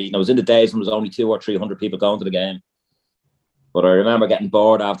think we were beaten. I was in the days when there was only 200 or 300 people going to the game. But I remember getting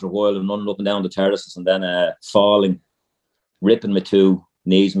bored after a while and running up and down the terraces, and then falling, ripping my 2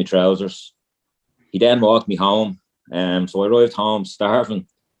 knees, my trousers. He then walked me home. So I arrived home starving,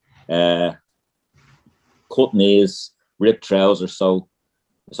 cut knees, ripped trousers. So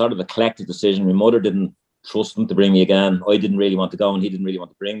sort of a collective decision. My mother didn't trust him to bring me again. I didn't really want to go, and he didn't really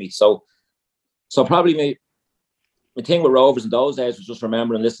want to bring me. So probably my thing with Rovers in those days was just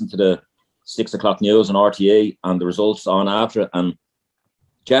remembering listening to the 6 o'clock news on RTE and the results on after it. And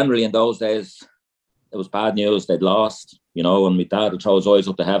generally in those days, it was bad news. They'd lost, and my dad would throw his eyes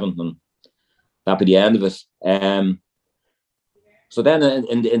up to heaven, and that'd be the end of it. So then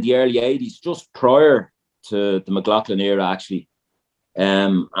in the early 80s, just prior to the McLaughlin era, actually,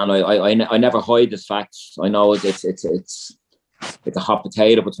 and I never hide this fact. I know it's a hot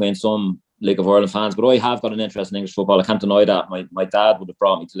potato between some League of Ireland fans, but I have got an interest in English football. I can't deny that. My dad would have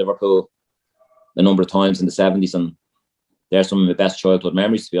brought me to Liverpool a number of times in the 70s, and there's some of my best childhood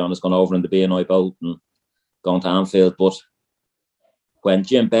memories, to be honest, going over in the B&I boat and going to Anfield. But when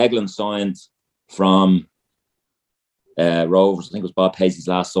Jim Beglin signed from Rovers, I think it was Bob Paisley's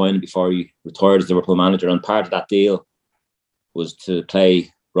last signing before he retired as Liverpool manager, and part of that deal was to play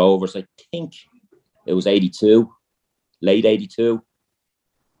Rovers. I think it was 82, late 82,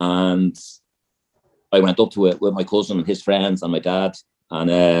 and I went up to it with my cousin and his friends and my dad,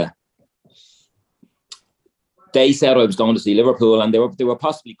 and they said I was going to see Liverpool, and they were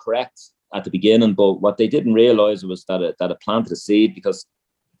possibly correct at the beginning, but what they didn't realise was that it planted a seed, because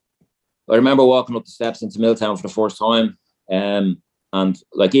I remember walking up the steps into Milltown for the first time, and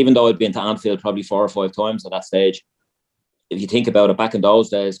like, even though I'd been to Anfield probably 4 or 5 times at that stage, if you think about it, back in those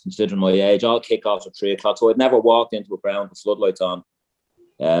days, considering my age, all kickoffs were 3 o'clock. So I'd never walked into a ground with floodlights on.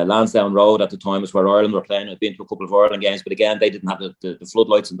 Lansdowne Road at the time was where Ireland were playing. I'd been to a couple of Ireland games, but again, they didn't have the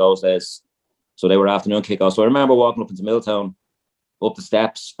floodlights in those days. So they were afternoon kickoffs. So I remember walking up into Milltown, up the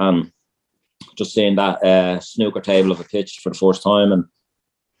steps, and just seeing that snooker table of a pitch for the first time. And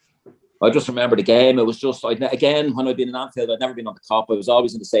I just remember the game. It was just, again, when I'd been in Anfield, I'd never been on the cop. I was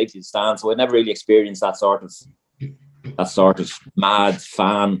always in the safety of the stand. So I'd never really experienced that sort of mad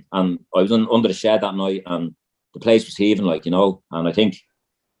fan. And I was under the shed that night, and the place was heaving, like, you know. And I think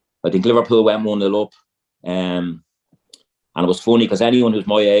Liverpool went 1-0 up. And it was funny because anyone who's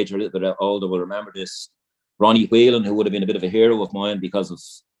my age or a little bit older will remember this. Ronnie Whelan, who would have been a bit of a hero of mine because of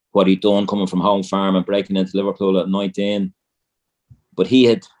what he'd done coming from home farm and breaking into Liverpool at 19. But he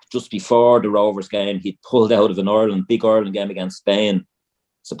had, just before the Rovers game, he'd pulled out of an big Ireland game against Spain,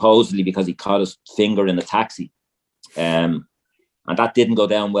 supposedly because he caught his finger in a taxi. And that didn't go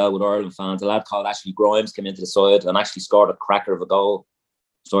down well with Ireland fans. A lad called Ashley Grimes came into the side and actually scored a cracker of a goal.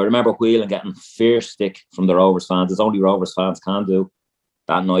 So I remember Whelan getting fierce stick from the Rovers fans, as only Rovers fans can do,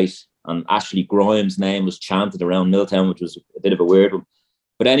 that night. And Ashley Grimes' name was chanted around Milltown, which was a bit of a weird one.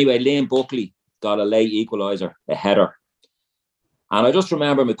 But anyway, Liam Buckley got a late equaliser, a header. And I just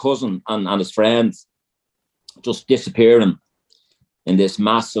remember my cousin and his friends just disappearing in this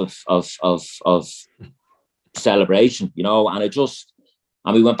massive of celebration, you know.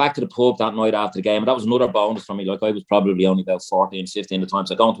 And we went back to the pub that night after the game, and that was another bonus for me. Like, I was probably only about 14, 15 at the time,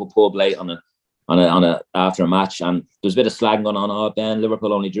 so going to a pub late on a after a match, and there was a bit of slagging going on. Oh, Ben,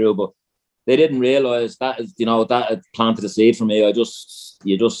 Liverpool only drew, but they didn't realise that, you know, that had planted a seed for me. You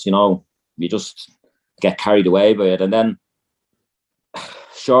just get carried away by it. And then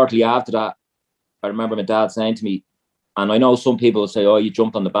shortly after that, I remember my dad saying to me, and I know some people say, "Oh, you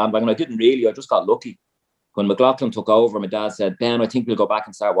jumped on the bandwagon." I didn't really. I just got lucky. When McLaughlin took over, my dad said, "Ben, I think we'll go back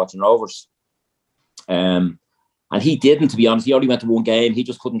and start watching Rovers." And he didn't, to be honest. He only went to one game. He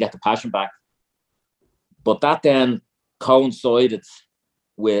just couldn't get the passion back. But that then coincided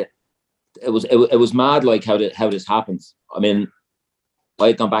with, it was mad, like, how this happened. I mean, I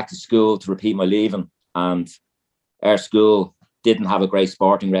had gone back to school to repeat my leaving, and our school didn't have a great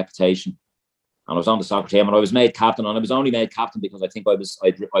sporting reputation. And I was on the soccer team, and I was made captain. And I was only made captain because I think I was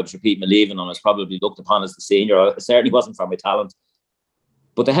repeating my leaving, and I was probably looked upon as the senior. I certainly wasn't for my talent.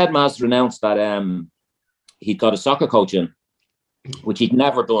 But the headmaster announced that he'd got a soccer coach in, which he'd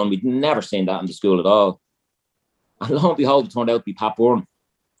never done. We'd never seen that in the school at all. And lo and behold, it turned out to be Pat Byrne.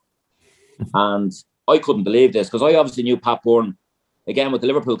 And I couldn't believe this, because I obviously knew Pat Byrne, again, with the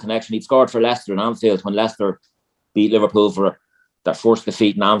Liverpool connection. He'd scored for Leicester in Anfield when Leicester beat Liverpool for their first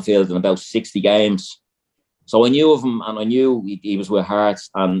defeat in Anfield in about 60 games. So I knew of him, and I knew he was with Hearts,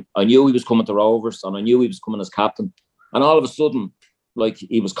 and I knew he was coming to Rovers, and I knew he was coming as captain. And all of a sudden, like,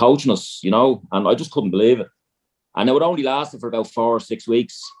 he was coaching us, you know, and I just couldn't believe it. And it would only lasted for about 4 or 6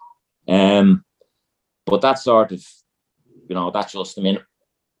 weeks. But that sort of, you know, that's just, I mean,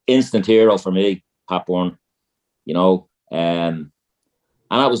 instant hero for me, Pat Byrne, you know. And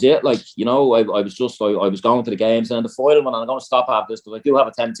that was it. Like, you know, I was going to the games, and the final one, and I'm going to stop after this because I do have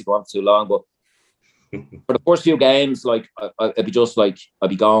a tendency to go on for too long. But for the first few games, like, I'd be just like,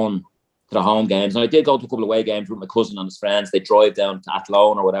 I'd be going to the home games. And I did go to a couple of away games with my cousin and his friends. They drive down to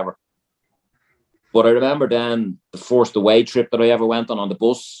Athlone or whatever. But I remember then the first away trip that I ever went on the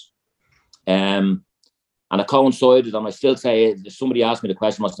bus. And it coincided, and I still say, if somebody asked me the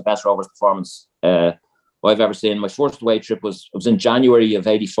question, what's the best Rovers performance I've ever seen? My first away trip was in January of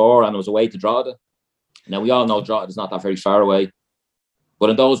 '84, and it was away to Drogheda. Now, we all know Drogheda is not that very far away, but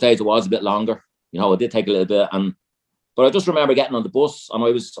in those days it was a bit longer. You know, it did take a little bit, but I just remember getting on the bus, and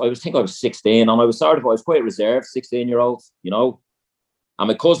I think I was 16, and I was quite reserved, 16-year-old, you know. And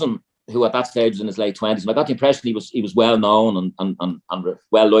my cousin, who at that stage was in his late 20s, and I got the impression he was well known and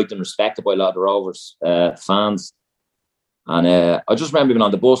well liked and respected by a lot of the Rovers fans. And I just remember being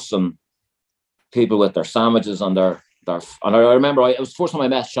on the bus and people with their sandwiches and and I remember it was the first time I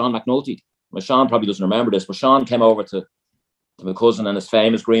met Sean McNulty. Well, Sean probably doesn't remember this, but Sean came over to my cousin in his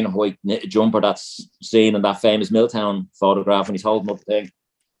famous green and white knitted jumper that's seen in that famous Milltown photograph, and he's holding up the thing.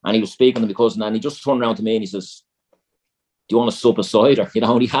 And he was speaking to my cousin, and he just turned around to me and he says, "Do you want a sup of cider?" You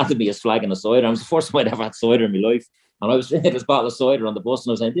know, and he handed me his flagon of cider. And it was the first time I'd ever had cider in my life. And I was drinking this bottle of cider on the bus,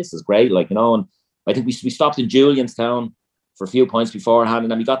 and I was saying, "This is great," like, you know. And I think we stopped in Julianstown for a few points beforehand,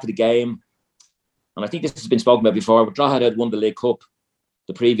 and then we got to the game. And I think this has been spoken about before, but Drogheda had won the League Cup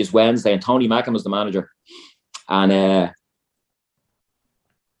the previous Wednesday, and Tony Mackin was the manager. And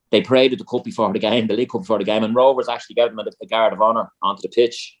they paraded the cup before the game, the League Cup before the game, and Rovers actually gave them a guard of honour onto the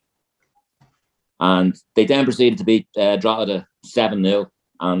pitch. And they then proceeded to beat Drogheda 7-0,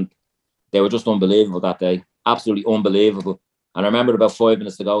 and they were just unbelievable that day. Absolutely unbelievable. And I remember about 5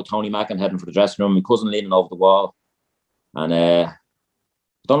 minutes to go, Tony Mackin heading for the dressing room, my cousin leaning over the wall. And I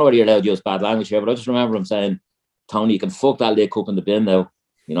don't know whether you're allowed to use bad language here, but I just remember him saying, Tony, you can fuck that League Cup in the bin now,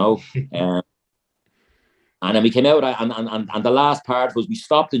 you know. And then we came out, and the last part was we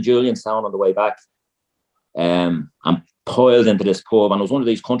stopped in Julianstown on the way back, and piled into this pub. And it was one of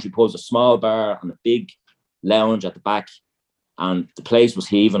these country pubs, a small bar and a big lounge at the back. And the place was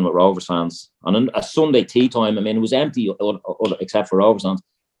heaving with Rovers fans. And a Sunday tea time, I mean, it was empty except for Rovers fans.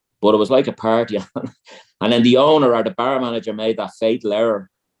 But it was like a party. And then the owner or the bar manager made that fatal error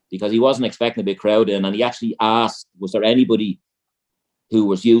because he wasn't expecting a big crowd in. And he actually asked, was there anybody who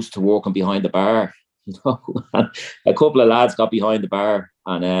was used to working behind the bar? You know, and a couple of lads got behind the bar.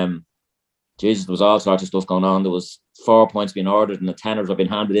 And Jesus, there was all sorts of stuff going on. There was 4 points being ordered and the tenors were being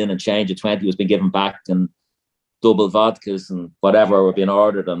handed in and change of 20 was being given back. And double vodkas and whatever were being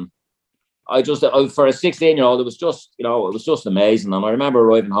ordered. And I just, for a 16-year-old, it was just, you know, it was just amazing. And I remember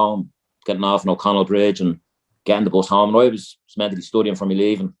arriving home, getting off in O'Connell Bridge and getting the bus home. And I was meant to be studying for me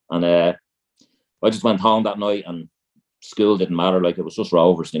leaving. And I just went home that night and school didn't matter. Like, it was just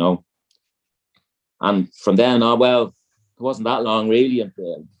Rovers, you know. And from then on, well, it wasn't that long really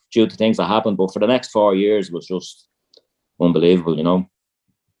due to things that happened. But for the next 4 years, it was just unbelievable, you know.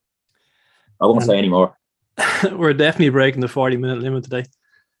 I won't say any more. We're definitely breaking the 40-minute limit today.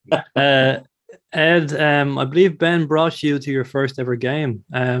 Ed, I believe Ben brought you to your first ever game.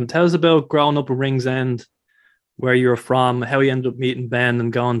 Tell us about growing up in Ringsend, where you're from, how you ended up meeting Ben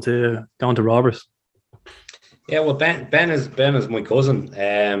and going to Rovers. Yeah, well, Ben is my cousin.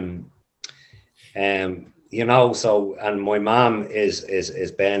 You know, so, and my mom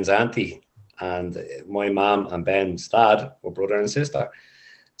is Ben's auntie, and my mom and Ben's dad were brother and sister.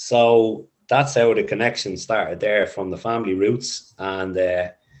 So that's how the connection started there, from the family roots. And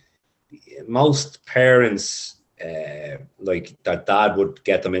most parents, like their dad would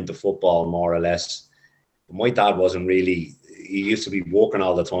get them into football more or less. My dad wasn't really. He used to be working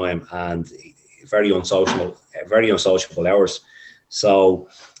all the time and very unsociable hours. So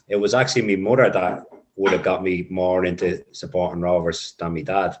it was actually my mother that would have got me more into supporting Rovers than my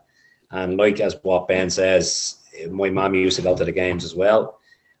dad. And like as what Ben says, my mum used to go to the games as well.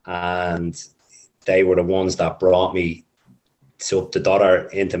 And they were the ones that brought me to the daughter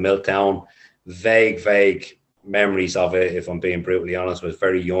into Milltown. Vague memories of it, if I'm being brutally honest. I was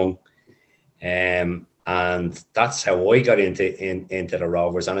very young. And that's how I got into the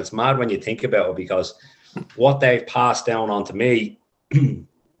Rovers. And it's mad when you think about it, because what they've passed down onto me,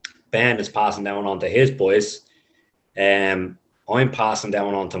 Ben is passing down onto his boys. I'm passing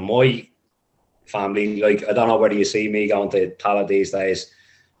down onto my family. Like, I don't know whether you see me going to Tala these days,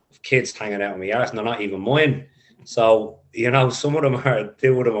 kids hanging out with me arse, and they're not even mine. So, you know, some of them are,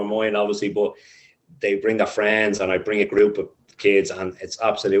 2 of them are mine, obviously, but they bring their friends and I bring a group of kids, and it's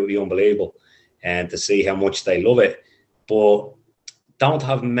absolutely unbelievable and to see how much they love it. But don't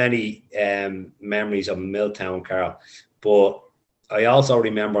have many memories of Milltown, Carl. But I also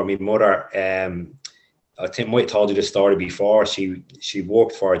remember my mother, I think I might have told you this story before. She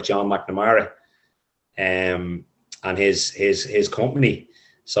worked for John McNamara and his company.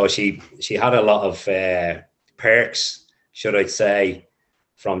 So she had a lot of perks, should I say,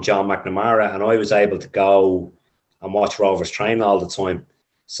 from John McNamara, and I was able to go and watch Rovers training all the time.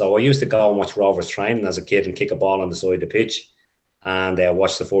 So I used to go and watch Rovers training as a kid and kick a ball on the side of the pitch and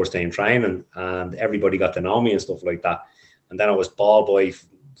watch the first team training, and everybody got to know me and stuff like that. And then I was ball boy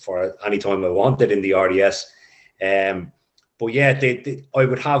for any time I wanted in the RDS. But yeah, I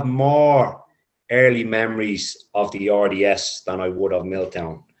would have more early memories of the RDS than I would of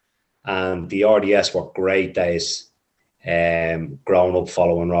Milltown. And the RDS were great days, growing up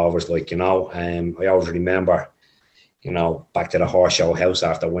following Rovers, like, you know. I always remember, you know, back to the Horse Show House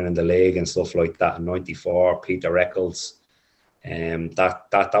after winning the league and stuff like that in '94, Peter Eccles.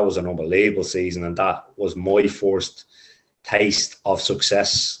 That was an unbelievable season, and that was my first taste of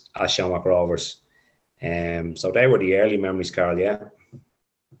success at Shamrock Rovers. So they were the early memories, Carl, yeah.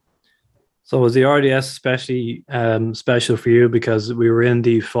 So was the RDS especially special for you because we were in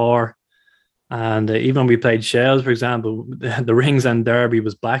D4, and even when we played Shells, for example, the Ringsend Derby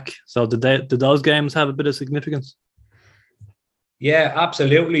was back. So did those games have a bit of significance? Yeah,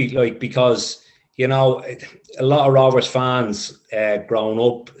 absolutely. Like, because, you know, a lot of Rovers fans growing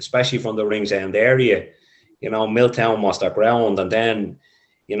up, especially from the Ringsend area, you know, Milltown was their ground, and then,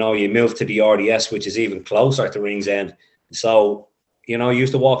 you know, you move to the RDS, which is even closer to Ringsend. So, you know, you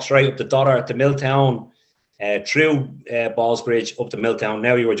used to walk straight up the Dodder to Milltown, through Ballsbridge up to Milltown.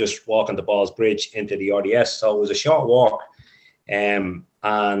 Now you were just walking the Ballsbridge into the RDS, so it was a short walk, and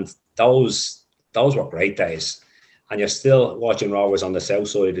those were great days. And you're still watching Rovers on the south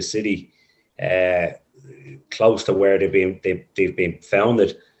side of the city, close to where they've been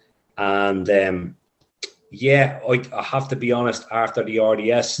founded. And I have to be honest, after the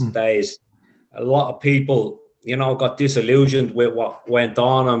RDS days, a lot of people, got disillusioned with what went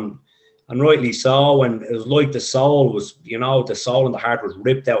on, and rightly so. And it was like the soul and the heart was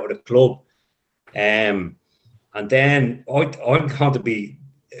ripped out of the club. And then I'm going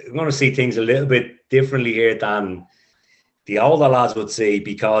to see things a little bit differently here than the older lads would see,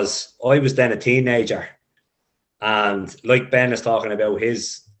 because I was then a teenager, and like Ben is talking about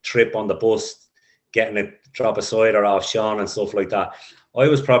his trip on the bus, getting a drop of cider off Sean and stuff like that, I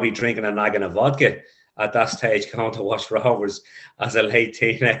was probably drinking a naggin of vodka at that stage, going to watch Rovers as a late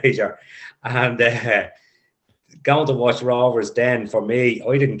teenager. And going to watch Rovers then, for me,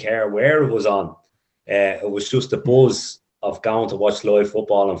 I didn't care where it was on. It was just the buzz of going to watch live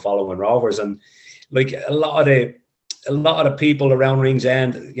football and following Rovers. And like a lot of the people around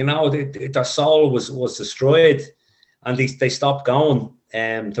Ringsend, their soul was destroyed, and they stopped going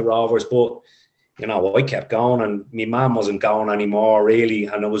to Rovers. But I kept going, and my mum wasn't going anymore really,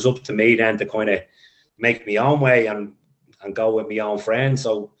 and it was up to me then to kind of make my own way and go with my own friends.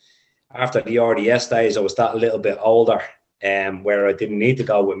 So after the RDS days, I was that little bit older, where I didn't need to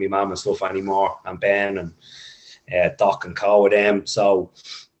go with my mum and stuff anymore, and Ben and Doc and Co with them. So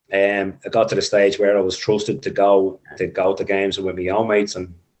I got to the stage where I was trusted to go to games with my own mates,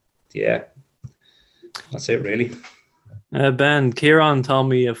 and yeah, that's it really. Ben, Kieran told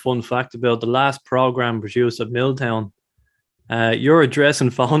me a fun fact about the last programme produced at Milltown. Your address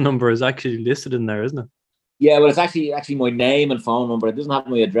and phone number is actually listed in there, isn't it? Yeah, well, it's actually my name and phone number. It doesn't have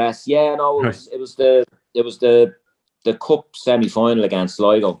my address. Yeah, no, it was the cup semi-final against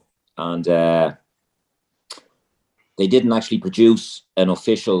Sligo, and they didn't actually produce an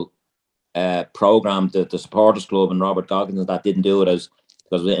official programme. The supporters club and Robert Goggins and that didn't do it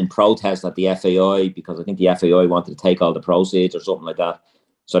because in protest at the FAI, because I think the FAI wanted to take all the proceeds or something like that.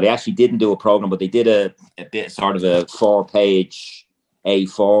 So they actually didn't do a programme, but they did a bit sort of a 4-page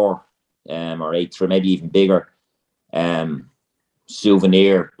A4 or A3, maybe even bigger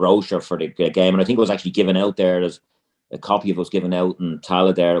souvenir brochure for the game. And I think it was actually given out there. There's a copy of it was given out in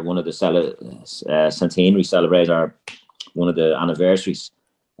Tallaght there at one of the centenary celebrations, or one of the anniversaries.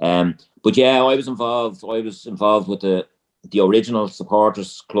 But yeah, I was involved with the original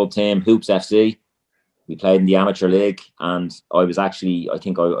supporters club team, Hoops FC. We played in the amateur league, and I was actually, I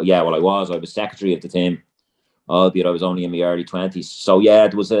was secretary of the team, albeit I was only in my early 20s. So yeah,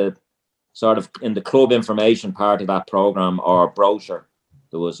 there was a sort of, in the club information part of that programme or brochure,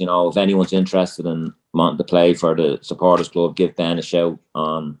 there was, if anyone's interested in wanting to play for the supporters club, give Ben a shout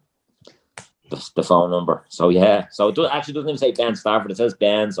on the phone number. So yeah, so it actually doesn't even say Ben Stafford, it says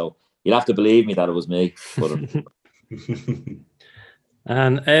Ben, so you'll have to believe me that it was me. But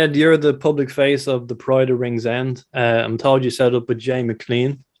And Ed, you're the public face of the Pride of Ringsend. I'm told you set up with Jay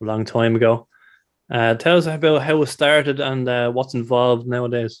McLean a long time ago. Tell us about how it started and what's involved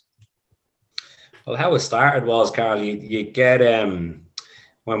nowadays. Well, how it started was, Carl, you get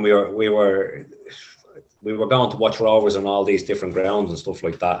when we were going to watch Rovers on all these different grounds and stuff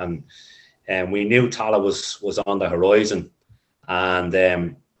like that, and we knew Tallaght was on the horizon, and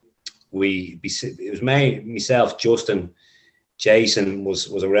it was myself, Justin, Jason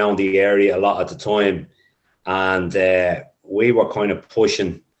was around the area a lot at the time, and we were kind of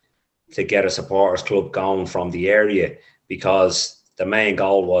pushing to get a supporters club going from the area, because the main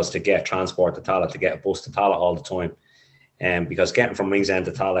goal was to get transport to Tallaght, to get a bus to Tallaght all the time. Because getting from Ringsend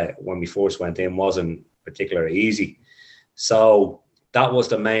to Tallaght when we first went in wasn't particularly easy. So that was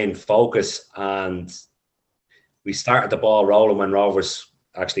the main focus, and we started the ball rolling when Rovers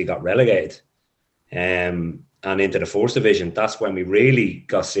actually got relegated and into the first division. That's when we really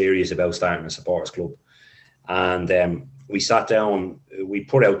got serious about starting a supporters club. And we sat down, we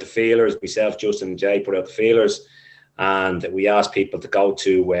put out the feelers, myself, Justin and Jay put out the feelers, and we asked people to go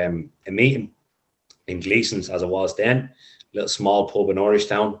to a meeting in Gleason's, as it was then, a little small pub in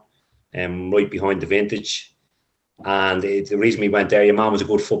Irishtown, right behind the Vintage. And the reason we went there, your man was a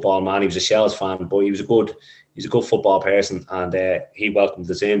good football man. He was a Shells fan, but he's a good football person, and he welcomed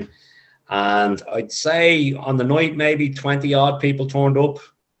us in. And I'd say on the night, maybe 20 odd people turned up,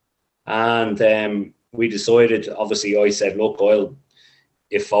 and we decided, obviously I said, look,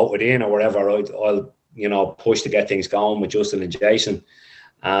 if voted in or whatever, I'll push to get things going with Justin and Jason.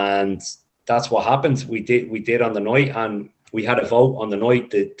 And that's what happened. We did on the night, and we had a vote on the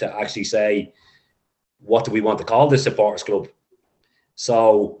night to actually say, what do we want to call this supporters club?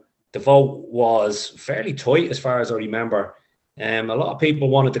 So the vote was fairly tight as far as I remember. A lot of people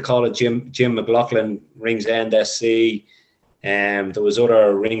wanted to call it Jim McLaughlin Ringsend SC. There was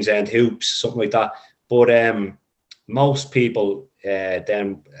other Ringsend Hoops, something like that. But most people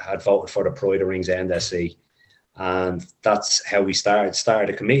then had voted for the Pride of Ringsend SC. And that's how we started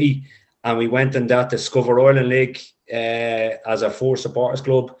a committee. And we went in that Discover Ireland League as our fourth supporters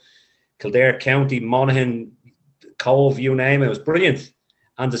club. Kildare County, Monaghan, Cove, you name it. It was brilliant.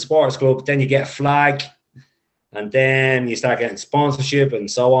 And the supporters club, then you get a flag. And then you start getting sponsorship and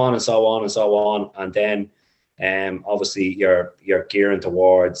so on and so on and so on. And then obviously you're gearing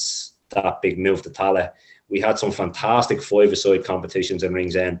towards that big move to Tallaght. We had some fantastic five-a-side competitions in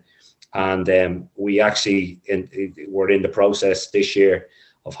Ringsend. And we actually were in the process this year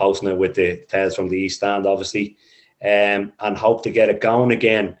of hosting it with the Tales from the East Stand, obviously, and hope to get it going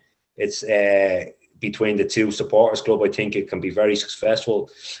again. It's between the two supporters club. I think it can be very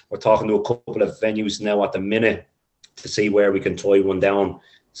successful. We're talking to a couple of venues now at the minute to see where we can tie one down.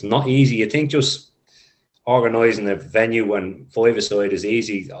 It's not easy. I think just organising a venue and five-a-side is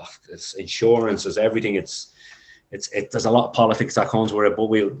easy. It's insurance, there's everything. There's a lot of politics that comes with it, but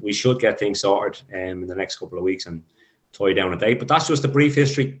we should get things sorted in the next couple of weeks and tie down a date. But that's just a brief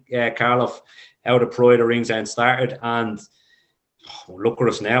history, Carl, of how the Pride of Ringsend started. And look at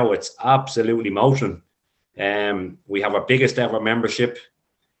us now, it's absolutely motion. We have our biggest ever membership.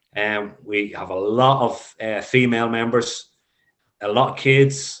 We have a lot of female members, a lot of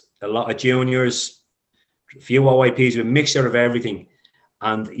kids, a lot of juniors, a few OIPs, a mixture of everything.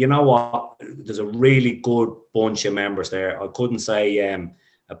 And you know what? There's a really good bunch of members there. I couldn't say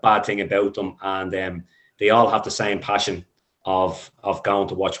a bad thing about them. And they all have the same passion of going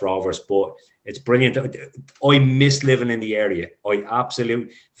to watch Rovers. But it's brilliant. I miss living in the area. I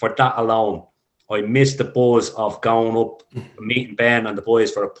absolutely, for that alone, I miss the buzz of going up, meeting Ben and the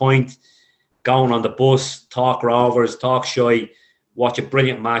boys for a pint, going on the bus, talk Rovers, talk Shy, watch a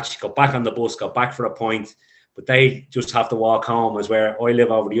brilliant match, go back on the bus, go back for a pint. But they just have to walk home, as where I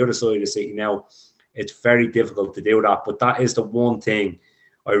live over the other side of the city now. It's very difficult to do that. But that is the one thing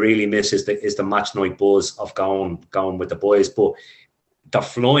I really miss is the match night buzz of going with the boys. But they're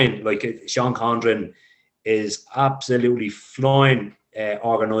flying. Like Sean Condren is absolutely flying,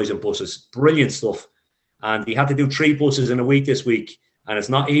 organising buses. Brilliant stuff. And he had to do 3 buses in a week this week. And it's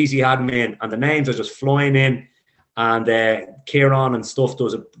not easy having them in. And the names are just flying in. And Kieran and stuff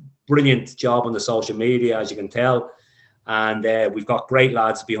does a brilliant job on the social media, as you can tell. And we've got great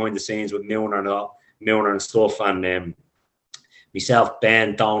lads behind the scenes with Milner and stuff. And myself,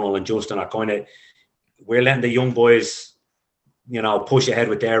 Ben, Donald and Justin are we're letting the young boys, push ahead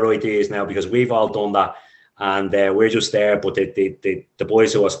with their ideas now, because we've all done that. And we're just there. But the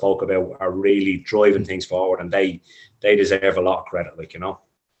boys who I spoke about are really driving things forward, and they deserve a lot of credit,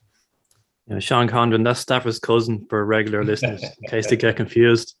 Sean Condren, that's Stafford's cousin for regular listeners, in case they get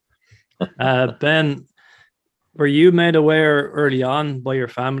confused. Ben, were you made aware early on by your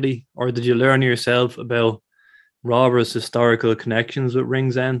family, or did you learn yourself about Rovers' historical connections with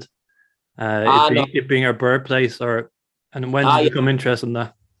Ringsend? It being our birthplace, and when did you become interested in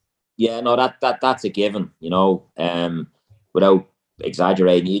that? Yeah, no, that's a given, without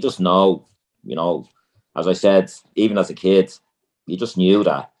exaggerating. You just know, as I said, even as a kid, you just knew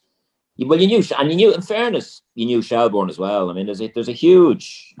that. You knew, in fairness, you knew Shelbourne as well. I mean, there's a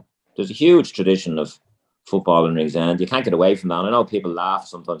huge tradition of football in Ringsend. You can't get away from that. I know people laugh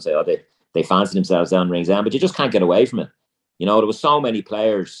sometimes, say, they fancy themselves down in Ringsend, but you just can't get away from it. There was so many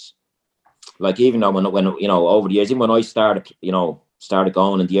players, like even though when over the years, even when I started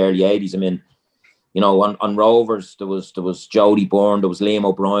going in the early 80s, I mean, on Rovers, there was Jody Bourne, there was Liam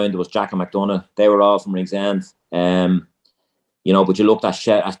O'Brien, there was Jackie McDonough. They were all from Ringsend. But you looked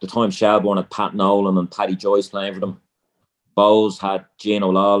at the time, Shelbourne had Pat Nolan and Paddy Joyce playing for them. Bowes had Gino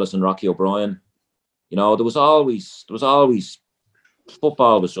Lawless and Rocky O'Brien. There was always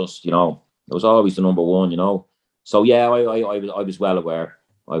football was just, it was always the number one, So yeah, I was well aware.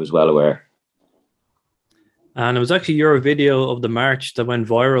 And it was actually your video of the march that went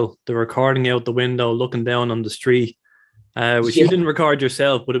viral. The recording out the window, looking down on the street, which you didn't record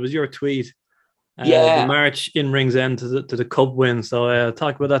yourself, but it was your tweet. The march in Ringsend to the Cup win. So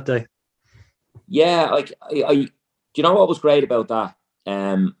talk about that day. Yeah, do you know what was great about that?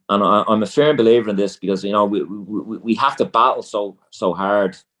 And I'm a firm believer in this, because we have to battle so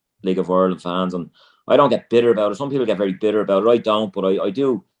hard, League of Ireland fans, and I don't get bitter about it. Some people get very bitter about it. I don't, but I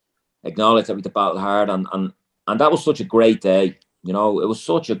do acknowledge that we have to battle hard, and that was such a great day. It was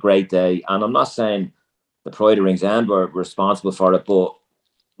such a great day, and I'm not saying the Pride of Ringsend were responsible for it, but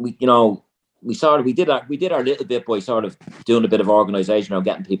we did our little bit by sort of doing a bit of organisation or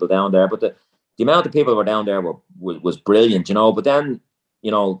getting people down there. But the amount of people who were down there was brilliant, you know. But then,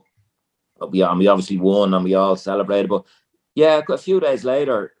 you know, we obviously won and we all celebrated. But yeah, a few days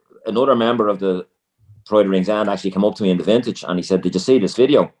later, another member of the Pride of Ringsend actually came up to me in the Vintage and he said, "Did you see this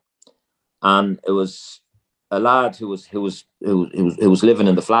video?" And it was a lad who was living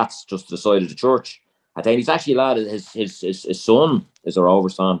in the flats just to the side of the church. I think he's actually a lad. His son is a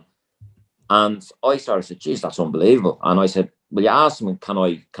Rovers fan, and I started said, "Geez, that's unbelievable." And I said, "Will you ask him? Can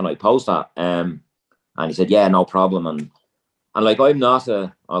I post that?" And he said, "Yeah, no problem." And like, I'm not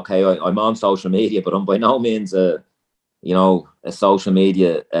I'm on social media, but I'm by no means a social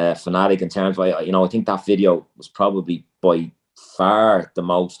media fanatic in terms of, I think that video was probably by far the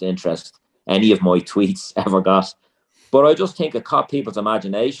most interest any of my tweets ever got. But I just think it caught people's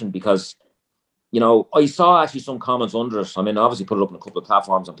imagination because, you know, I saw actually some comments under it. I mean, I obviously put it up on a couple of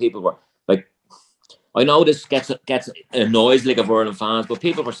platforms and people were like, I know this gets annoys League of Ireland fans, but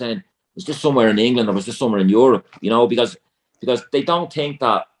people were saying, was this somewhere in England or was this somewhere in Europe? You know, because they don't think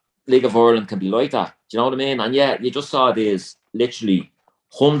that League of Ireland can be like that. Do you know what I mean? And yeah, you just saw these literally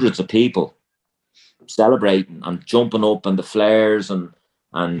hundreds of people celebrating and jumping up and the flares and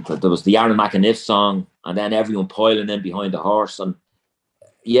there was the Aaron McAniff song and then everyone piling in behind the horse. And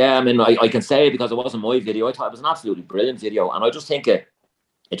yeah, I mean, I can say it because it wasn't my video. I thought it was an absolutely brilliant video. And I just think it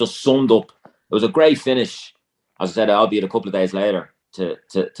just summed up. It was a great finish, as I said, albeit a couple of days later to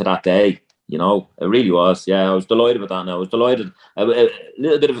that day. You know, it really was. Yeah, I was delighted with that now. I was delighted. A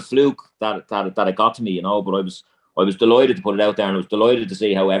little bit of a fluke that it got to me, you know, but I was delighted to put it out there and I was delighted to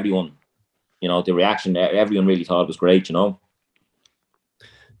see how everyone, you know, the reaction there, everyone really thought it was great, you know.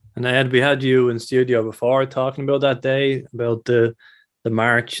 And Ed, we had you in studio before talking about that day, about the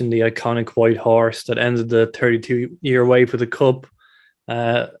march and the iconic white horse that ended the 32-year wait for the cup.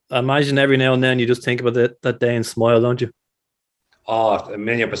 I imagine every now and then you just think about that day and smile, don't you? Oh,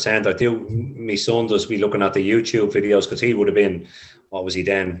 1,000,000%. I do. My son does be looking at the YouTube videos because he would have been, what was he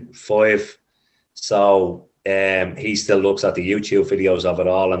then, 5? So he still looks at the YouTube videos of it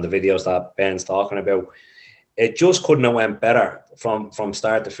all and the videos that Ben's talking about. It just couldn't have went better from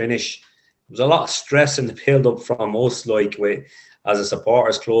start to finish. There was a lot of stress in the build-up from us, like as a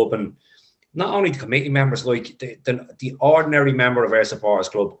supporters club, and not only the committee members, like the ordinary member of our supporters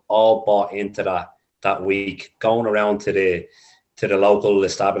club all bought into that week, going around to the local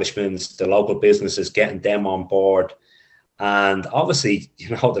establishments, the local businesses, getting them on board. And obviously, you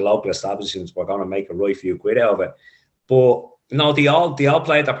know, the local establishments were going to make a right few quid out of it. But no, they all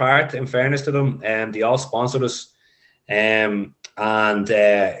played their part, in fairness to them, and they all sponsored us. And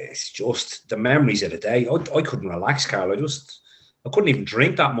it's just the memories of the day. I couldn't relax, Carl. I couldn't even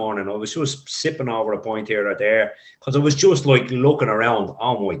drink that morning. I was just sipping over a point here or there because I was just like looking around.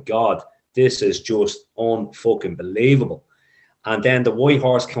 Oh my God, this is just unfucking believable. And then the white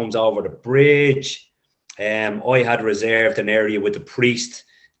horse comes over the bridge. I had reserved an area with the priest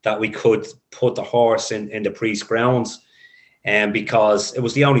that we could put the horse in the priest's grounds. Because it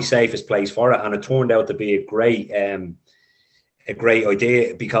was the only safest place for it, and it turned out to be a great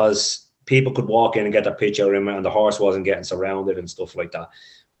idea because people could walk in and get their picture in, and the horse wasn't getting surrounded and stuff like that.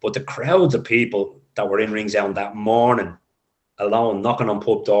 But the crowds of people that were in Ringsend that morning alone, knocking on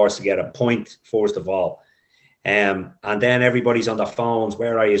pub doors to get a point, first of all, and then everybody's on their phones.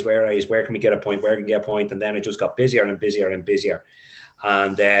 Where are you? Where can we get a point? Where can we get a point? And then it just got busier and busier and busier.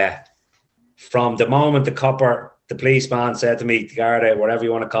 And from the moment the policeman said to me, Garda, whatever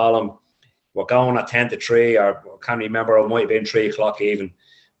you want to call him, we're going at 10 to 3, or I can't remember, it might have been 3 o'clock even,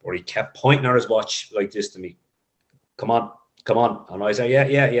 but he kept pointing at his watch like this to me. Come on. And I said,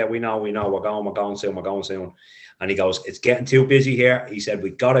 yeah, we know, we're going soon. And he goes, it's getting too busy here. He said, we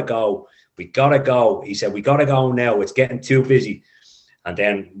gotta go. He said, we gotta go now. It's getting too busy. And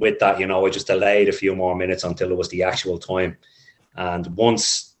then with that, you know, I just delayed a few more minutes until it was the actual time. And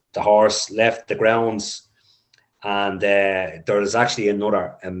once the horse left the grounds, and there is actually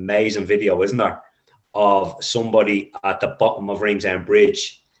another amazing video, isn't there, of somebody at the bottom of Ringsend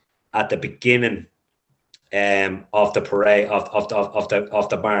Bridge at the beginning of the parade of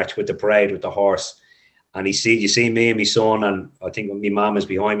the march with the parade with the horse, and you see me and my son, and I think my mum is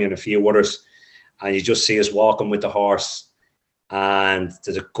behind me and a few others, and you just see us walking with the horse, and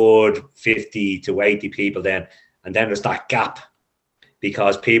there's a good 50 to 80 people then, and then there's that gap.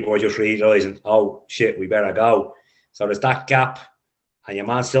 Because people are just realising, oh, shit, we better go. So there's that gap, and your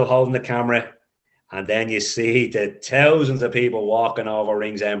man's still holding the camera, and then you see the thousands of people walking over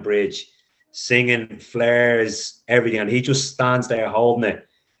Ringsend Bridge, singing, flares, everything, and he just stands there holding it.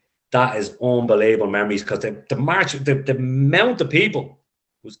 That is unbelievable memories, because the march, the amount of people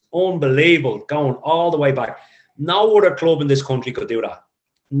It was unbelievable, going all the way back. No other club in this country could do that.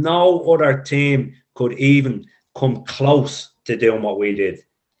 No other team could even come close to doing what we did.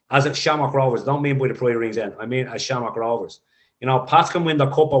 As a Shamrock Rovers, don't mean by the Pride of Ringsend, I mean as Shamrock Rovers. You know, Pats can win the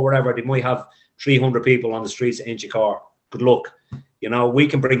cup or whatever, they might have 300 people on the streets in Inchicore. Good luck. You know, we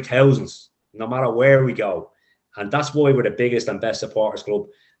can bring thousands, no matter where we go. And that's why we're the biggest and best supporters club.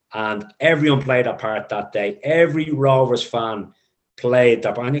 And everyone played a part that day. Every Rovers fan played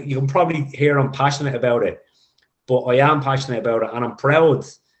that part. And you can probably hear I'm passionate about it. But I am passionate about it. And I'm proud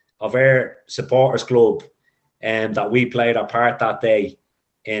of our supporters club and that we played a part that day.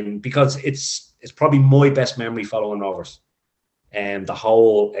 And because it's probably my best memory following Rovers. And the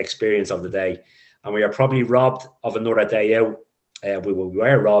whole experience of the day. And we are probably robbed of another day out. We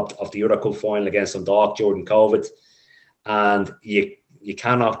were robbed of the other cup final against Dundalk during COVID. And you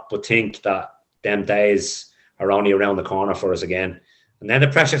cannot but think that them days are only around the corner for us again. And then the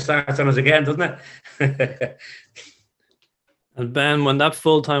pressure starts on us again, doesn't it? And Ben, when that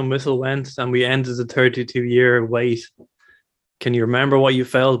full-time whistle went and we ended the 32-year wait, can you remember what you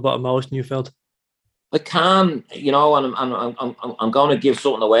felt, what emotion you felt? I can, you know, and I'm going to give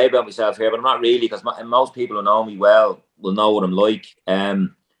something away about myself here, but I'm not really, because most people who know me well will know what I'm like.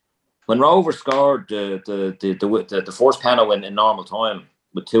 When Rovers scored the first penalty in normal time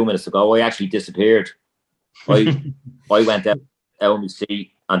with 2 minutes to go, I actually disappeared. I went out of my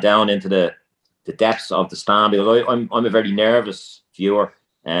seat and down into the depths of the stand, because I'm a very nervous viewer,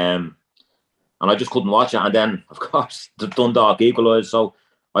 and I just couldn't watch it. And then, of course, the Dundalk equalised. So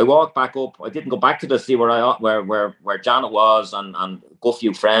I walked back up. I didn't go back to see where Janet was and a good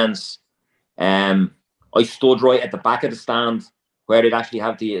few friends. I stood right at the back of the stand where they'd actually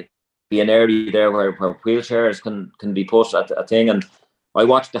have an area there where wheelchairs can be pushed at a thing. And I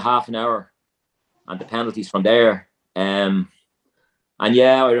watched the half an hour and the penalties from there. And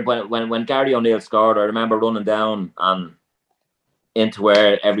yeah, when Gary O'Neill scored, I remember running down and into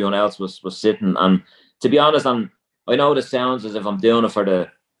where everyone else was sitting. And to be honest, I know this sounds as if I'm doing it for the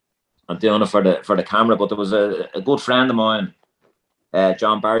camera, but there was a good friend of mine,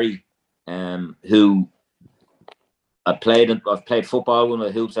 John Barry, who I've played football with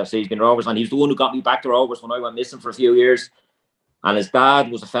the Hoops FC. He's been Rovers, and he's the one who got me back to Rovers when I went missing for a few years. And his dad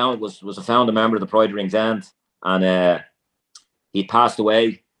was a founder member of the Pride of Ringsend, and he passed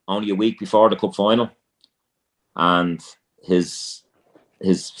away only a week before the cup final, and his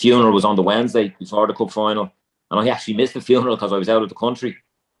funeral was on the Wednesday before the cup final, and I actually missed the funeral because I was out of the country.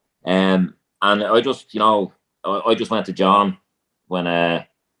 And I just, I just went to John when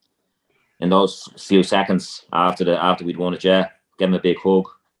in those few seconds after we'd won it, gave him a big hug.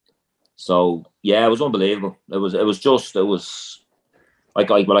 So yeah, it was unbelievable. I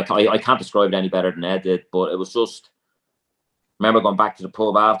can't describe it any better than Ed did, but it was just. I remember going back to the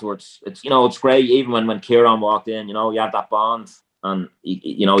pub afterwards. It's great. Even when Kieran walked in, you have that bond, and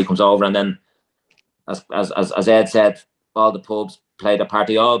he comes over, and then as Ed said, all the pubs played a part.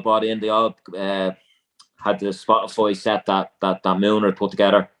 They all bought in. They all had the Spotify set that Moon had put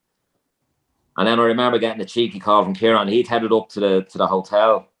together. And then I remember getting a cheeky call from Kieran. He'd headed up to the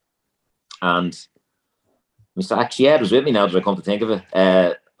hotel, and Mr. Actually Ed was with me now that I come to think of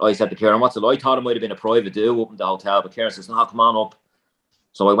it. I said to Kieran, what's it like? I thought it might have been a private do up in the hotel, but Kieran says, no, come on up.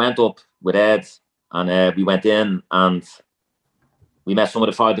 So I went up with Ed, and we went in, and we met some of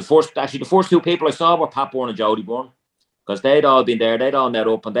the five. The first two people I saw were Pat Bourne and Jody Bourne, because they'd all been there. They'd all met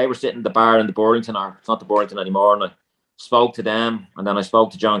up, and they were sitting in the bar in the Burlington, or it's not the Burlington anymore, and I spoke to them, and then I spoke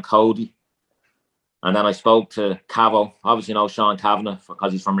to John Cody, and then I spoke to Cavo. Obviously, Sean Kavanagh,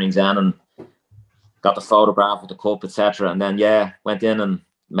 because he's from Ringsend, and got the photograph with the cup, etc. And then, went in and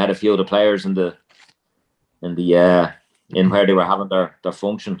met a few of the players in where they were having their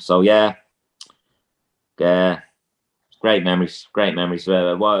function. So great memories. It's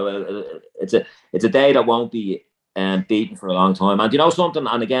a day that won't be beaten for a long time. And you know something?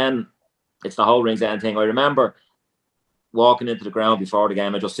 And again, it's the whole Ringsend thing. I remember walking into the ground before the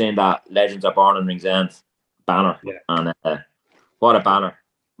game and just seeing that Legends Are Born in Ringsend banner, and what a banner!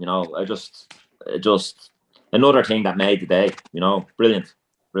 Just another thing that made the day.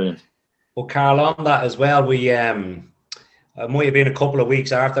 Brilliant. Well, Carl, on that as well, we it might have been a couple of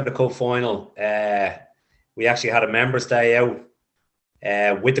weeks after the cup final. We actually had a members' day out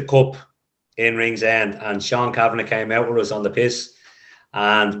with the cup in Ringsend, and Sean Kavanagh came out with us on the piss,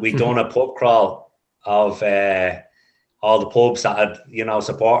 and we'd done a pub crawl of all the pubs that had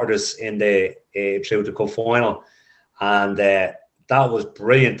supported us in the through the cup final, and that was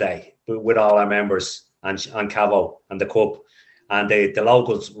brilliant day with all our members and Cavo and the cup. And the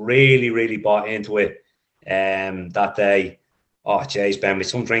locals really, really bought into it that day. Oh, jeez, Ben, we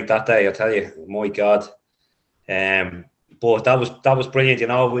some drink that day, I tell you. My God. But that was brilliant, you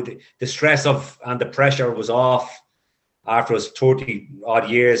know. With the stress of and the pressure was off after us 30 odd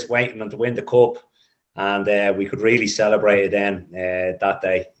years waiting to win the cup, and we could really celebrate it then that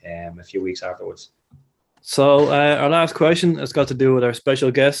day, a few weeks afterwards. So our last question has got to do with our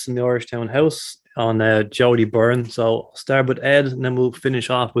special guest in the Irish Town House on Jody Byrne. So I'll start with Ed, and then we'll finish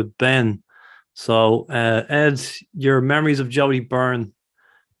off with Ben. So Ed, your memories of Jody Byrne,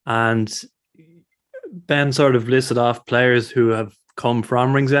 and Ben sort of listed off players who have come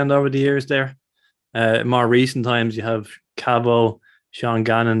from Ringsend over the years there. In more recent times, you have Cavo, Sean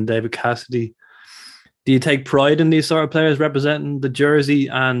Gannon, David Cassidy. Do you take pride in these sort of players representing the jersey?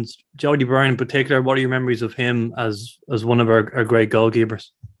 And Jody Byrne in particular, what are your memories of him as one of our great goalkeepers?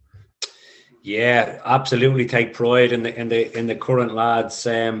 Yeah, absolutely take pride in the current lads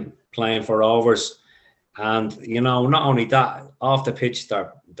playing for Rovers. And, you know, not only that, off the pitch,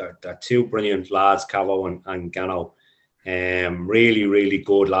 they're two brilliant lads, Cavo and Gano. Really, really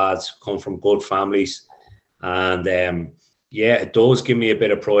good lads, come from good families. And, yeah, it does give me a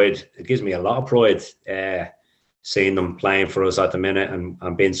bit of pride. It gives me a lot of pride seeing them playing for us at the minute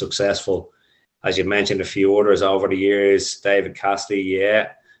and being successful. As you mentioned, a few others over the years. David Cassidy, yeah,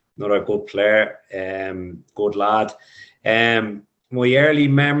 another good player, good lad. My early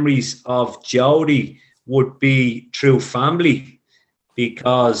memories of Jody would be through family,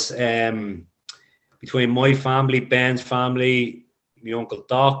 because between my family, Ben's family, my Uncle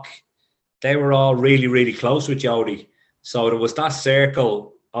Doc, they were all really, really close with Jody. So there was that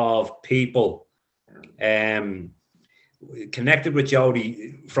circle of people connected with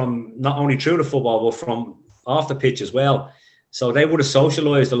Jody from not only through the football, but from off the pitch as well. So they would have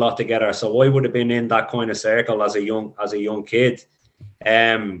socialised a lot together. So I would have been in that kind of circle as a young kid.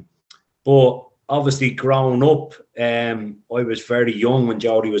 But obviously growing up, I was very young when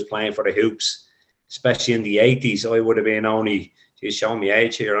Jody was playing for the Hoops, especially in the 80s. I would have been only, she's showing me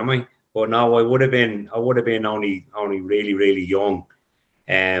age here, am I? But no, I would have been only really, really young,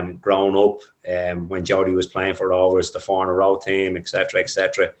 growing up, when Jody was playing for Rovers, the 4-in-a-row team, etc.,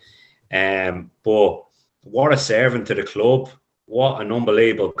 etc. But what a servant to the club! What an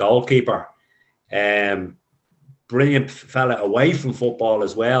unbelievable goalkeeper! Brilliant fella away from football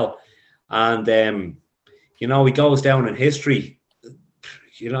as well, and you know, he goes down in history.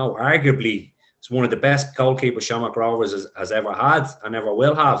 You know, arguably, it's one of the best goalkeepers Shamrock Rovers has ever had and ever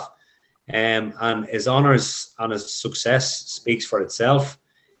will have. And his honours and his success speaks for itself.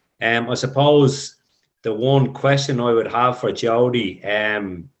 I suppose the one question I would have for Jody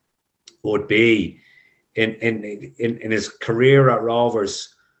would be in his career at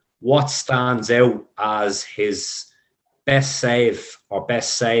Rovers, what stands out as his best save or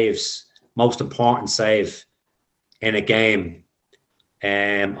best saves, most important save in a game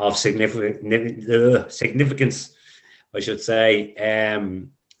of significance, I should say.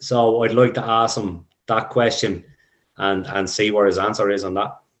 So I'd like to ask him that question and see where his answer is on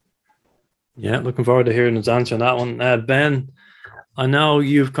that. Yeah, looking forward to hearing his answer on that one. Ben, I know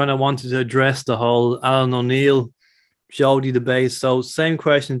you've kind of wanted to address the whole Alan O'Neill, Jody debate. So same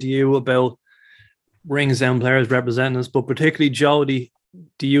question to you about Ringsend players representing us, but particularly Jody.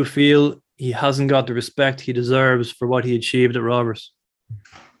 Do you feel he hasn't got the respect he deserves for what he achieved at Rovers?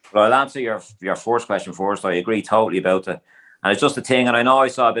 Well, I'll answer your first question first. I agree totally about it. And it's just a thing, and I know I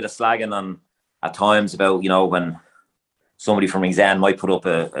saw a bit of slagging on at times about, you know, when somebody from Ringsend might put up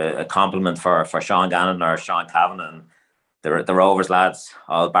a compliment for Sean Gannon or Sean Kavanagh, and the Rovers lads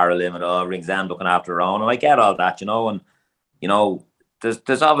all barrel in and all Ringsend looking after their own. And I get all that, you know, and, you know,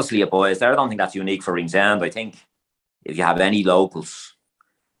 there's obviously a bias there. I don't think that's unique for Ringsend. I think if you have any locals,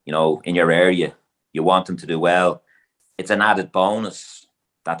 you know, in your area, you want them to do well. It's an added bonus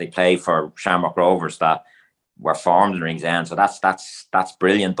that they play for Shamrock Rovers that were formed in Ringsend, so that's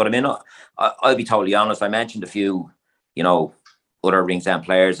brilliant. But I mean, I'll be totally honest. I mentioned a few, you know, other Ringsend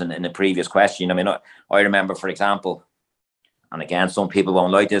players in the previous question. I mean, I remember, for example, and again, some people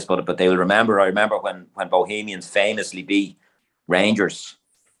won't like this, but they will remember. I remember when Bohemians famously beat Rangers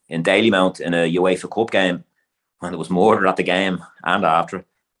in Dalymount in a UEFA Cup game, when there was murder at the game and after.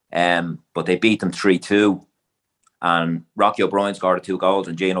 But they beat them 3-2, and Rocky O'Brien scored 2 goals,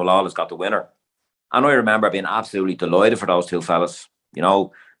 and Gino Lawless got the winner. And I remember being absolutely delighted for those two fellas. You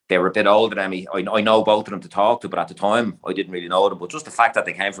know, they were a bit older than me. I know both of them to talk to, but at the time, I didn't really know them. But just the fact that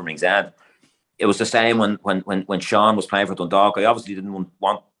they came from Ringsend, it was the same when Sean was playing for Dundalk. I obviously didn't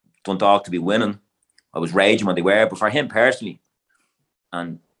want Dundalk to be winning. I was raging when they were. But for him personally,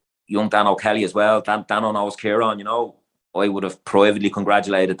 and young Dan O'Kelly as well, Dano knows Kieran, you know, I would have privately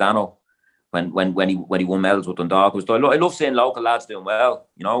congratulated Dano when he won medals with Dundalk. I love seeing local lads doing well,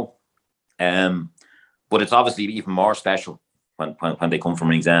 you know. But it's obviously even more special when they come from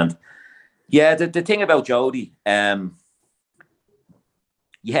Ringsend. Yeah, the thing about Jody,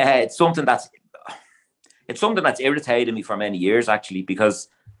 it's something that's irritated me for many years, actually, because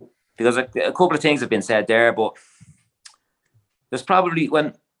a couple of things have been said there, but there's probably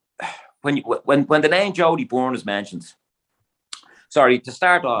when the name Jody Byrne is mentioned. Sorry, to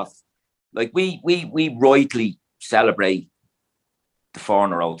start off, like we rightly celebrate the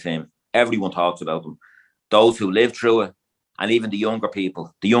 4-in-a-row team. Everyone talks about them. Those who lived through it, and even the younger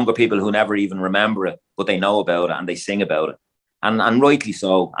people who never even remember it, but they know about it and they sing about it. And rightly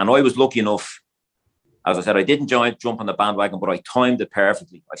so. And I was lucky enough, as I said, I didn't jump on the bandwagon, but I timed it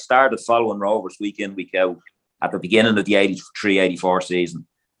perfectly. I started following Rovers week in, week out at the beginning of the 83-84 season.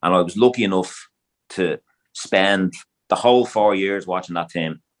 And I was lucky enough to spend the whole 4 years watching that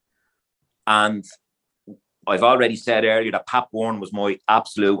team. And I've already said earlier that Pat Byrne was my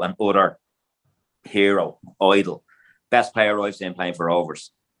absolute and utter hero, idol, best player I've seen playing for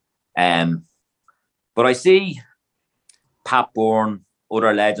Rovers. But I see Pat Byrne,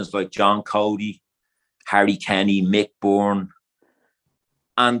 other legends like John Cody, Harry Kenny, Mick Byrne,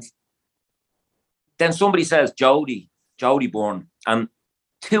 and then somebody says Jody Byrne, and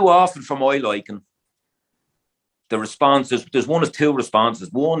too often for my liking, the response there's one of two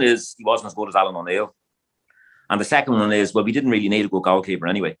responses. One is he wasn't as good as Alan O'Neill, and the second one is, well, we didn't really need a good goalkeeper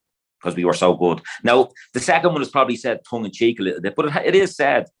anyway because we were so good. Now, the second one is probably said tongue in cheek a little bit, but it is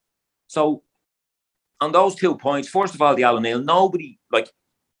said. So on those 2 points, first of all, the Alan O'Neill,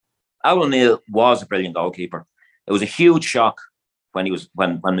 Alan O'Neill was a brilliant goalkeeper. It was a huge shock when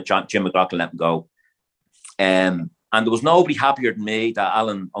Jim McLaughlin let him go. And there was nobody happier than me that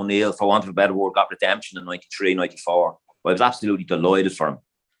Alan O'Neill, for want of a better word, got redemption in 93, 94. I was absolutely delighted for him.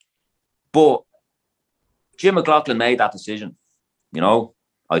 But Jim McLaughlin made that decision. You know,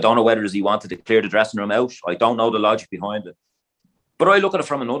 I don't know whether he wanted to clear the dressing room out. I don't know the logic behind it. But I look at it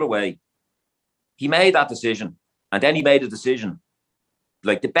from another way. He made that decision, and then he made a decision.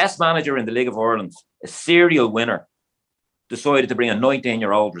 Like the best manager in the League of Ireland, a serial winner, decided to bring a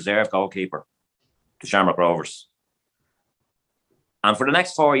 19-year-old reserve goalkeeper to Shamrock Rovers. And for the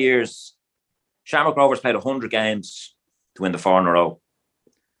next 4 years, Shamrock Rovers played 100 games to win the 4-in-a-row.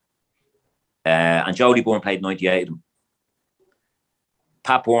 And Jody Byrne played 98 of them.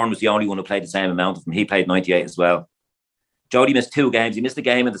 Pat Byrne was the only one who played the same amount of them. He played 98 as well. Jody missed 2 games. He missed a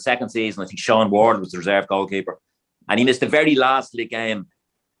game in the second season. I think Sean Ward was the reserve goalkeeper. And he missed the very last league game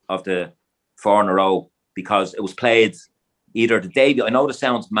of the 4-in-a-row because it was played either the day. I know this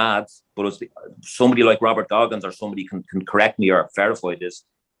sounds mad, but it was somebody like Robert Goggins or somebody can correct me or verify this.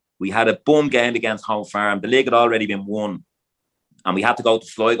 We had a bum game against Home Farm. The league had already been won. And we had to go to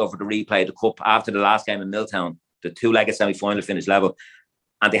Sligo for the replay of the cup after the last game in Milltown. The 2-legged semi-final finished level.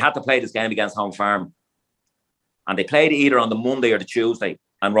 And they had to play this game against Home Farm. And they played it either on the Monday or the Tuesday.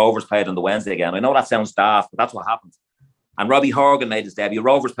 And Rovers played on the Wednesday again. I know that sounds daft, but that's what happened. And Robbie Horgan made his debut.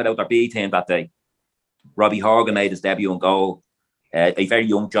 Rovers played out their B team that day. Robbie Horgan made his debut in goal. A very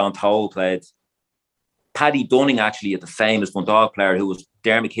young John Toll played. Paddy Dunning, actually, the famous Dundalk player who was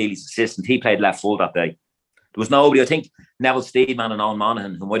Dermot Keely's assistant, he played left full that day. There was nobody. I think Neville Steedman and Owen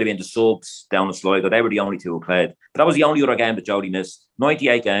Monaghan, who might have been the subs down in Sligo, they were the only two who played. But that was the only other game that Jody missed.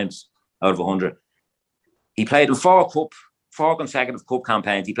 98 games out of 100. He played in 4 consecutive cup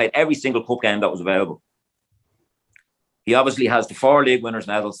campaigns. He played every single cup game that was available. He obviously has the 4 league winners'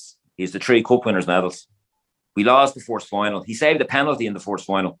 medals. He has the 3 cup winners' medals. We lost the first final. He saved a penalty in the first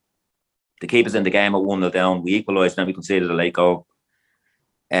final to keep us in the game at 1-0 down. We equalised, and then we conceded a late goal.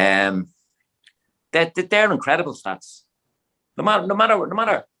 They're incredible stats. No matter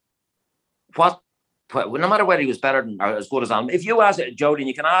whether he was better than or as good as Alan. If you ask Jody, and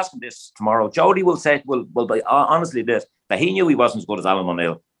you can ask him this tomorrow, Jody will say, well, honestly, this, that he knew he wasn't as good as Alan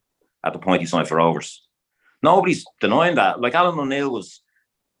O'Neill at the point he signed for Rovers. Nobody's denying that. Like, Alan O'Neill was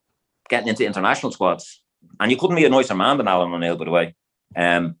getting into international squads, and you couldn't be a nicer man than Alan O'Neill, by the way.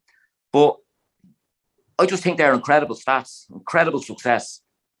 But I just think they're incredible stats, incredible success.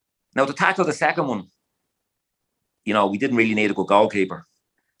 Now, to tackle the second one, you know, we didn't really need a good goalkeeper.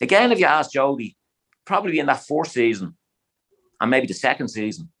 Again, if you ask Jody, probably in that first season and maybe the second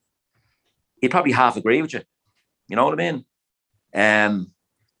season, he'd probably half agree with you. You know what I mean?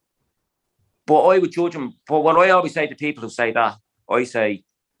 But I would judge him. But what I always say to people who say that, I say,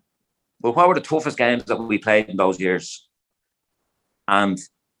 well, what were the toughest games that we played in those years? And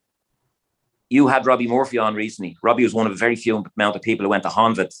you had Robbie Murphy on recently. Robbie was one of a very few amount of people who went to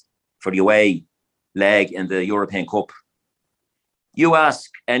Honved for the away leg in the European Cup. You ask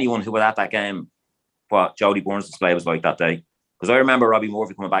anyone who was at that game what Jody Byrne's display was like that day. Because I remember Robbie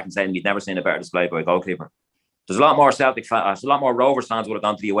Murphy coming back and saying he'd never seen a better display by a goalkeeper. There's a lot more a lot more Rovers fans would have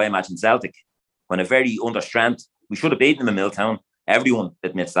gone to the away match in Celtic when a very under strength. We should have beaten them in Milltown. Everyone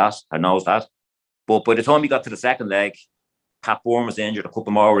admits that and knows that. But by the time we got to the second leg, Pat Bourne was injured, a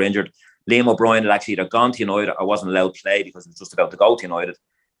couple more were injured. Liam O'Brien had actually either gone to United or wasn't allowed to play because he was just about to go to United.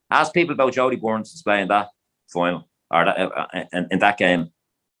 Ask people about Jody Byrne's display in that final or in that game.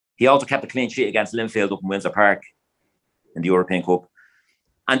 He also kept a clean sheet against Linfield up in Windsor Park in the European Cup.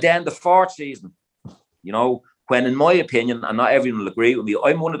 And then the fourth season, you know, when in my opinion, and not everyone will agree with me,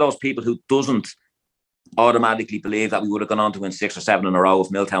 I'm one of those people who doesn't automatically believe that we would have gone on to win 6 or 7 in a row if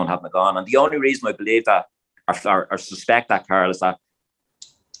Milltown hadn't gone. And the only reason I believe that or suspect that, Carl, is that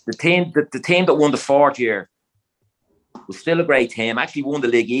the team that won the fourth year was still a great team, actually won the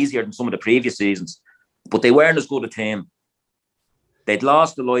league easier than some of the previous seasons, but they weren't as good a team. They'd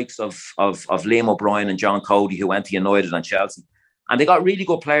lost the likes of Liam O'Brien and John Cody, who went to United and Chelsea. And they got really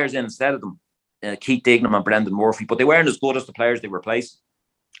good players in instead of them, Keith Dignam and Brendan Murphy, but they weren't as good as the players they replaced.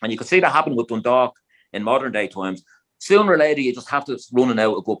 And you could see that happen with Dundalk in modern day times. Sooner or later, you just have to running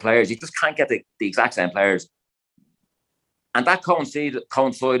out of good players. You just can't get the exact same players. And that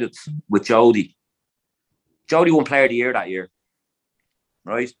coincided with Jody. Jody won Player of the Year that year,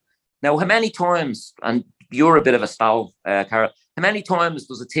 right? Now, how many times, and you're a bit of a stall, Carol, how many times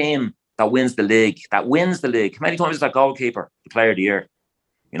does a team that wins the league, how many times is that goalkeeper the Player of the Year?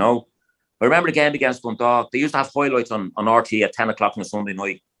 You know, I remember the game against Dundalk. They used to have highlights on RT at 10 o'clock on a Sunday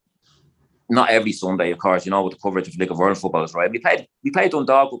night. Not every Sunday, of course, you know, with the coverage of League of Ireland football is right. We played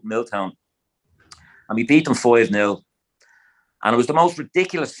Dundalk up in Milltown and we beat them 5-0. And it was the most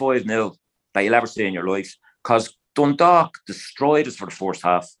ridiculous 5-0 that you'll ever see in your life because Dundalk destroyed us for the first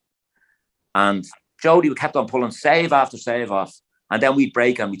half. And Jody kept on pulling save after save off. And then we'd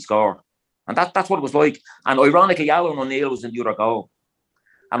break and we'd score. And that's what it was like. And ironically, Alan O'Neill was in the other goal.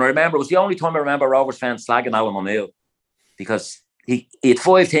 And I remember, it was the only time I remember Rovers fans slagging Alan O'Neill because he had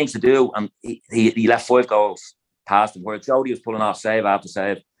 5 things to do and he left 5 goals past him, where Jody was pulling off save after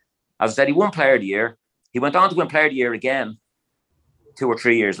save. As I said, he won Player of the Year. He went on to win Player of the Year again 2 or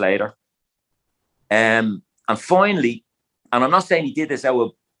 3 years later. And finally, and I'm not saying he did this out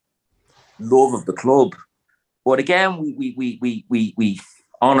of love of the club, but again, we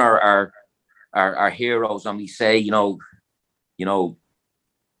honour our heroes and we say, you know,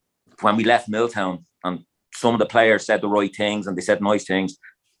 when we left Milltown and some of the players said the right things and they said nice things,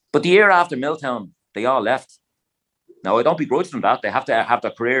 but the year after Milltown, they all left. Now, I don't begrudge them that. They have to have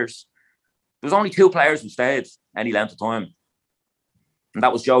their careers. There was only 2 players who stayed any length of time. And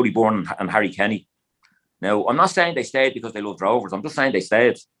that was Jody Byrne and Harry Kenny. Now, I'm not saying they stayed because they loved Rovers. I'm just saying they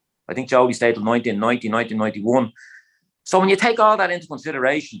stayed. I think Jody stayed till 1990, 1991. So when you take all that into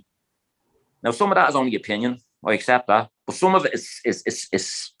consideration, now some of that is only opinion. I accept that. But some of it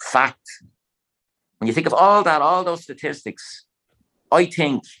is fact. When you think of all that, all those statistics, I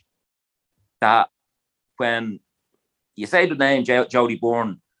think that when you say the name Jody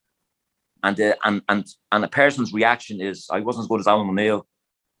Byrne and a person's reaction is, I wasn't as good as Alan O'Neill,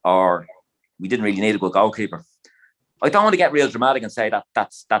 or we didn't really need a good goalkeeper. I don't want to get real dramatic and say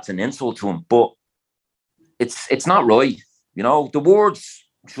that's an insult to him, but it's not right. You know, the words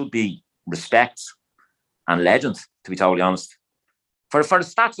should be respect and legend, to be totally honest. For the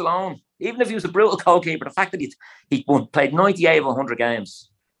stats alone, even if he was a brutal goalkeeper, the fact that he played 98 of 100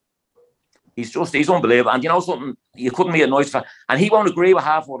 games, he's unbelievable. And you know something, you couldn't be a nice fan. And he won't agree with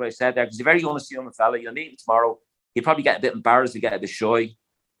half what I said there because he's a very unassuming fella. You'll meet him tomorrow. He'll probably get a bit embarrassed, he'll get a bit shy.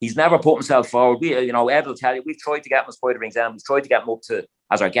 He's never put himself forward. Ed will tell you, we've tried to get him as Spider Rings End. We've tried to get him up to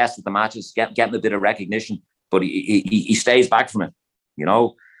as our guest at the matches, get him a bit of recognition, but he stays back from it, you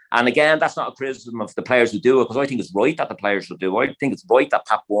know. And again, that's not a criticism of the players who do it, because I think it's right that the players should do it. I think it's right that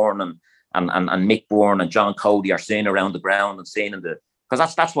Pat Bourne and Mick Bourne and John Cody are seen around the ground and seen in the,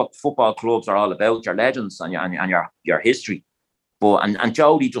 because that's what football clubs are all about, your legends and your history. But and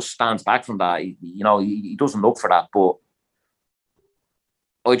Jody just stands back from that. He doesn't look for that. But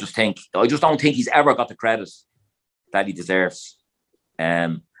I just don't think he's ever got the credit that he deserves.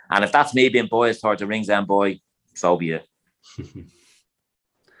 And if that's me being biased towards a Rings End boy, so be it.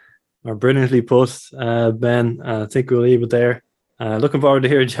 Brilliantly put, Ben. I think we'll leave it there. Looking forward to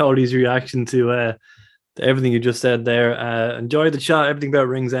hearing Jody's reaction to everything you just said there. Enjoy the chat, everything about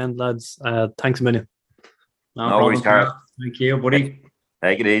Rings End, lads. Thanks a million. No worries, Carl. Thank you, buddy.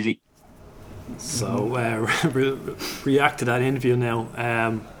 Take it easy. So, react to that interview now.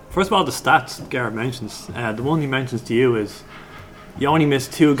 First of all, the stats Garrett mentions. The one he mentions to you is you only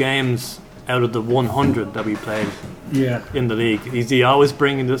missed 2 games out of the 100 that we played in the league? Is he always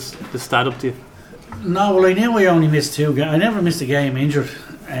bringing the stat up to you? No, well, I knew I only missed 2 games. I never missed a game injured.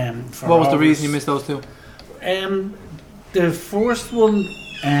 What was the reason you missed those 2? The first one,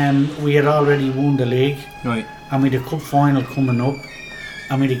 we had already won the league. Right. And we had a cup final coming up.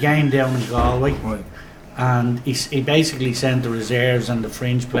 And we had a game down in Galway. Right. And he basically sent the reserves and the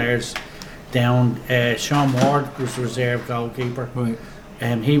fringe players down. Sean Ward was the reserve goalkeeper. Right.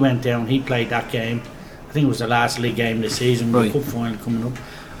 He went down, he played that game. I think it was the last league game of the season with the cup final coming up.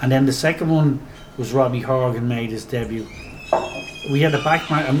 And then the second one was Robbie Horgan made his debut. We had a back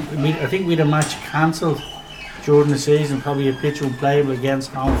match. I think we had a match cancelled during the season, probably a pitch unplayable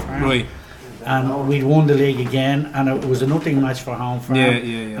against Home Farm. Right. And we'd won the league again, and it was a nothing match for Home Farm.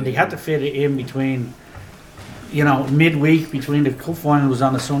 Yeah. And they had to fit it in between, midweek between the cup final was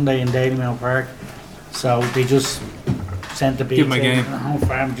on a Sunday in Dalymount Park, so they just sent the big game. And Home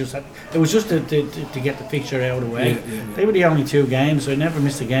Farm it was just to get the fixture out of the way. Yeah. They were the only 2 games, so I never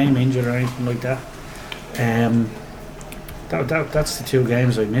missed a game injured or anything like that. That's the 2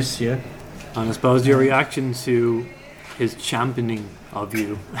 games I missed. Yeah. And I suppose your reaction to his championing of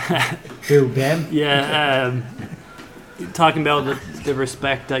you. Who, Ben? Yeah, talking about the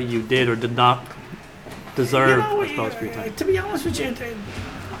respect that you did or did not deserve, I suppose, for your time. To be honest with you,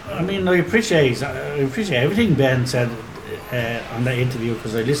 I mean, I appreciate everything Ben said on that interview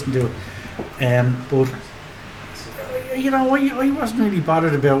because I listened to it. But I wasn't really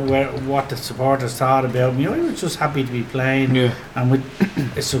bothered about what the supporters thought about me. I was just happy to be playing and with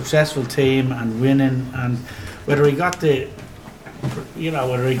a successful team and winning, and whether he got the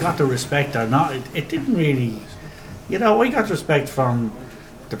respect or not, it didn't really. I got respect from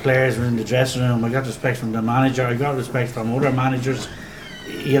the players who were in the dressing room. I got respect from the manager. I got respect from other managers.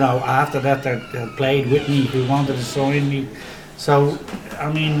 After that, that played with me, who wanted to sign me. So, I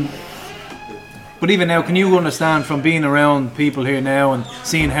mean. But even now, can you understand from being around people here now and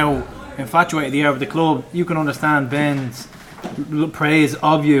seeing how infatuated they are with the club, you can understand Ben's praise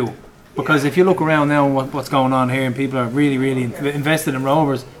of you? Because if you look around now and what's going on here and people are really, really invested in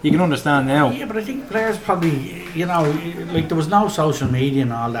Rovers, you can understand now. Yeah, but I think players probably, there was no social media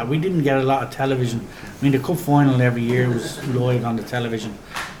and all that. We didn't get a lot of television. I mean, the cup final every year was live on the television.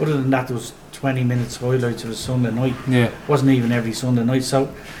 Other than that, there was 20 minutes highlights of a Sunday night. Yeah. It wasn't even every Sunday night.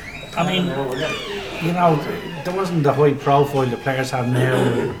 So, I mean, there wasn't the high profile the players have now,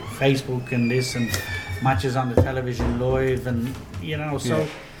 with Facebook and this and matches on the television live and, so... Yeah.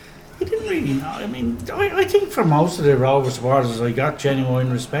 I didn't really know. I mean, I think for most of the Rovers supporters, I got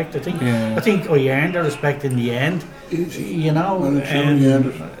genuine respect. I think I earned their respect in the end. In the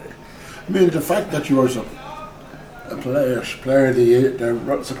end. I mean, the fact that you were a player of the year, the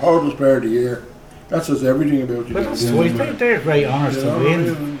supporters player of the year, that says everything about you. But they're great honours to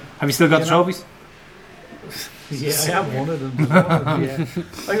win. Have you still got the trophies? Yeah, I have one of them.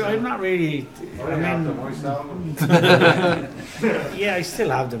 I'm not really. I still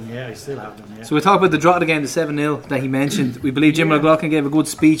have them. Yeah. So we talk about the draw of the game, the 7-0 that he mentioned. We believe Jim McLaughlin gave a good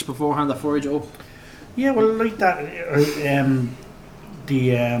speech beforehand that fired you up. Yeah, well, like that.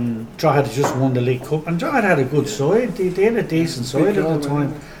 Drogheda had just won the League Cup, and Drogheda had a good side. They had a decent side at the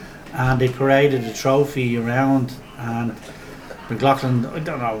time, and they paraded the trophy around. And McLaughlin, I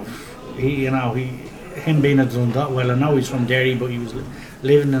don't know, him being a Dundalk, well, I know he's from Derry, but he was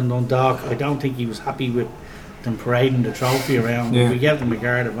living in Dundalk. I don't think he was happy with them parading the trophy around. We gave them a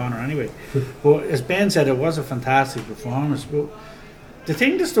guard of honour anyway. But as Ben said, it was a fantastic performance. But the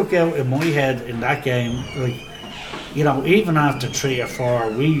thing that stuck out in my head in that game, even after 3 or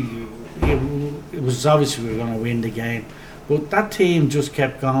 4, it was obvious we were going to win the game. But that team just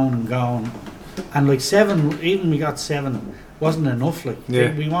kept going and going. And 7, even we got 7, wasn't enough.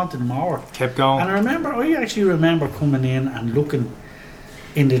 We wanted more. Kept going. And I actually remember coming in and looking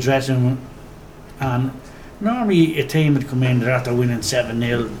in the dressing room, and normally a team would come in after winning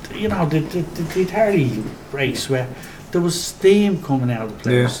 7-0. They'd hardly break sweat. There was steam coming out of the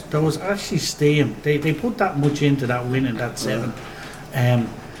players. There was actually steam. They put that much into that winning that 7, and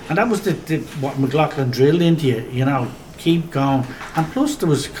that was what McLaughlin drilled into you. Keep going, and plus there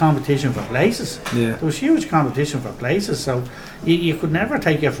was competition for places. There was huge competition for places, so you could never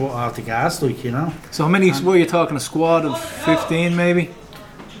take your foot off the gas, So how many were you talking? A squad of 15, maybe?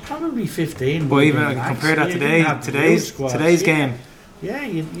 Probably 15. But even compare that today's game. Yeah,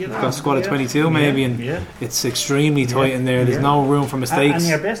 got a squad of 22 maybe, and it's extremely tight in there. There's no room for mistakes. And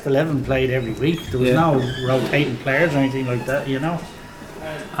your best 11 played every week. There was no rotating players or anything like that.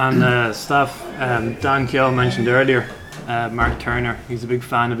 And staff, Dan Keogh mentioned earlier. Mark Turner, he's a big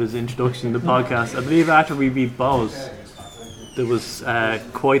fan of his introduction to the podcast. I believe after we beat Bows, there was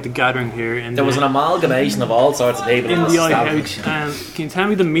quite the gathering here. There was an amalgamation of all sorts of people in the IH. Can you tell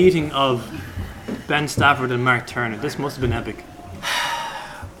me the meeting of Ben Stafford and Mark Turner? This must have been epic.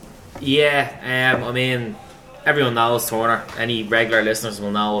 Yeah, I mean, everyone knows Turner. Any regular listeners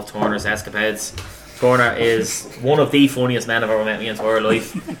will know of Turner's escapades. Turner is one of the funniest men I've ever met in my entire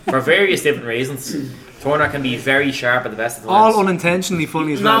life, for various different reasons. Turner can be very sharp at the best of times. All unintentionally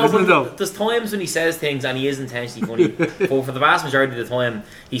funny as well, isn't it though? There's times when he says things and he is intentionally funny. But for the vast majority of the time,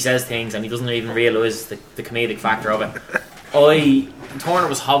 he says things and he doesn't even realise the comedic factor of it. Turner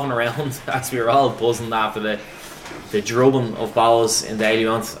was hovering around as we were all buzzing after the drubbing of balls in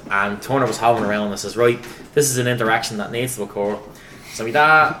Dalymount, and Turner was hovering around and says, right, this is an interaction that needs to occur. So my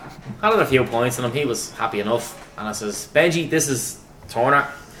dad added a few points on him, he was happy enough, and I says, Benji, this is Turner.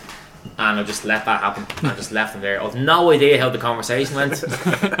 And I just let that happen. I just left him there. I have no idea how the conversation went.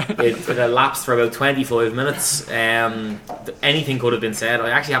 It elapsed for about 25 minutes. Anything could have been said. I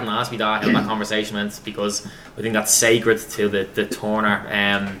actually haven't asked me that how that conversation went, because I think that's sacred to the Turner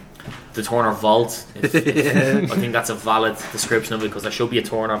vault. I think that's a valid description of it, because there should be a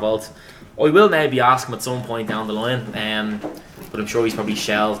Turner vault. I will now be asking him at some point down the line, but I'm sure he's probably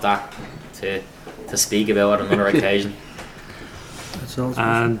shelved that to speak about on another occasion.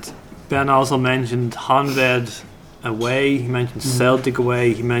 And Ben also mentioned Honved away, he mentioned Celtic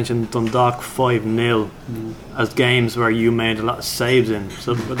away, he mentioned Dundalk 5-0 as games where you made a lot of saves in.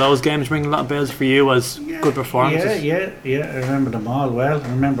 So were those games ringing a lot of bells for you as good performances? Yeah, I remember them all well. I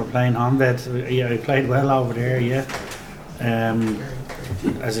remember playing Honved. Yeah, I played well over there, yeah.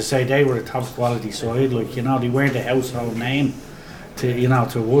 As I say, they were a top quality side, like, you know, they weren't a household name to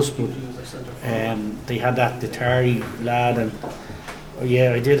us, but they had that Detari lad, and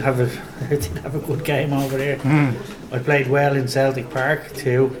I did have a good game over there. I played well in Celtic Park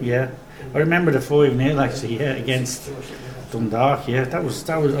too. Yeah, I remember the 5-0 actually. Yeah, against Dundalk. Yeah, that was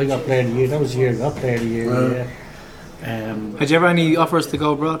I got player of the year. That was the year I got player of the year. Yeah. Had you ever any offers to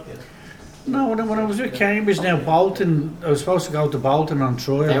go abroad? No, when I was with Cambridge, now Bolton, I was supposed to go to Bolton on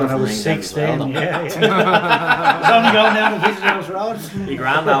trial when I was 16. Well, yeah. I was only going down the Pigeonhouse Road. Your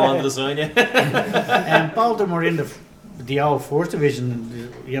granddad wanted to sign you. And Bolton were in the old Fourth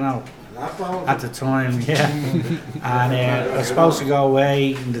Division, you know, at the time, yeah. And I was supposed to go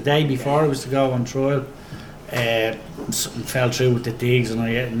away, and the day before I was to go on trial, something fell through with the digs, and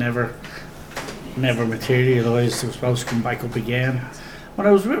I never materialised. I was supposed to come back up again. When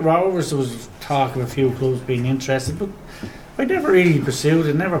I was with Rovers, there was talk of a few clubs being interested, but I never really pursued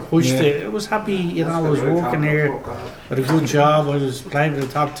it, never pushed it. I was happy, you know, I was working here, had a good job, I was playing for the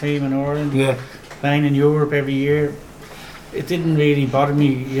top team in Ireland, playing in Europe every year. It didn't really bother me,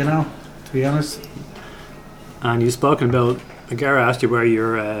 you know, to be honest. And you've spoken about, Gara asked you where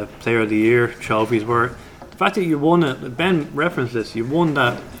your Player of the Year trophies were. The fact that you won it, Ben referenced this, you won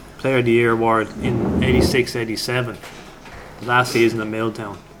that Player of the Year award in 86-87, last season at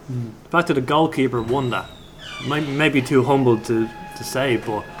Milltown. The fact that the goalkeeper won that, might be too humble to say,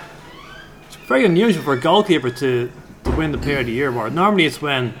 but it's very unusual for a goalkeeper to win the Player of the Year award. Normally it's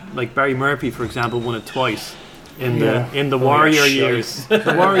when, like Barry Murphy for example, won it twice in the Warrior years.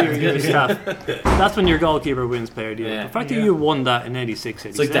 The Warrior years stuff. That's when your goalkeeper wins Player of the Year. The fact that you won that in 86-87.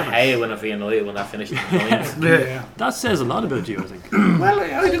 It's like the Hay winner for United when that finished in the 9th. That says a lot about you, I think. Well, I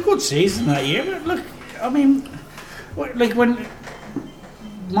had a good season that year, but look, I mean, like when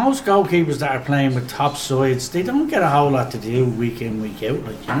most goalkeepers that are playing with top sides, they don't get a whole lot to do week in, week out,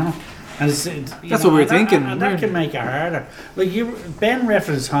 like, you know. And that's what we're thinking. And that can make it harder. Like Ben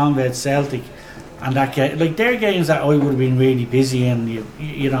referenced Honved Celtic, and that like they're games that I would have been really busy in.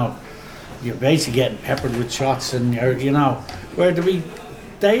 You know, you're basically getting peppered with shots, and you know, where there be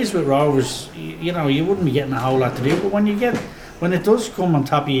days with Rovers, you know, you wouldn't be getting a whole lot to do. But when it does come on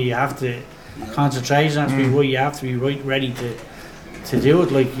top of you, you have to concentration has to be right. You have to be right ready to do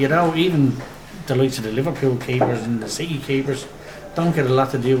it. Like, you know, even the likes of the Liverpool keepers and the City keepers don't get a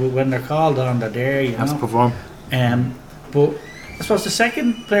lot to do with when they're called on. They're there. You have know? to perform. But I suppose the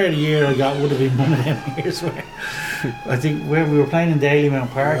second Player of the Year I got would have been one of them years where I think where we were playing in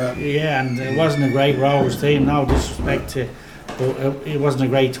Dalymount Park, and it wasn't a great Rovers team. No disrespect to, but it wasn't a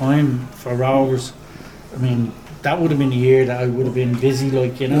great time for Rovers. I mean, that would have been the year that I would have been busy,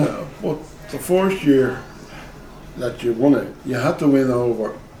 like, you know. Yeah, but the first year that you won it, you had to win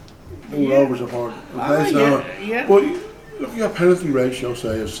over. Rovers apart. But look at your penalty ratio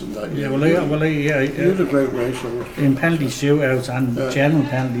saves in that year. You had a great ratio. In penalty shootouts and general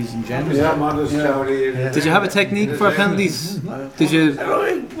penalties in general. Did you have a technique for penalties? Did you?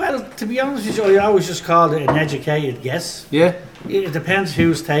 Well, to be honest with you, I always just called it an educated guess. Yeah. It depends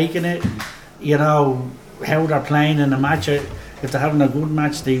who's taking it, you know, how they're playing in the match. if they're having a good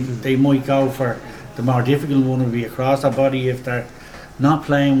match, they might go for the more difficult one, will be across their body. If they're not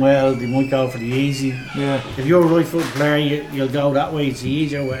playing well, they might go for the easy. Yeah. If you're a right foot player, you'll go that way. It's the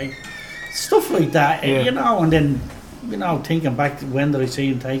easier way. Stuff like that, you know. And then, you know, thinking back to when did I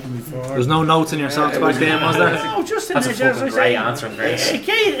see him taken before? There's no notes in your socks back then, was there? No, just That's a fucking great answer, Grace. A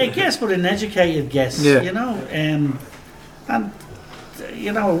guess, but an educated guess. Yeah. You know, and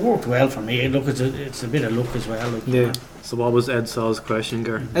you know, it worked well for me. Look, it's a bit of luck as well. Like, Yeah. So what was Ed Saul's question,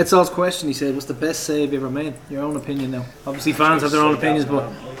 Ger? Ed Saul's question, he said, what's the best save you ever made? Your own opinion now. Obviously fans have their own opinions,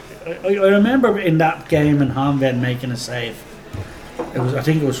 but I remember in that game in Honved making a save. I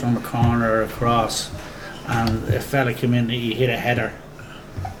think it was from a corner or a cross, and a fella came in, he hit a header.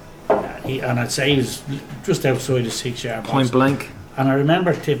 And I'd say he was just outside the 6-yard box. point blank. And I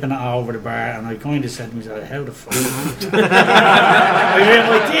remember tipping it over the bar, and I kind of said to myself, how the fuck?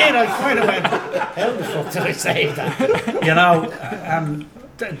 I did. I kind of went, how the fuck did I save that? You know, and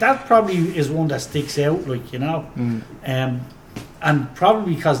that probably is one that sticks out, like, you know. And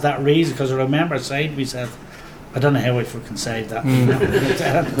probably because that reason, because I remember saying to myself, I don't know how I fucking saved that.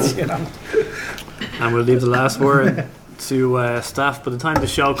 You know. And we'll leave the last word to staff. By the time the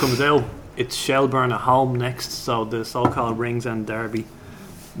show comes out, it's Shelburne at home next, so the so-called Rings End derby.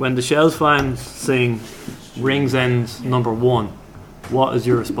 When the Shells fans sing Rings End number 1, what is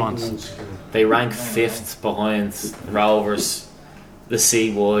your response? They rank 5th behind Rovers, the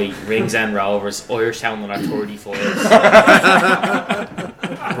CY, Rings End Rovers, Irish Town on our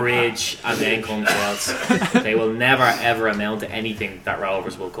 35s, Bridge, and then come to us. They will never ever amount to anything that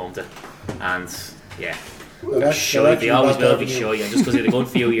Rovers will come to. And yeah, they're shy. They always will be shy. And just because they had a good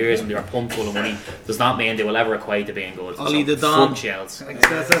few years and they were pumped full of money does not mean they will ever equate to being good. Ollie the Don. Fuck Shells.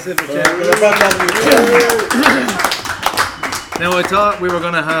 That's it for Now I thought we were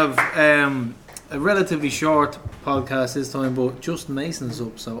going to have a relatively short podcast this time, but Justin Mason's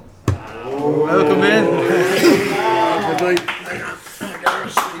up, so welcome in.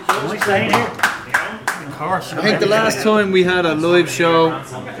 I think the last time we had a live show,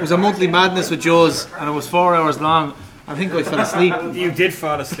 it was a monthly madness with Jaws, and it was 4 hours long. I think I fell asleep. You did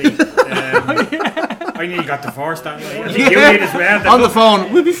fall asleep. I nearly got divorced that night. I think you did as well. On the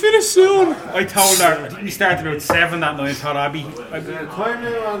phone, we'll be finished soon. I told her, I think we started about 7 that night. I thought Abby,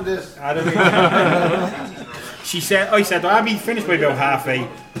 on this. I said, Abby, finished by about 8:30.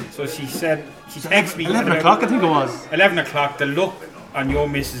 So she said, she texted me. 11 o'clock, I think it was. 11 o'clock. The look on your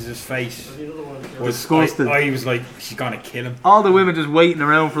missus's face was disgusted. I was like, she's gonna kill him. All the women just waiting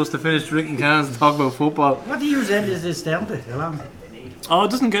around for us to finish drinking cans and talk about football. What do you say is this down to? Oh,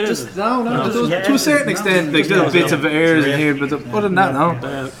 it doesn't get it. No. To a certain extent, like little bits of airs in here, but other than that,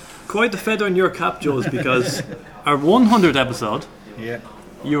 no. Quite the feather in your cap, Jules, because our 100th episode, you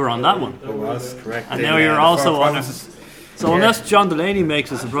were on that one. It was, correct. And now you're also on it. So unless John Delaney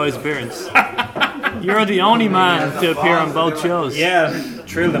makes a surprise appearance, you're the only man to appear on both shows. Yeah,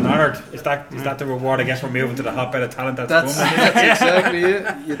 thrilled and honoured. Is that the reward? I guess we're moving to the hotbed of talent that's coming. That's exactly it.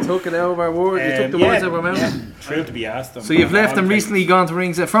 You took it out of our word. You took the words out of our mouth. Thrilled to be asked them. So you've left and recently gone to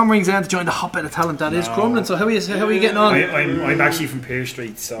Rings from Rings End to join the hotbed of talent that is Crumlin. So how are you getting on? I'm actually from Pearse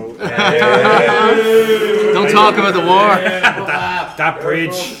Street, so don't talk about the war. That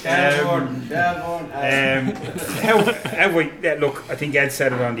bridge. Look, I think Ed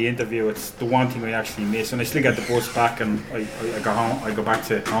said it on the interview. It's the one thing I actually miss, and I still get the bus back, and I go home. I go back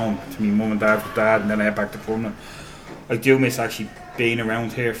to home to my mum and dad, and then I head back to Crumlin. I do miss actually being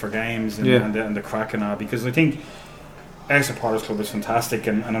around here for games and the crack and all, because I think our supporters club is fantastic,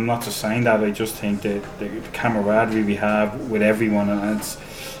 and I'm not just saying that. I just think the camaraderie we have with everyone, and it's,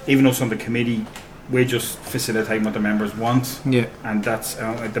 even though it's on the committee, we just facilitate what the members want, and that's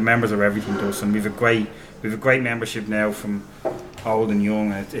the members are everything to us, and we've a great membership now from old and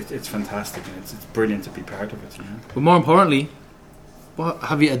young. It's fantastic, and it's brilliant to be part of it. You know? But more importantly, what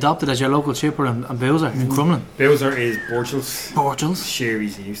have you adopted as your local chipper and Bowser in Crumlin? Bowser is Borchels.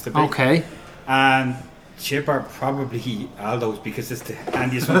 Sherry's he used to be. Okay. And chipper probably Aldo's, because it's the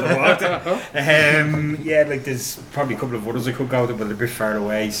handiest one to walk to. Like there's probably a couple of others I could go to, but they're a bit far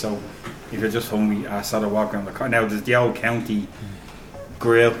away. So if you're just hungry, I sort of walk around the car. Now there's the old county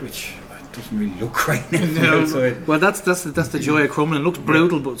grill, which doesn't really look great now. Outside. Well, that's the joy of Crumlin. It looks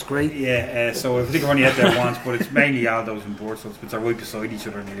brutal, but it's great. So I think I've only had that once, but it's mainly Aldo's and Bortles, but they're right beside each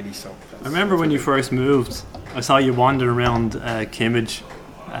other nearly. So I remember when you first moved, I saw you wander around Kimmage.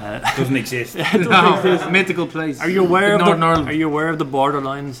 Doesn't exist. Exist. Mythical place. Are you aware of the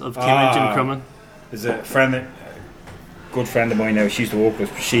borderlines of Kimmage and Crumlin? There's a good friend of mine now. She used to work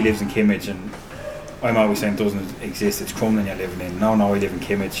with us. She lives in Kimmage, and I'm always saying it doesn't exist. It's Crumlin you're living in. No, I live in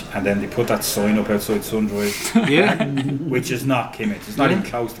Kimmage. And then they put that sign up outside Sundrive. Yeah. Which is not Kimmage. It's not even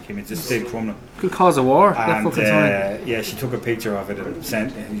close to Kimmage. It's still Crumlin. Could cause a war. And that fucking sign. yeah, she took a picture of it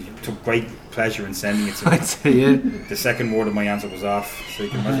and took great pleasure in sending it to me. I'd say, yeah. The second word of my answer was off. So you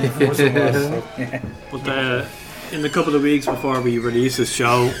can imagine the first one was. So, yeah. But in a couple of weeks before we release this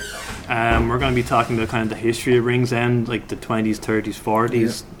show, we're going to be talking about kind of the history of Ringsend, like the 20s, 30s,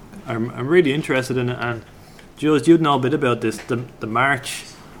 40s. Yeah. I'm really interested in it. And Jules, you'd know a bit about this. The march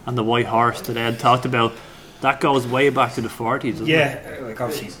and the White Horse that Ed talked about, that goes way back to the 40s, doesn't it? Like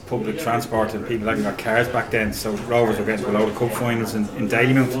obviously public transport and people hadn't got cars back then, so Rovers were getting below the cup finals in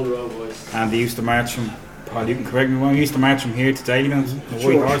Dalymount, and they used to march from, Paul, you can correct me wrong, we used to march from here to Dalymount, the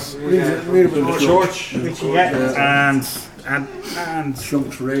White Horse, the church, which you get, and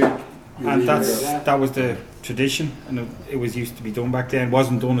Chunks Raid, and that was the tradition, and it was used to be done back then. It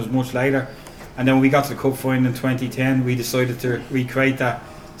wasn't done as much later, and then when we got to the cup final in 2010, we decided to recreate that.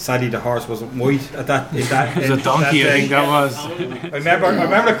 Sadly, the horse wasn't white at that. It was a donkey, I think that was. I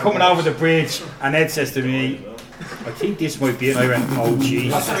remember coming over the bridge, and Ed says to me, "I think this might be it." And I went, "Oh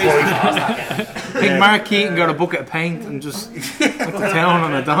Jesus!" I think Mark Keaton got a bucket of paint and just went to town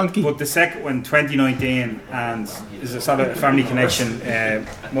on a donkey. But the second one, 2019, and is a sort of family connection.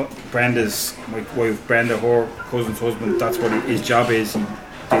 Brenda's, my wife Brenda, her cousin's husband. That's what his job is. He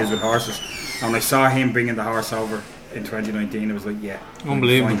deals with horses, and I saw him bringing the horse over in 2019. It was like, yeah,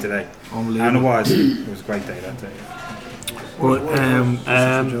 unbelievable today. Unbelievable. And it was a great day that day. But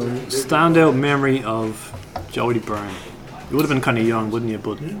standout memory of Jody Byrne. You would have been kind of young, wouldn't you?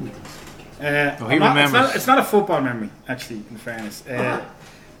 But he remembers. It's not a football memory, actually, in fairness.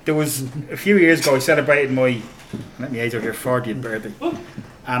 There was a few years ago I celebrated my, let me age over here, 40th birthday,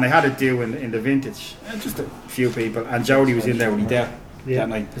 and I had it due in the vintage, just a few people, and Jody was in there when he died. That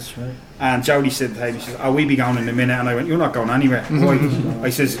night. That's right. And Jody said to me, she says, "Oh, we'll be going in a minute." And I went, "You're not going anywhere." I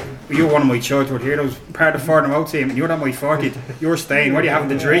says, "You're one of my childhood heroes, part of the Fordham Out team, and you're not my 40th. You're staying. What are you having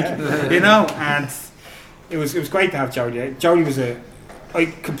to drink?" You know. And it was great to have Jody. Jody was I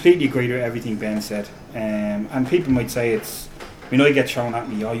completely agree with everything Ben said. And people might say it's, I get thrown at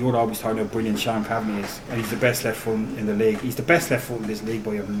me, "Oh, you're always talking about how brilliant Sean Cavanagh is, and he's the best left foot in the league." He's the best left foot in this league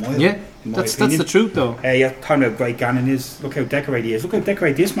by a mile. Yeah, that's the truth though. You're talking about how great Gannon is. Look how decorated he is. Look how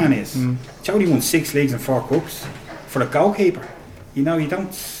decorated this man is. Jody won 6 leagues and 4 cups for a goalkeeper. You know, you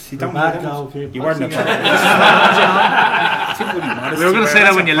don't. Goalkeeper. You weren't. We were going to say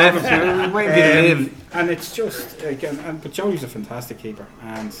that when you left. And it's just again, but Jody's a fantastic keeper,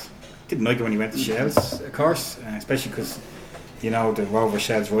 and didn't like it when he went to Shells, of course, especially because, you know, the Rover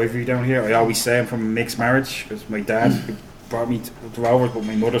Shells rivalry down here. I always say I'm from a mixed marriage because my dad brought me to the Rovers, but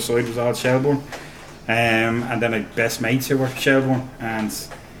my mother's side was all Shelbourne, and then I had best mates who were Shelbourne,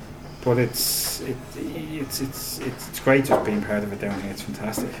 but it's great just being part of it down here. It's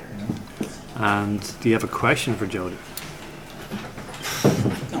fantastic. You know? And do you have a question for Jody?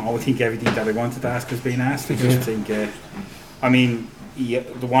 No, I think everything that I wanted to ask has been asked. I just think, the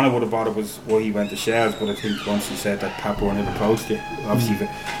one I would have brought up was why he went to Shells, but I think once he said that Pat Byrne had approached you, obviously to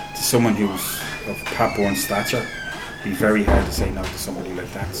someone who's of Pat Byrne's stature, it'd be very hard to say no to somebody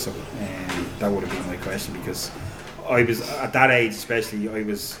like that. So that would have been my question, because I was, at that age especially, I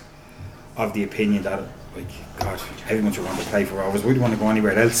was of the opinion that, like, God, everyone should want to play for Rovers. We'd want to go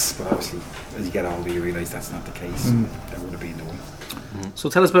anywhere else, but obviously as you get older you realise that's not the case. That would have been the one. So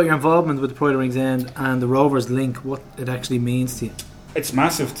tell us about your involvement with the Pride of Ringsend and the Rovers link, what it actually means to you. It's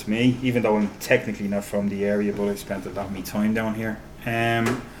massive to me, even though I'm technically not from the area, but I've spent a lot of my time down here.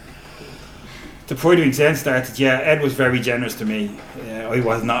 The Pride of Ringsend started, Ed was very generous to me. I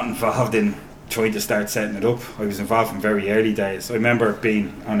was not involved in trying to start setting it up. I was involved from very early days. I remember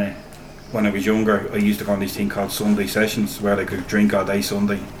being when I was younger, I used to go on this thing called Sunday sessions where I could drink all day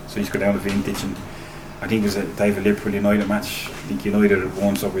Sunday. So I used to go down to Vintage, and I think it was a David Liverpool United match. I think United had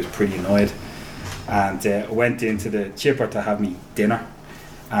won, so I was pretty annoyed. And I went into the chipper to have me dinner,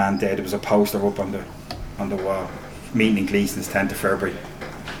 and there was a poster up on the wall, meeting in Gleason's 10th of February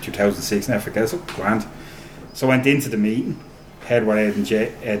 2006. Never forget, so grand. So I went into the meeting, heard what Ed and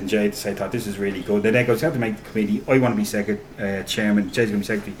Jay to say, thought this is really good. Then they goes, "You have to make the committee. I want to be chairman. Jay's going to be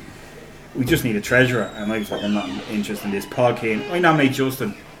secretary. We just need a treasurer." And I was like, "I'm not interested in this." Paul Keane, I nominate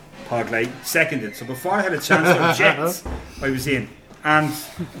Justin. Paul Clay seconded. So before I had a chance to object, I was in. And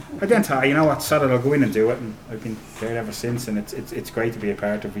I then thought, you know what, so I'll go in and do it, and I've been there ever since, and it's great to be a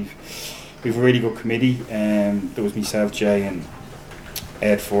part of. We've a really good committee. There was myself, Jay and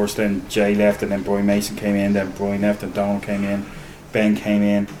Ed first, then Jay left, and then Brian Mason came in, then Brian left and Donald came in, Ben came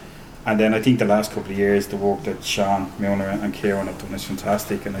in, And then I think the last couple of years, the work that Sean Milner and Kieran have done is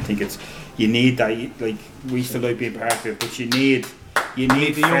fantastic. And I think you need that. Like, we still like being part of it, but you need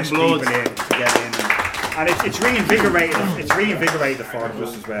the fresh people in to get in. And it's reinvigorated. It's reinvigorated the Ford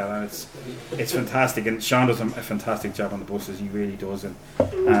bus as well, and it's fantastic. And Sean does a fantastic job on the buses. He really does. And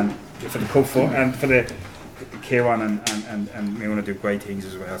for the cup and for the Kieran and Milner do great things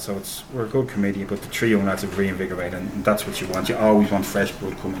as well. So we're a good committee, but the three young lads have reinvigorated, and that's what you want. You always want fresh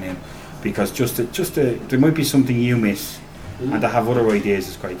blood coming in, because there might be something you miss, and to have other ideas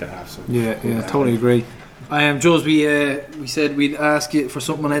is great to have. So yeah, totally agree. Jules, we said we'd ask you for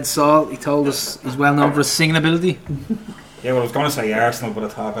something on Ed Saul. He told us he's well known for his singing ability. Yeah, well, I was going to say Arsenal, but I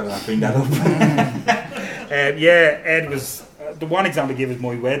thought better not bring that up. Ed was the one example I give is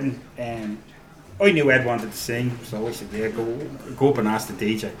my wedding. I knew Ed wanted to sing, so I said, yeah, go up and ask the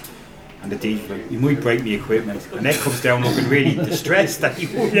DJ. And the DJ was like, you might break me equipment. And Ed comes down looking really distressed that he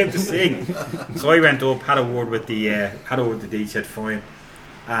wouldn't be able to sing. So I went up, had a word with the DJ, said fine.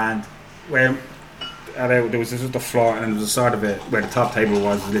 And where there was the floor, and there was a sort of where the top table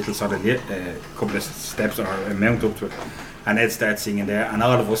was, a little sort of couple of steps or a mount up to it. And Ed started singing there, and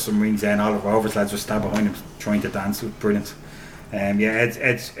all of us from Rings End, all of our Rovers lads were standing behind him trying to dance. It was brilliant.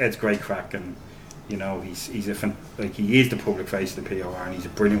 Ed's great crack, and you know he is the public face of the POR, and he's a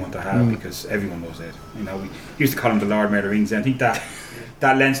brilliant one to have because everyone knows Ed. You know, we used to call him the Lord Mayor of Rings End. I think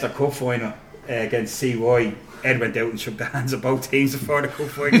that Leinster Cup final against CY, Ed went out and shook the hands of both teams before the cup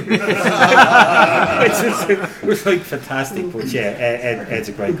final. It was like fantastic. But yeah, Ed's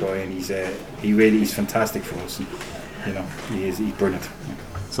a great guy, and he's fantastic for us. And, you know, he's brilliant.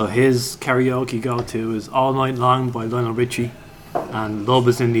 So his karaoke go-to is All Night Long by Lionel Richie and Love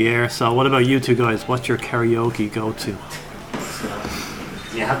Is In The Air. So what about you two guys? What's your karaoke go-to?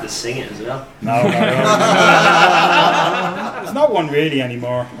 You have to sing it as well. No. There's not one really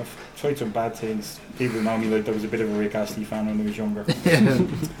anymore. I've tried some bad things. People know me like there was a bit of a Rick Astley fan when I was younger.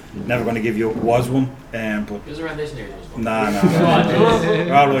 Never going to give you up was one. But it was around this area. No.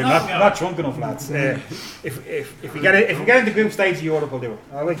 Not drunk enough, lads. If we get into group stage of Europe, I'll do it.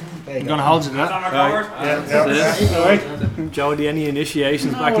 Alright, you're going to hold you to that. Alright. Jody, any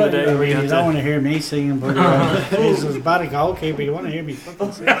initiations back in the day? You don't want to hear me singing, but it was bad a goalkeeper. You want to hear me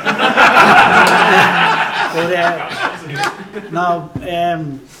fucking sing?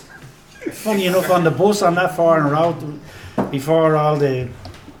 Funny enough, on the bus on that far and road, before all the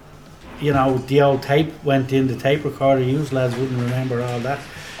old tape went in, the tape recorder, you lads wouldn't remember all that.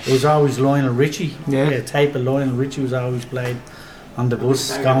 It was always Lionel Richie. The tape of Lionel Richie was always played on the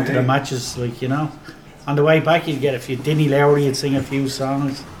bus, going to the matches, On the way back, you'd get a few. Dinny Lowry would sing a few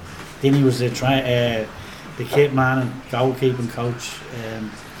songs. Dinny was the kit man and goalkeeping coach.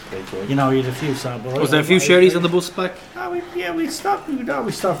 You had a few songs. Was there a few sherries on the bus back? We'd stop. We'd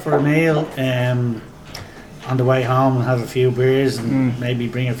always stop for a meal on the way home and have a few beers and maybe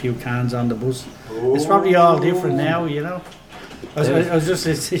bring a few cans on the bus. It's probably all different now, I was just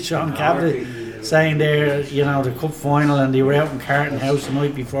at Sean Cabot saying there, the cup final, and they were out in Carton House the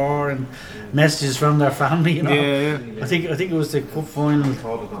night before, and messages from their family. I think it was the cup final,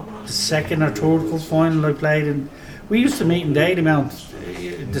 the second or third cup final I played, and we used to meet in Dalymount,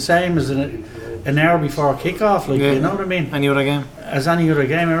 the same as an hour before kick-off, you know what I mean? Any other game? As any other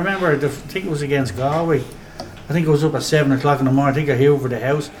game. I remember, I think it was against Galway. I think I was up at 7 o'clock in the morning. I think I hoovered the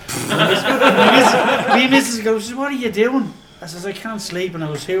house. Me and Mrs. goes, what are you doing? I says, I can't sleep, and I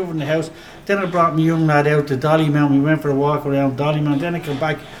was hoovering the house. Then I brought my young lad out to Dollymount. We went for a walk around Dollymount. Then I came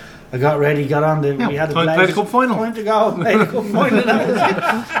back. I got ready, got on we had played the cup final. Time to go, played the cup final. That was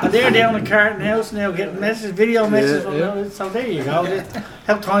it. And they're down in Carton House now getting video messages. So there you go.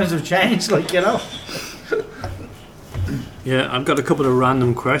 How times have changed, Yeah, I've got a couple of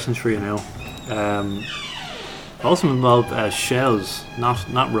random questions for you now. Also involved shells,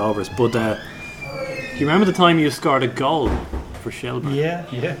 not Rovers, but you remember the time you scored a goal for Shelburne? Yeah.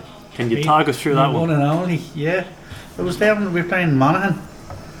 Can you talk us through that one? One and only, yeah. It was down when we were playing Monaghan.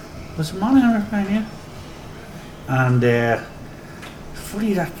 Was it Monaghan we were playing, yeah? And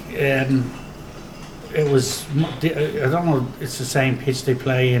funny that it was, I don't know, it's the same pitch they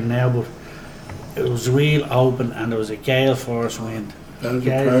play in now, but it was real open, and there was a gale force wind.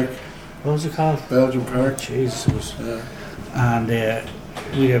 Belgium Park. What was it called? Belgium Park. Jesus, it was. And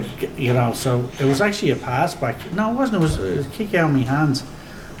we have, so it was actually a pass back. No, it wasn't. It was a kick out of my hands,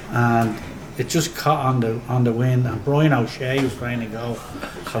 and it just caught on the wind. And Brian O'Shea was trying to go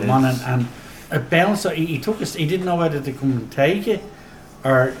come on, and it bounced. He took he didn't know whether to come and take it,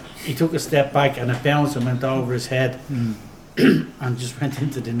 or he took a step back, and it bounced and went over his head. and just went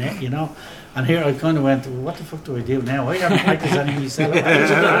into the net, you know. And here I kind of went, well, what the fuck do I do now? I haven't practiced any of these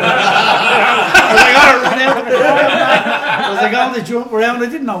celebrations. I was like, on the jump around. I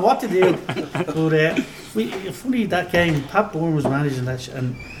didn't know what to do. But funny, that game, Pat Bourne was managing that,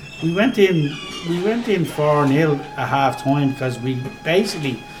 and we went in 4-0 at half time because we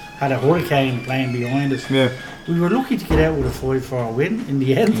basically had a hurricane playing behind us. Yeah. We were lucky to get out with a 5-4 win in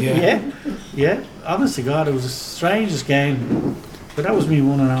the end. Yeah. Honest to God, it was the strangest game. But that was me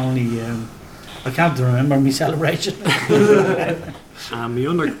one and only. I can't remember my celebration. My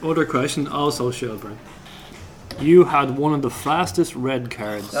other question also, Shelburne. You had one of the fastest red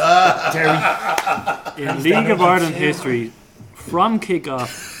cards in League of Ireland history from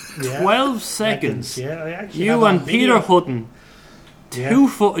kick-off. 12 seconds. You and Peter Hutton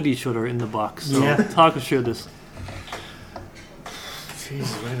two-footed each other in the box. So talk us through this.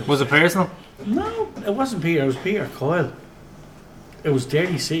 Jesus, was it personal? No, it wasn't Peter. It was Peter Coyle. It was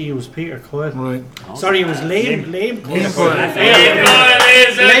Derry City. It was Peter Coyle. Right. Sorry, it was Liam Coyle. Liam Coyle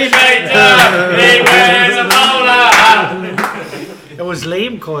is a traitor. Liam is a bowler. It was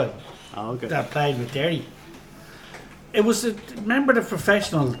Liam Coyle okay. that played with Derry. It was remember the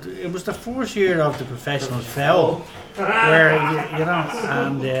professional. It was the first year of the professional fell, where you know,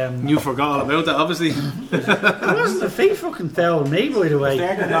 and you forgot all about that, obviously. It wasn't a fake fucking foul with me, by the way.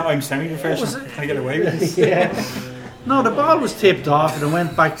 No, I'm semi-professional. Can I get away with this? Yeah. No, the ball was tipped off and it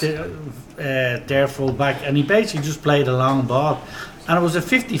went back to their full back, and he basically just played a long ball, and it was a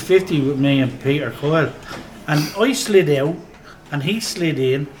 50-50 with me and Peter Coyle, and I slid out and he slid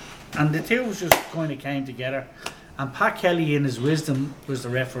in, and the two of us just kind of came together. And Pat Kelly, in his wisdom, was the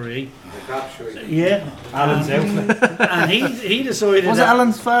referee. Yeah, Alan's out. And he decided. Was it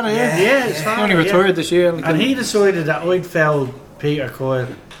Alan's father? Yeah, his father. He only retired this year. And he decided that I'd fouled Peter Coyle,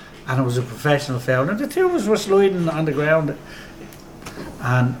 and it was a professional foul. And the two of us were sliding on the ground,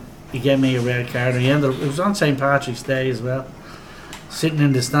 and he gave me a red card. And it was on St. Patrick's Day as well. Sitting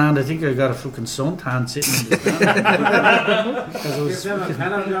in the stand, I think I got a fucking suntan sitting in the stand.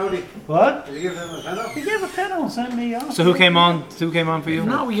 What? Did you give them a penalty? He gave a penalty and sent me off. So who came on? Who came on for you?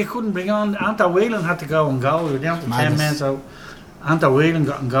 No, you couldn't bring on. Anta Whelan had to go and goal. We were down to 10 men, so Anta Whelan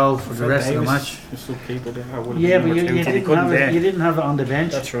got in goal for the rest of the match. Yeah, but you didn't have it on the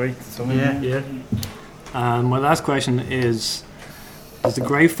bench. That's right. Yeah. My last question is. There's a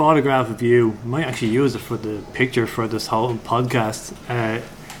great photograph of you. I might actually use it for the picture for this whole podcast.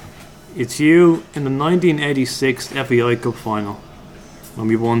 It's you in the 1986 FAI Cup final when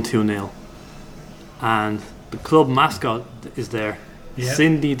we won 2-0. And the club mascot is there. Yeah.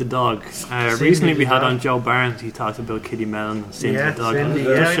 Cindy the dog. Recently we had on Joe Barnes. He talked about Kitty Mellon and Cindy the dog. Cindy,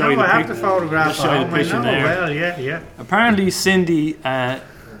 I have the photograph. Well, Apparently Cindy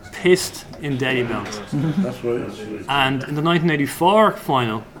pissed in Derrybound. That's right. And in the 1984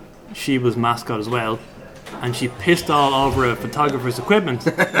 final, she was mascot as well, and she pissed all over a photographer's equipment.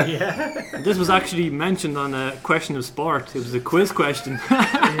 This was actually mentioned on a question of sport. It was a quiz question.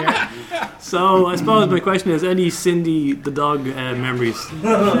 So I suppose my question is: any Cindy the dog memories?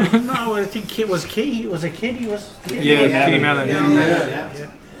 No, I think it was Kitty. Was it Kitty? Kitty Mellon. Yeah.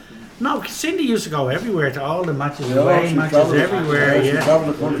 No, Cindy used to go everywhere to all the matches, away matches everywhere.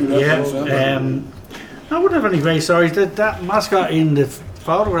 I wouldn't have any great stories. That mascot in the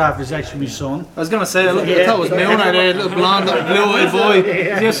photograph is actually my son. I was going to say, I thought it was Mona there, little blonde, blue-eyed boy.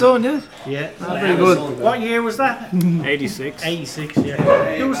 Is your son, Yeah. Very good. What year was that? 86. 86, yeah.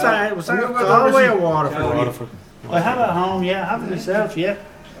 Who was that? Was that Galway or Waterford? I have it at home, I have it myself, Yeah,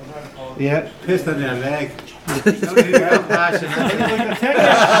 pissed on their leg. I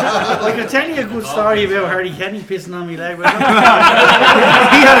can tell you a good story about Hardy Kenny pissing on me leg.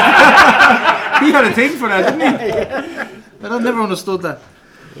 He had a thing for that, didn't he? I never understood that.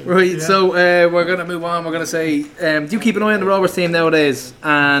 Right, so we're going to move on. We're going to say, do you keep an eye on the Rovers team nowadays?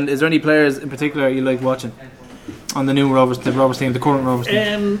 And is there any players in particular you like watching on the new Rovers, the Rovers team, the current Rovers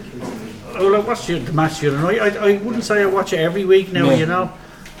team? Well, I watched the match the other night. I wouldn't say I watch it every week now, you know.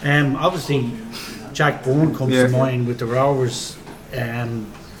 Obviously, Jack Bourne comes to mind with the Rovers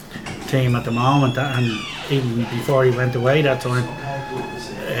team at the moment, and even before he went away that time,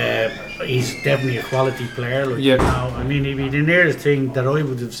 he's definitely a quality player. You know, I mean, he'd be the nearest thing that I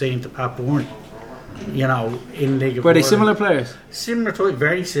would have seen to Pat Bourne. You know, in League of Were they Ireland. similar players? Similar type,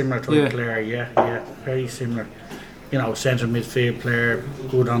 very similar type player. Yeah, very similar. You know, central midfield player,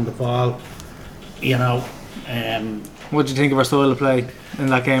 good on the ball. You know. What do you think of our style of play in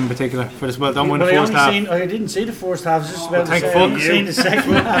that game in particular for this well done win the first half? I didn't see the first half. I was just about to say I haven't seen the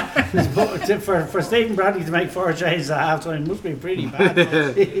second half. For Stephen Bradley to make 4 changes at half time must be pretty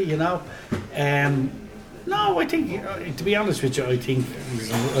bad. You know. No, I think to be honest with you, I think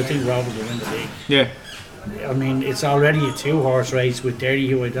Rovers will win the league. Yeah. I mean, it's already a 2-horse race with Derry,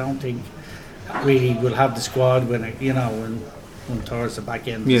 who I don't think really will have the squad when towards the back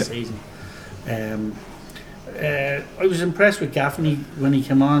end of the season. I was impressed with Gaffney when he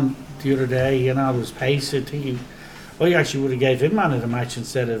came on the other day. There was pace. I actually would have gave him man of the match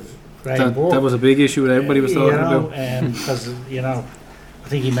instead of Graham Burke. That was a big issue that everybody was talking about. Because I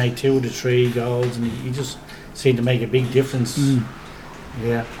think he made 2 of the 3 goals, and he just seemed to make a big difference.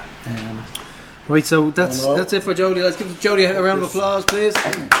 Yeah. Right, so that's it for Jody. Let's give Jody a round of applause, please.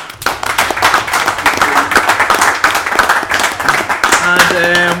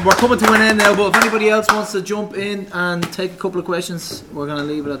 And we're coming to an end now, but if anybody else wants to jump in and take a couple of questions, we're going to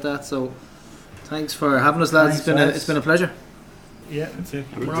leave it at that. So thanks for having us, lads. It's been a pleasure. Yeah, that's it.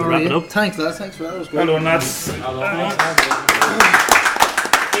 We're wrapping up. Thanks, lads. Thanks for that. It was great. Well done, lads.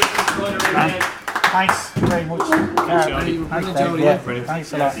 Thanks very much.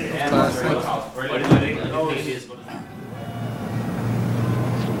 Thanks a lot.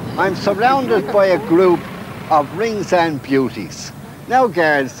 I'm surrounded by a group of Rings End beauties. Now,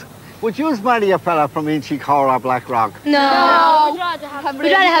 girls, would you marry a fella from Inchicore or Blackrock? No. We'd rather have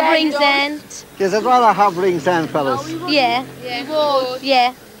Rings End. Yes, I'd rather have Rings End fellas. Yeah.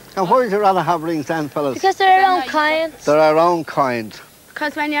 Yeah. And why would you rather have Rings End fellas? Because they're our own kind. They're our own kind.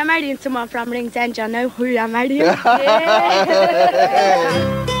 Because when you're marrying someone from Rings End, you know who you're marrying.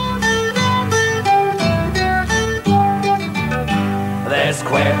 There's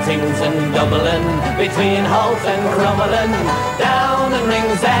queer things in Dublin, between Holt and Crumlin. Down in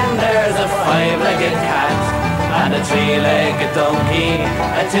Rings End there's a 5-legged cat and a 3-legged donkey,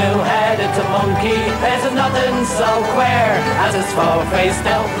 a 2-headed monkey. There's nothing so queer as his 4-faced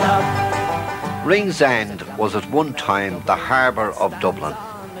outlaw. Rings End was at one time the harbour of Dublin.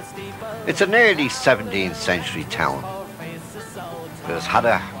 It's an early 17th century town. It has had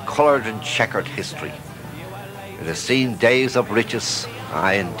a coloured and chequered history. It has seen days of riches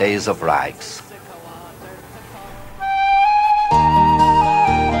and days of rags.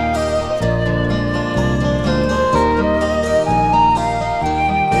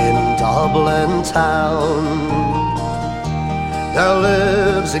 In Dublin town there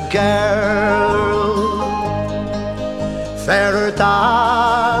lives a girl fairer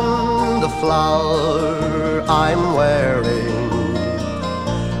than the flower I'm wearing,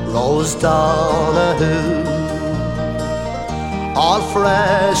 Rose Donahue, all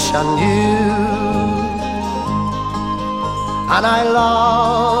fresh and new, and I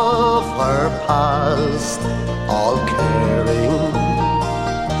love her past all caring,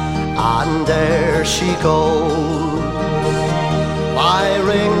 and there she goes by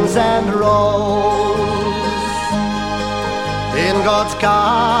Rings End Rose. In God's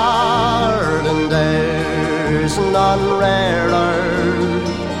garden there's none rarer,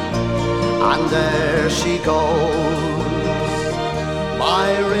 and there she goes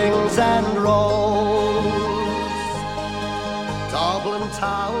by Rings End Rose. Dublin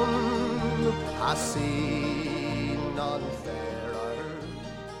town has seen none fair.